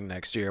own thing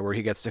next year where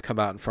he gets to come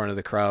out in front of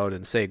the crowd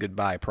and say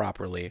goodbye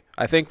properly.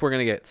 I think we're going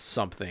to get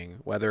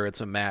something, whether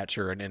it's a match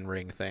or an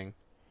in-ring thing.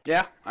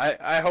 Yeah,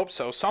 I hope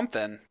so.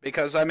 Something.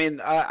 Because, I'm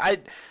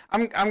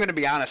going to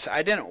be honest.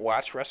 I didn't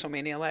watch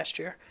WrestleMania last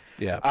year.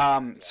 Yeah.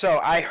 So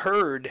I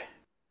heard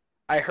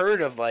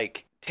of,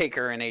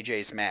 Taker and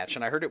AJ's match,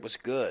 and I heard it was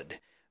good.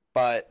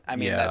 But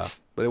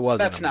but it wasn't.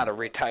 That's not a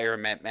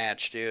retirement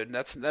match, dude.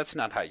 That's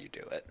not how you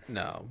do it.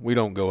 No, we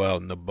don't go out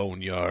in the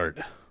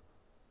boneyard.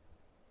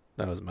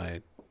 That was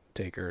my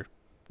Taker.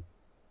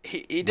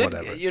 He did.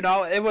 Whatever.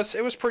 It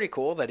was pretty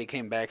cool that he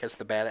came back as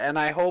the bad. And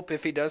I hope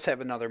if he does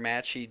have another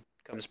match, he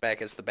comes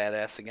back as the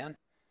badass again.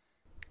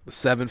 The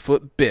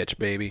 7-foot bitch,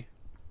 baby.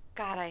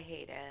 God, I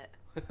hate it.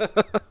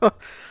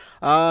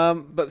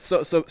 But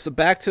so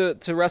back to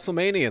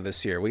WrestleMania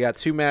this year. We got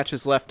 2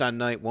 matches left on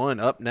night 1.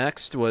 Up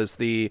next was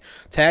the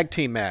tag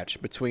team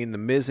match between The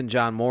Miz and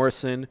John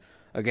Morrison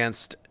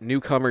against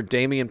newcomer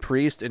Damian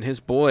Priest and his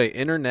boy,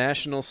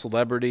 international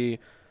celebrity,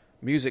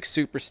 music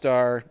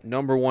superstar,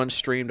 #1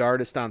 streamed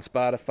artist on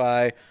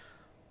Spotify,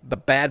 the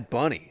Bad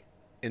Bunny.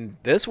 And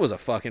this was a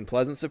fucking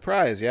pleasant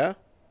surprise, yeah?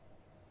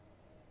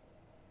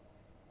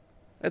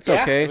 That's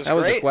okay. That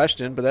was a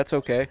question, but that's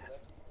okay.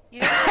 You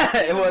don't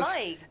It was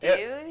dude.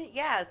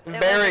 Yes, it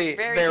very, was a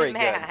very, very good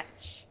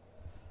match.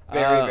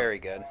 Very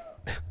good.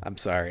 I'm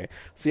sorry.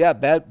 So yeah,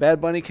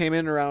 Bad Bunny came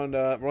in around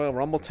Royal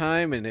Rumble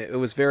time, and it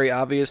was very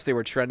obvious they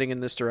were trending in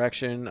this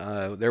direction.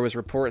 There was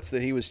reports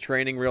that he was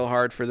training real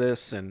hard for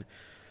this, and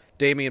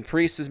Damian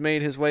Priest has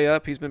made his way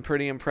up. He's been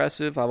pretty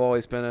impressive. I've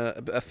always been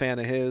a fan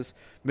of his.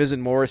 Miz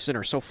and Morrison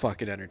are so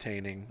fucking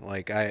entertaining.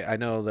 I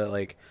know that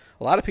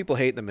a lot of people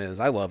hate The Miz.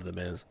 I love The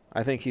Miz.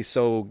 I think he's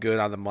so good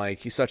on the mic.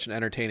 He's such an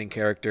entertaining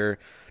character.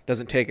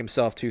 Doesn't take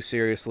himself too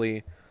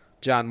seriously.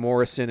 John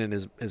Morrison and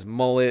his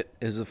mullet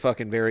is a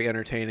fucking very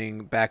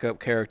entertaining backup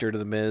character to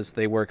The Miz.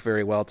 They work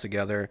very well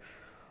together.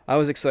 I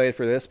was excited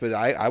for this, but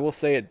I will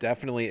say it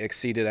definitely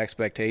exceeded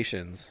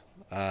expectations.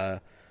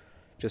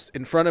 Just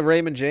in front of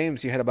Raymond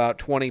James, you had about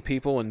 20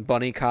 people in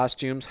bunny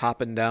costumes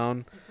hopping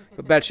down.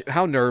 But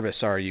how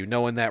nervous are you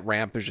knowing that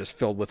ramp is just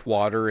filled with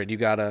water and you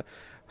got to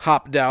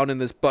hop down in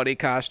this bunny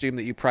costume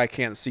that you probably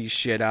can't see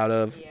shit out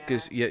of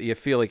because you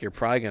feel like you're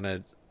probably going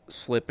to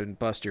slip and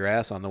bust your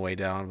ass on the way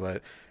down.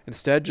 But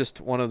instead,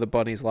 just one of the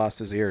bunnies lost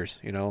his ears,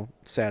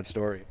 sad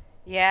story.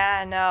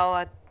 Yeah, no,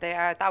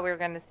 I thought we were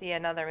going to see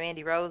another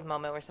Mandy Rose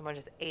moment where someone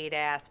just ate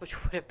ass,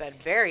 which would have been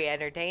very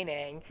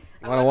entertaining.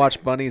 You want to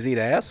watch bunnies eat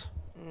ass?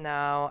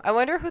 No, I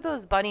wonder who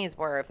those bunnies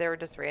were. If they were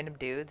just random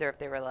dudes, or if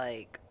they were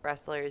like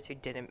wrestlers who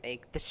didn't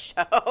make the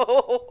show.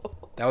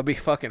 That would be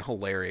fucking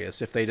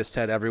hilarious if they just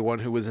had everyone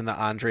who was in the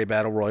Andre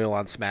Battle Royal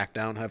on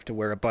SmackDown have to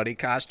wear a bunny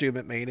costume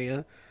at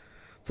Mania.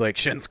 It's like,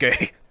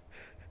 Shinsuke,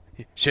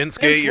 Vince,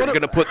 you're what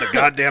going to put the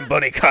goddamn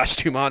bunny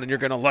costume on and you're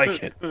going to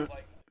like it.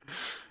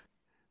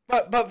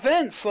 But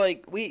Vince,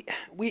 like we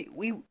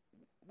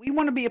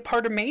want to be a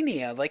part of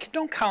Mania. Like,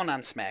 don't count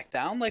on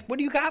SmackDown. Like, what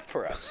do you got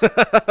for us?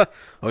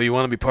 Oh, you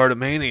want to be part of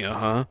Mania,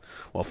 huh?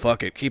 Well,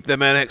 fuck it. Keep them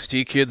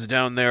NXT kids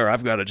down there.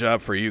 I've got a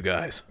job for you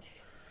guys.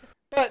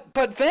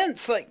 But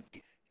Vince,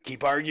 like,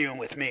 keep arguing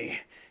with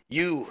me.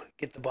 You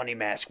get the bunny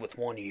mask with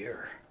one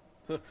ear.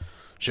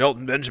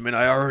 Shelton Benjamin,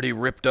 I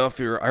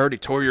already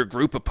tore your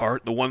group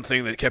apart. The one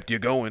thing that kept you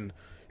going,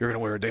 you're going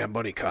to wear a damn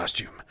bunny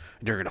costume.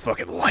 And you're going to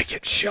fucking like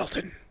it,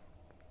 Shelton.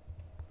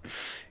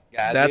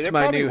 Yeah, That's dude,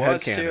 my probably new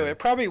was, headcanon. too.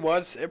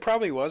 It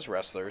probably was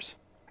wrestlers.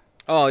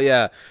 Oh,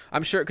 yeah.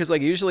 I'm sure, because,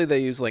 like, usually they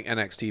use, like,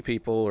 NXT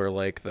people or,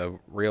 like, the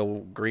real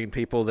green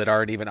people that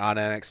aren't even on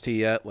NXT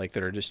yet, like,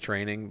 that are just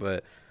training.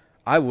 But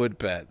I would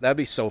bet. That'd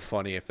be so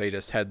funny if they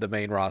just had the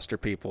main roster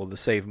people to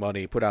save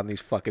money, put on these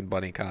fucking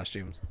bunny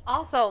costumes.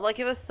 Also, like,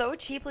 it was so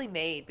cheaply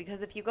made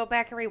because if you go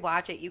back and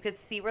rewatch it, you could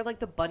see where, like,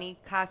 the bunny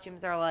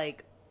costumes are,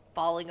 like,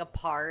 falling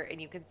apart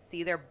and you can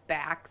see their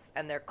backs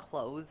and their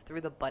clothes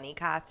through the bunny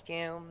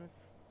costumes.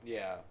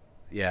 Yeah.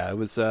 Yeah, it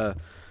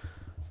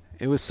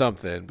was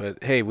something.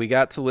 But, hey, we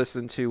got to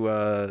listen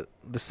to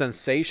the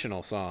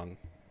sensational song,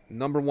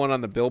 #1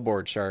 on the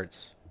Billboard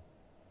charts,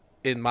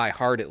 in my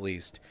heart at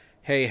least,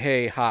 Hey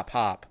Hey Hop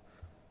Hop,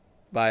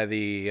 by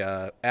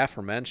the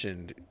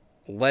aforementioned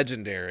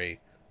legendary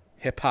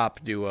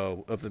hip-hop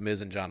duo of The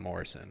Miz and John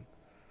Morrison.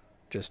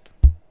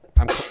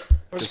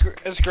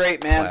 It's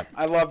great, man. Clap.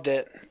 I loved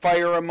it.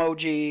 Fire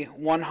emoji,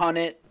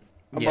 100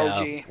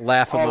 emoji. Yeah,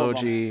 laugh all of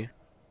them. emoji,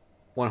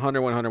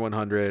 100, 100,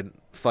 100,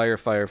 fire,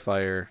 fire,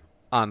 fire,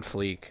 on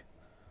fleek.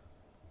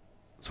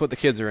 That's what the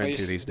kids are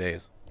into these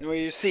days. Well,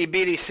 you see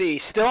BDC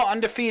still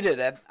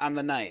undefeated on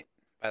the night,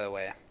 by the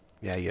way.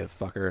 Yeah, you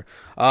fucker.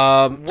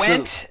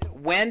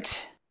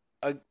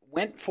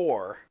 Went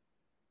for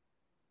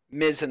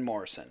Miz and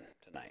Morrison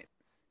tonight.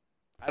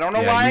 I don't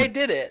know Yeah, why I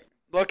did it.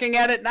 Looking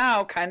at it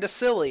now, kind of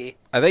silly.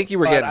 I think you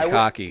were But getting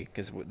cocky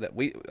because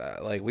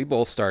we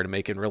both started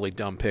making really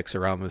dumb picks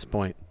around this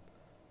point.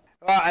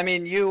 Well, I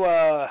mean,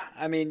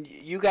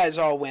 you guys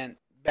all went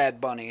Bad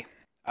Bunny.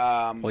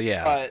 Well,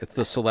 yeah, but, it's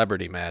the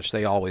celebrity match.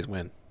 They always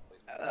win.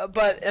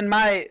 but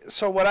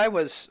what I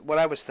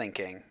was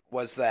thinking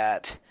was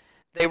that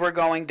they were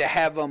going to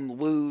have them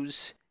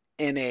lose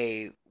in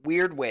a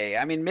weird way.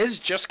 I mean, Miz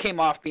just came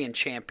off being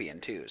champion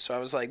too, so I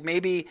was like,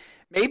 maybe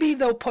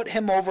they'll put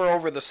him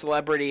over the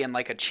celebrity in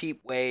like a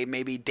cheap way.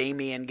 Maybe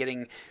Damian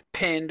getting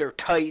pinned or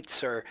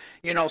tights or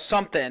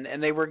something,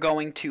 and they were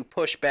going to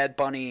push Bad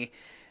Bunny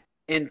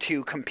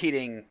into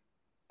competing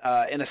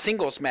in a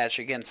singles match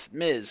against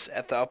Miz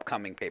at the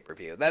upcoming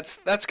pay-per-view.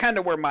 That's kind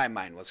of where my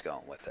mind was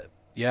going with it.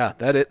 Yeah,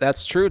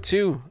 that's true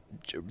too.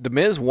 The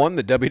Miz won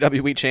the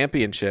WWE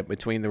Championship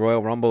between the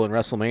Royal Rumble and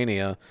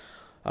WrestleMania.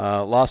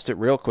 Lost it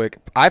real quick.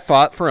 I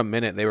thought for a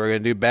minute they were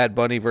going to do Bad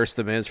Bunny versus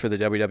The Miz for the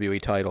WWE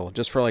title,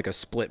 just for like a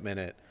split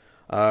minute.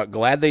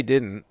 Glad they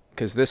didn't,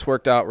 because this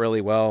worked out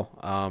really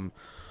well.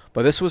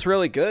 But this was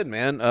really good,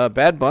 man.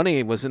 Bad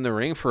Bunny was in the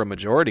ring for a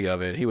majority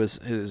of it.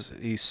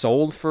 He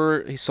sold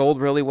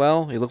really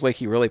well. He looked like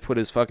he really put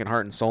his fucking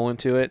heart and soul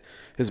into it.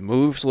 His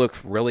moves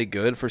looked really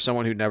good for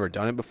someone who'd never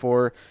done it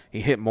before.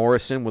 He hit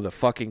Morrison with a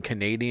fucking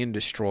Canadian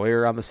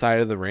destroyer on the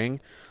side of the ring.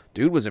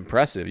 Dude was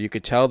impressive. You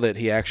could tell that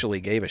he actually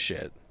gave a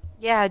shit.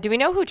 Yeah, do we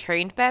know who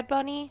trained Bad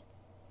Bunny?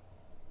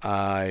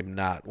 I'm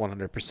not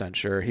 100%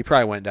 sure. He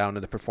probably went down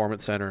to the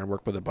Performance Center and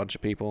worked with a bunch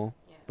of people.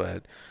 Yeah.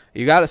 But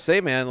you got to say,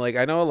 man, like,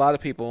 I know a lot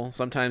of people,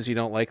 sometimes you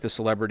don't like the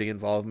celebrity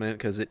involvement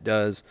because it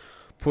does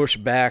push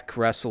back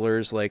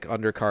wrestlers like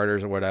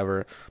undercarders or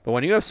whatever. But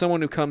when you have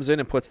someone who comes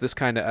in and puts this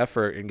kind of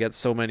effort and gets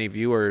so many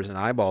viewers and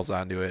eyeballs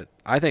onto it,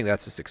 I think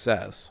that's a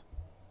success.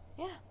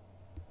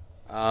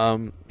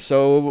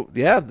 So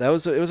yeah, it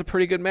was a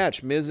pretty good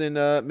match. Miz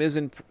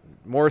and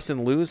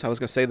Morrison lose. I was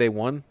gonna say they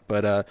won,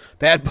 but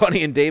Bad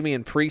Bunny and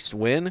Damian Priest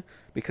win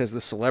because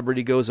the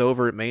celebrity goes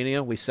over at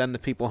Mania. We send the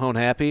people home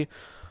happy.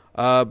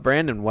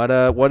 Brandon, what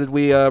did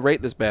we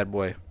rate this bad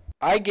boy?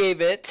 I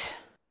gave it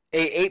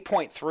a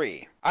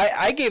 8.3.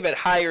 I gave it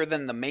higher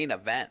than the main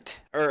event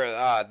or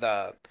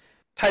the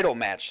title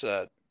match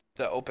to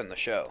open the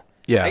show.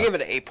 Yeah. I gave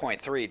it an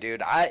 8.3,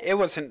 dude. It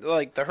wasn't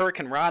like the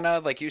Hurricane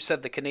Rana, like you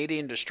said, the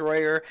Canadian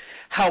Destroyer.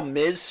 How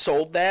Miz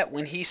sold that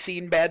when he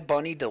seen Bad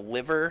Bunny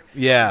deliver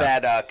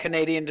that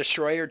Canadian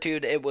Destroyer,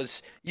 dude. It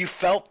was, you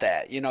felt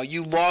that,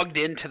 you logged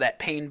into that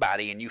pain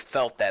body and you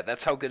felt that.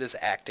 That's how good his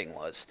acting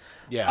was.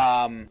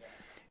 Yeah. And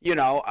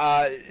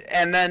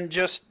then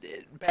just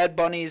Bad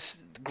Bunny's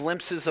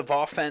glimpses of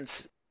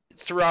offense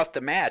throughout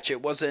the match.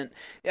 It wasn't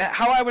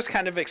how I was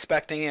kind of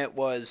expecting it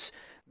was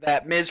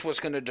that Miz was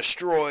going to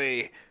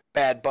destroy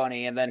Bad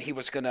Bunny, and then he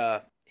was going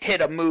to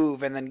hit a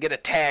move and then get a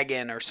tag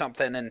in or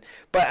something.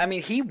 But I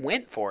mean, he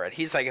went for it.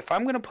 He's like, if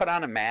I'm going to put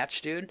on a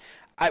match, dude,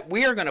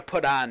 we are going to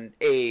put on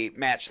a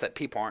match that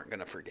people aren't going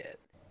to forget.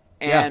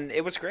 And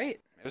It was great.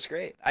 It was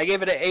great. I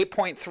gave it an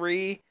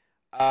 8.3.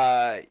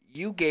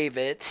 You gave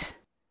it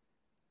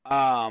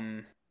a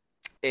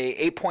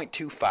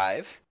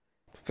 8.25.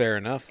 Fair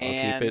enough. I'll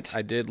keep it.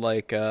 I did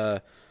like.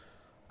 I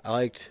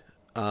liked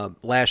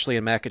Lashley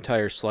and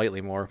McIntyre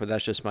slightly more, but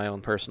that's just my own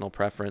personal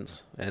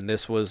preference. And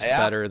this was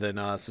better than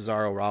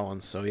Cesaro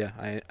Rollins. So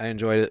yeah, I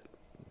enjoyed it.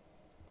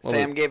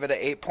 Sam gave it an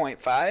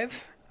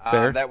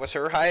 8.5. That was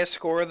her highest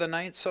score of the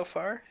night so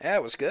far. Yeah,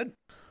 it was good.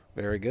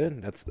 Very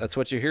good. That's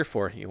what you're here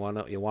for. You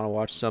wanna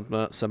watch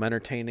some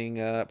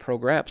entertaining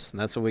pro-graps, and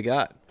that's what we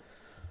got.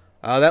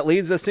 That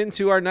leads us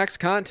into our next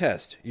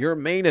contest, your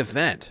main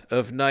event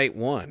of night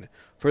one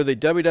for the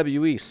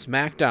WWE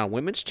SmackDown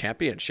Women's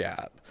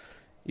Championship.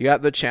 You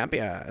got the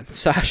champion,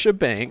 Sasha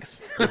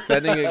Banks,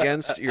 defending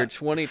against your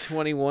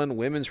 2021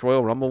 Women's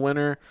Royal Rumble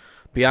winner,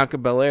 Bianca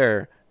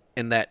Belair,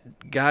 in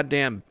that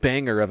goddamn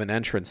banger of an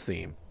entrance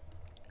theme.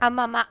 I'm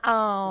on my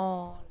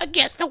own.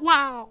 Against the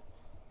wall.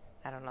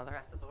 I don't know the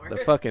rest of the words. The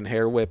fucking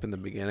hair whip in the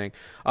beginning.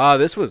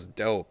 This was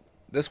dope.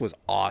 This was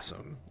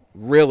awesome.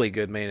 Really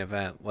good main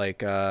event. Like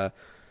that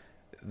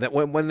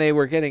when they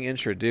were getting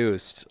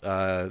introduced,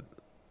 I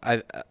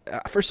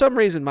for some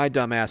reason my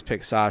dumb ass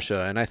picked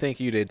Sasha, and I think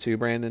you did too,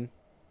 Brandon.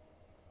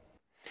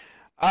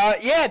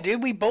 Yeah,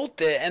 dude, we both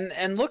did.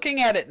 And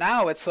looking at it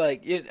now, it's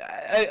like,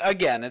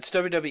 again, it's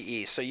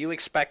WWE, so you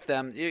expect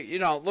them, you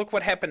know, look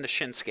what happened to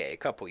Shinsuke a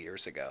couple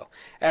years ago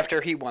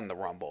after he won the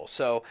Rumble.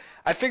 So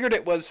I figured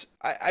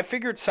I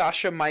figured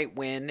Sasha might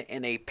win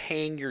in a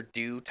paying your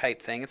due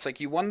type thing. It's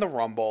like you won the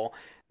Rumble.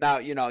 Now,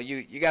 you know,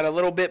 you got a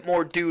little bit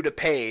more due to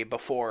pay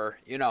before,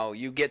 you know,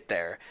 you get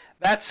there.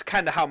 That's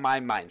kind of how my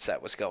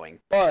mindset was going.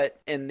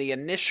 But in the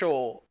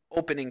initial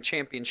opening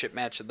championship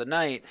match of the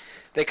night,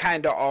 they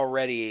kind of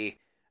already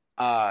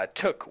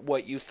took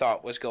what you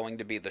thought was going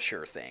to be the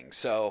sure thing.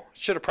 So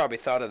should have probably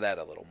thought of that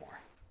a little more.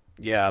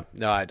 Yeah,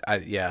 no,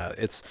 yeah.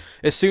 It's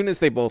as soon as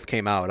they both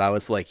came out, I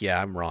was like,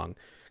 yeah, I'm wrong,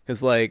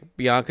 because like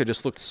Bianca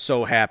just looked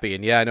so happy,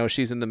 and yeah, I know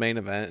she's in the main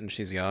event and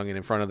she's young and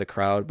in front of the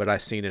crowd, but I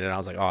seen it and I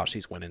was like, oh,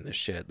 she's winning this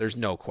shit. There's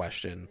no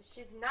question.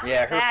 She's not.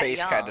 Yeah, her that face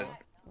young.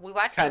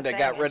 Kind of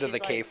got rid of the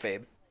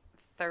kayfabe.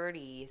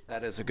 30. So.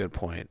 That is a good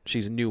point.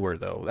 She's newer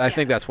though. I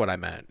think that's what I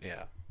meant.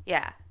 Yeah.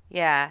 Yeah.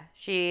 Yeah,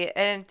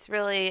 it's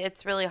really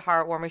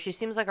heartwarming. She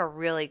seems like a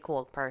really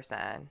cool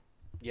person.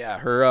 Yeah,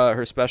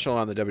 her special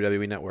on the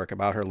WWE Network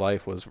about her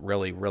life was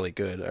really, really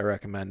good. I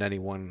recommend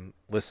anyone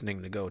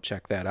listening to go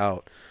check that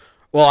out.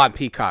 Well, on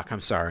Peacock,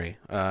 I'm sorry,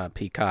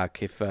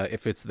 Peacock, if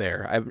it's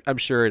there, I'm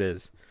sure it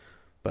is.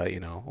 But you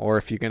know, or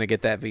if you're gonna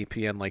get that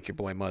VPN like your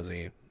boy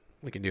Muzzy,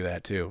 we can do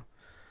that too.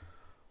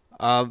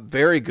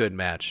 Very good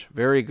match,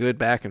 very good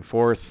back and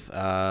forth.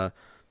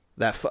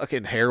 That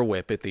fucking hair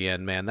whip at the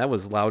end, man, that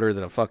was louder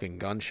than a fucking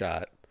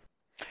gunshot.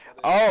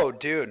 Oh,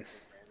 dude.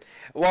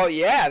 Well,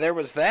 yeah, there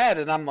was that,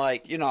 and I'm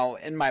like, you know,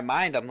 in my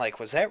mind, I'm like,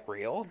 was that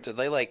real? Did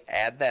they, like,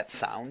 add that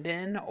sound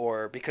in?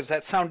 Or, because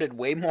that sounded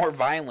way more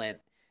violent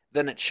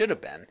than it should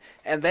have been.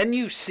 And then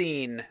you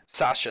seen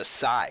Sasha's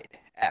side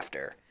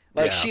after.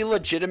 Like, she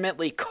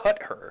legitimately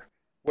cut her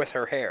with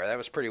her hair. That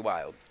was pretty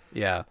wild.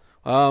 Yeah.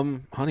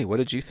 Honey, what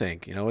did you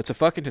think? You know, it's a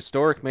fucking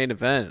historic main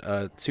event.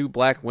 2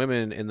 black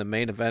women in the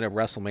main event of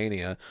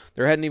WrestleMania.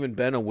 There hadn't even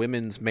been a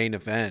women's main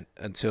event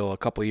until a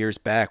couple years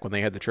back when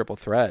they had the triple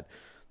threat.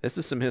 This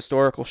is some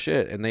historical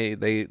shit, and they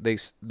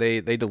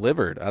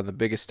delivered on the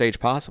biggest stage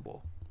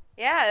possible.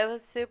 Yeah, it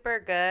was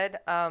super good.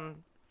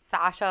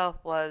 Sasha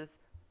was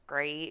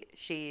great.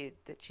 She's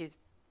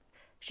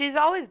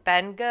always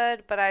been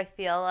good, but I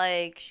feel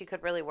like she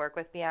could really work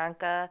with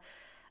Bianca.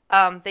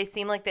 They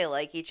seem like they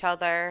like each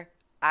other.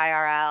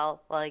 IRL,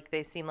 like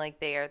they seem like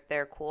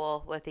they're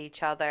cool with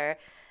each other.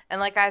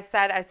 And like I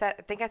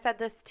think I said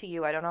this to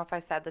you. I don't know if I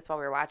said this while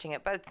we were watching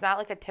it, but it's not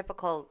like a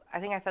typical, I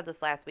think I said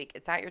this last week.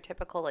 It's not your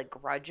typical like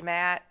grudge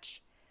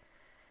match.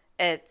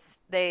 It's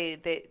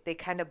they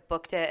kind of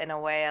booked it in a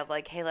way of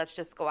like, hey, let's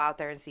just go out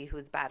there and see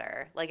who's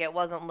better. Like it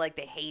wasn't like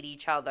they hate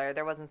each other.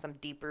 There wasn't some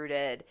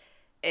deep-rooted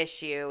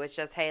issue. It's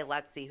just, hey,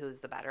 let's see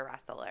who's the better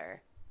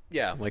wrestler.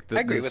 Yeah, like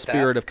the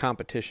spirit of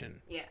competition.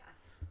 Yeah.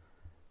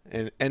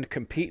 And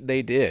compete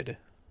they did.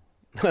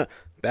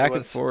 Back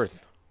and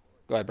forth.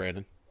 Go ahead,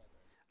 Brandon.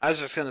 I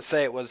was just going to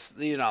say it was,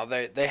 you know,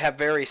 they have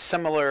very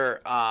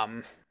similar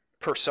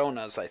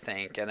personas, I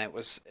think. And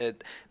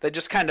they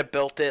just kind of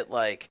built it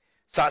like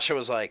Sasha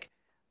was like,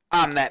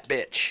 I'm that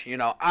bitch, you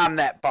know, I'm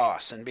that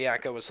boss. And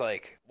Bianca was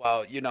like,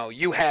 well, you know,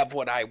 you have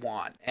what I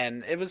want.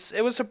 And it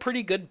was a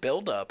pretty good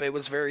build up. It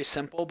was very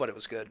simple, but it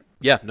was good.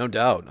 Yeah, no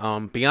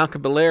doubt. Bianca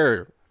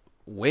Belair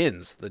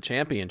wins the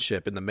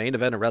championship in the main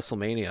event of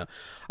WrestleMania.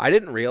 I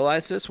didn't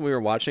realize this when we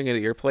were watching it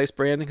at your place,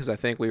 Brandon, because I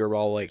think we were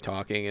all like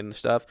talking and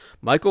stuff.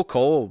 Michael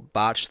Cole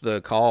botched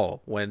the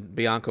call when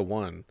Bianca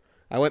won.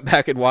 I went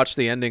back and watched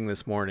the ending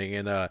this morning,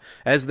 and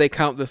as they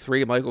count the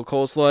 3, Michael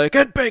Cole's like,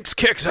 and Banks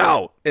kicks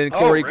out. And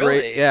Corey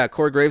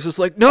Graves is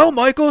like, no,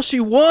 Michael, she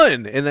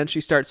won. And then she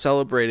starts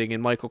celebrating,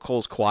 and Michael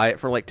Cole's quiet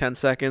for like 10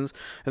 seconds.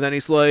 And then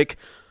he's like,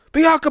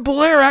 Bianca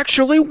Belair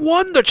actually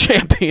won the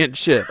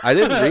championship. I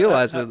didn't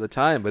realize it at the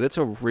time, but it's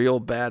a real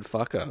bad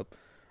fuck up.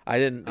 I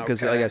didn't,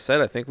 because like I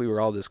said, I think we were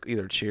all just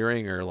either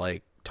cheering or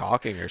like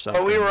talking or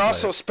something. But we were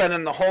also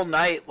spending the whole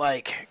night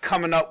like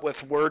coming up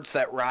with words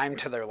that rhyme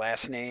to their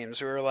last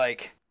names. We were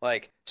like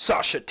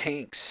Sasha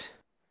Tanks.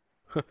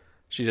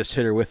 She just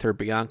hit her with her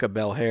Bianca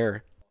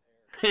Belair.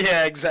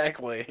 Yeah,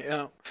 exactly.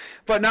 Yeah.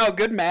 But no,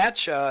 good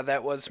match.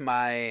 That was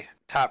my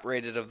top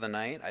rated of the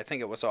night. I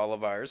think it was all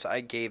of ours.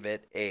 I gave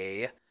it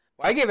a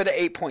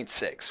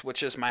 8.6,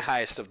 which is my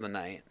highest of the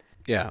night.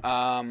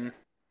 Yeah.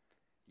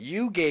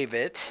 You gave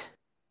it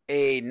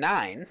a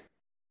 9.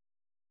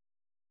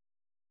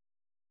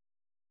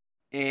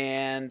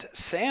 And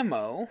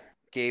Samo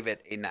gave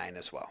it a 9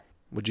 as well.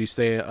 Would you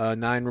say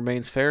 9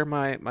 remains fair,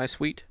 my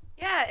sweet?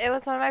 Yeah, it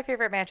was one of my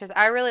favorite matches.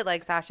 I really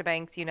like Sasha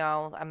Banks. You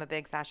know, I'm a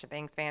big Sasha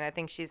Banks fan. I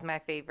think she's my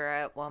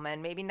favorite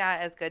woman. Maybe not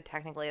as good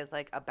technically as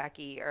like a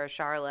Becky or a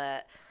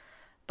Charlotte,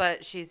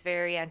 but she's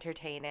very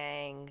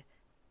entertaining.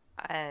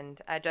 And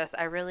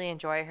I really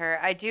enjoy her.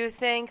 I do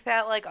think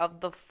that like of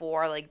the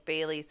 4, like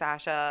Bayley,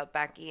 Sasha,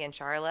 Becky, and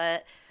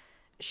Charlotte,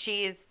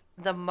 she's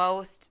the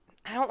most,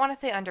 I don't want to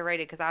say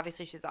underrated because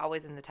obviously she's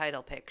always in the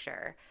title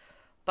picture,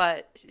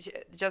 but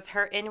just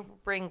her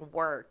in-ring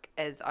work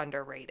is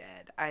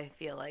underrated. I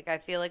feel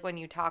like when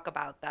you talk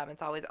about them,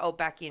 it's always, oh,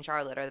 Becky and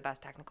Charlotte are the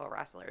best technical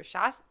wrestlers.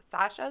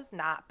 Sasha's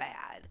not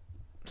bad.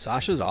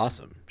 Sasha's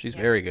awesome. She's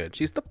very good.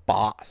 She's the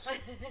boss.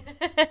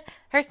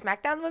 Her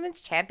SmackDown Women's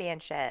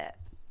Championship.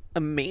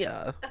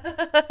 Mia.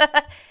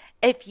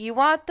 If you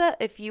want to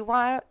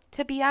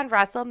be on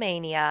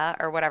WrestleMania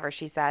or whatever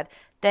she said,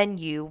 then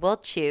you will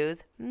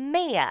choose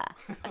Mia.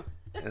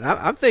 And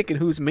I'm thinking,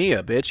 who's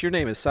Mia, bitch? Your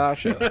name is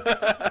Sasha.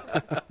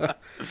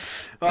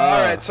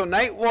 All right, so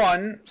night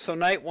one,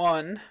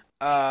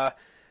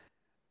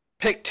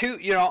 pick 2,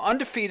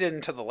 undefeated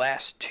into the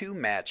last 2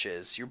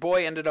 matches. Your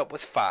boy ended up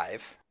with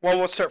 5. Well,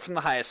 we'll start from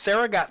the highest.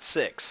 Sarah got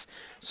 6.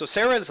 So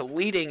Sarah is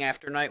leading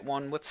after night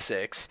 1 with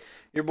 6.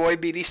 Your boy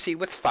BDC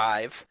with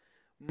 5.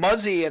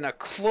 Muzzy in a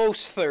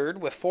close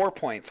third with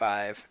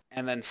 4.5.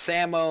 And then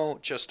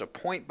Samo just a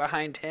point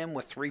behind him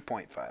with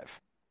 3.5.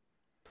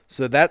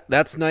 So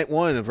that's night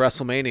 1 of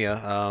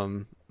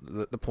WrestleMania.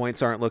 The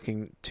points aren't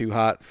looking too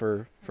hot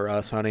for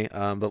us, honey.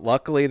 But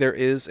luckily there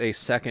is a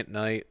second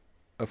night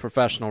of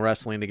professional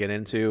wrestling to get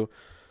into.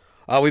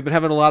 We've been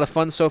having a lot of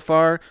fun so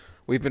far.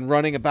 We've been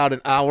running about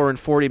an hour and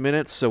 40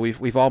 minutes, so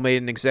we've all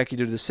made an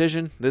executive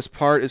decision. This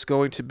part is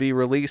going to be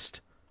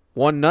released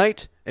one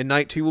night, and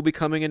night 2 will be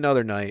coming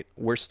another night.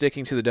 We're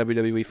sticking to the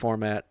WWE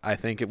format. I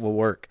think it will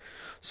work.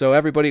 So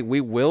everybody, we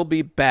will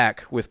be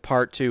back with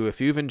part 2. If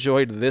you've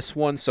enjoyed this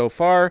one so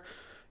far,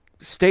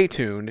 stay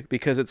tuned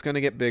because it's going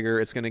to get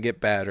bigger. It's going to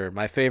get badder.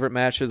 My favorite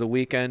match of the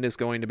weekend is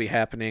going to be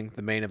happening.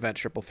 The main event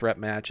triple threat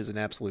match is an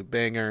absolute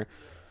banger.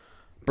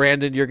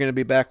 Brandon, you're going to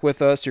be back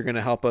with us. You're going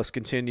to help us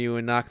continue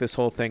and knock this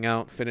whole thing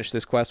out, finish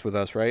this quest with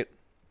us, right?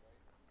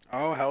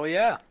 Oh, hell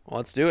yeah. Well,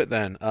 let's do it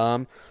then.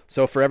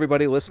 So for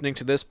everybody listening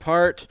to this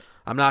part,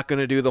 I'm not going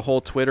to do the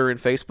whole Twitter and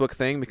Facebook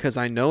thing because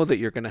I know that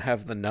you're going to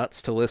have the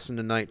nuts to listen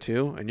to night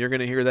 2, and you're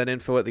going to hear that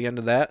info at the end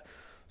of that.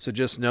 So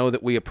just know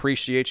that we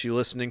appreciate you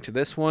listening to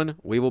this one.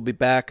 We will be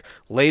back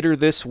later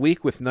this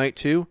week with night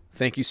 2.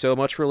 Thank you so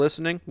much for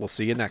listening. We'll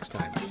see you next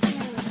time.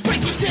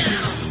 Break it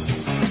down.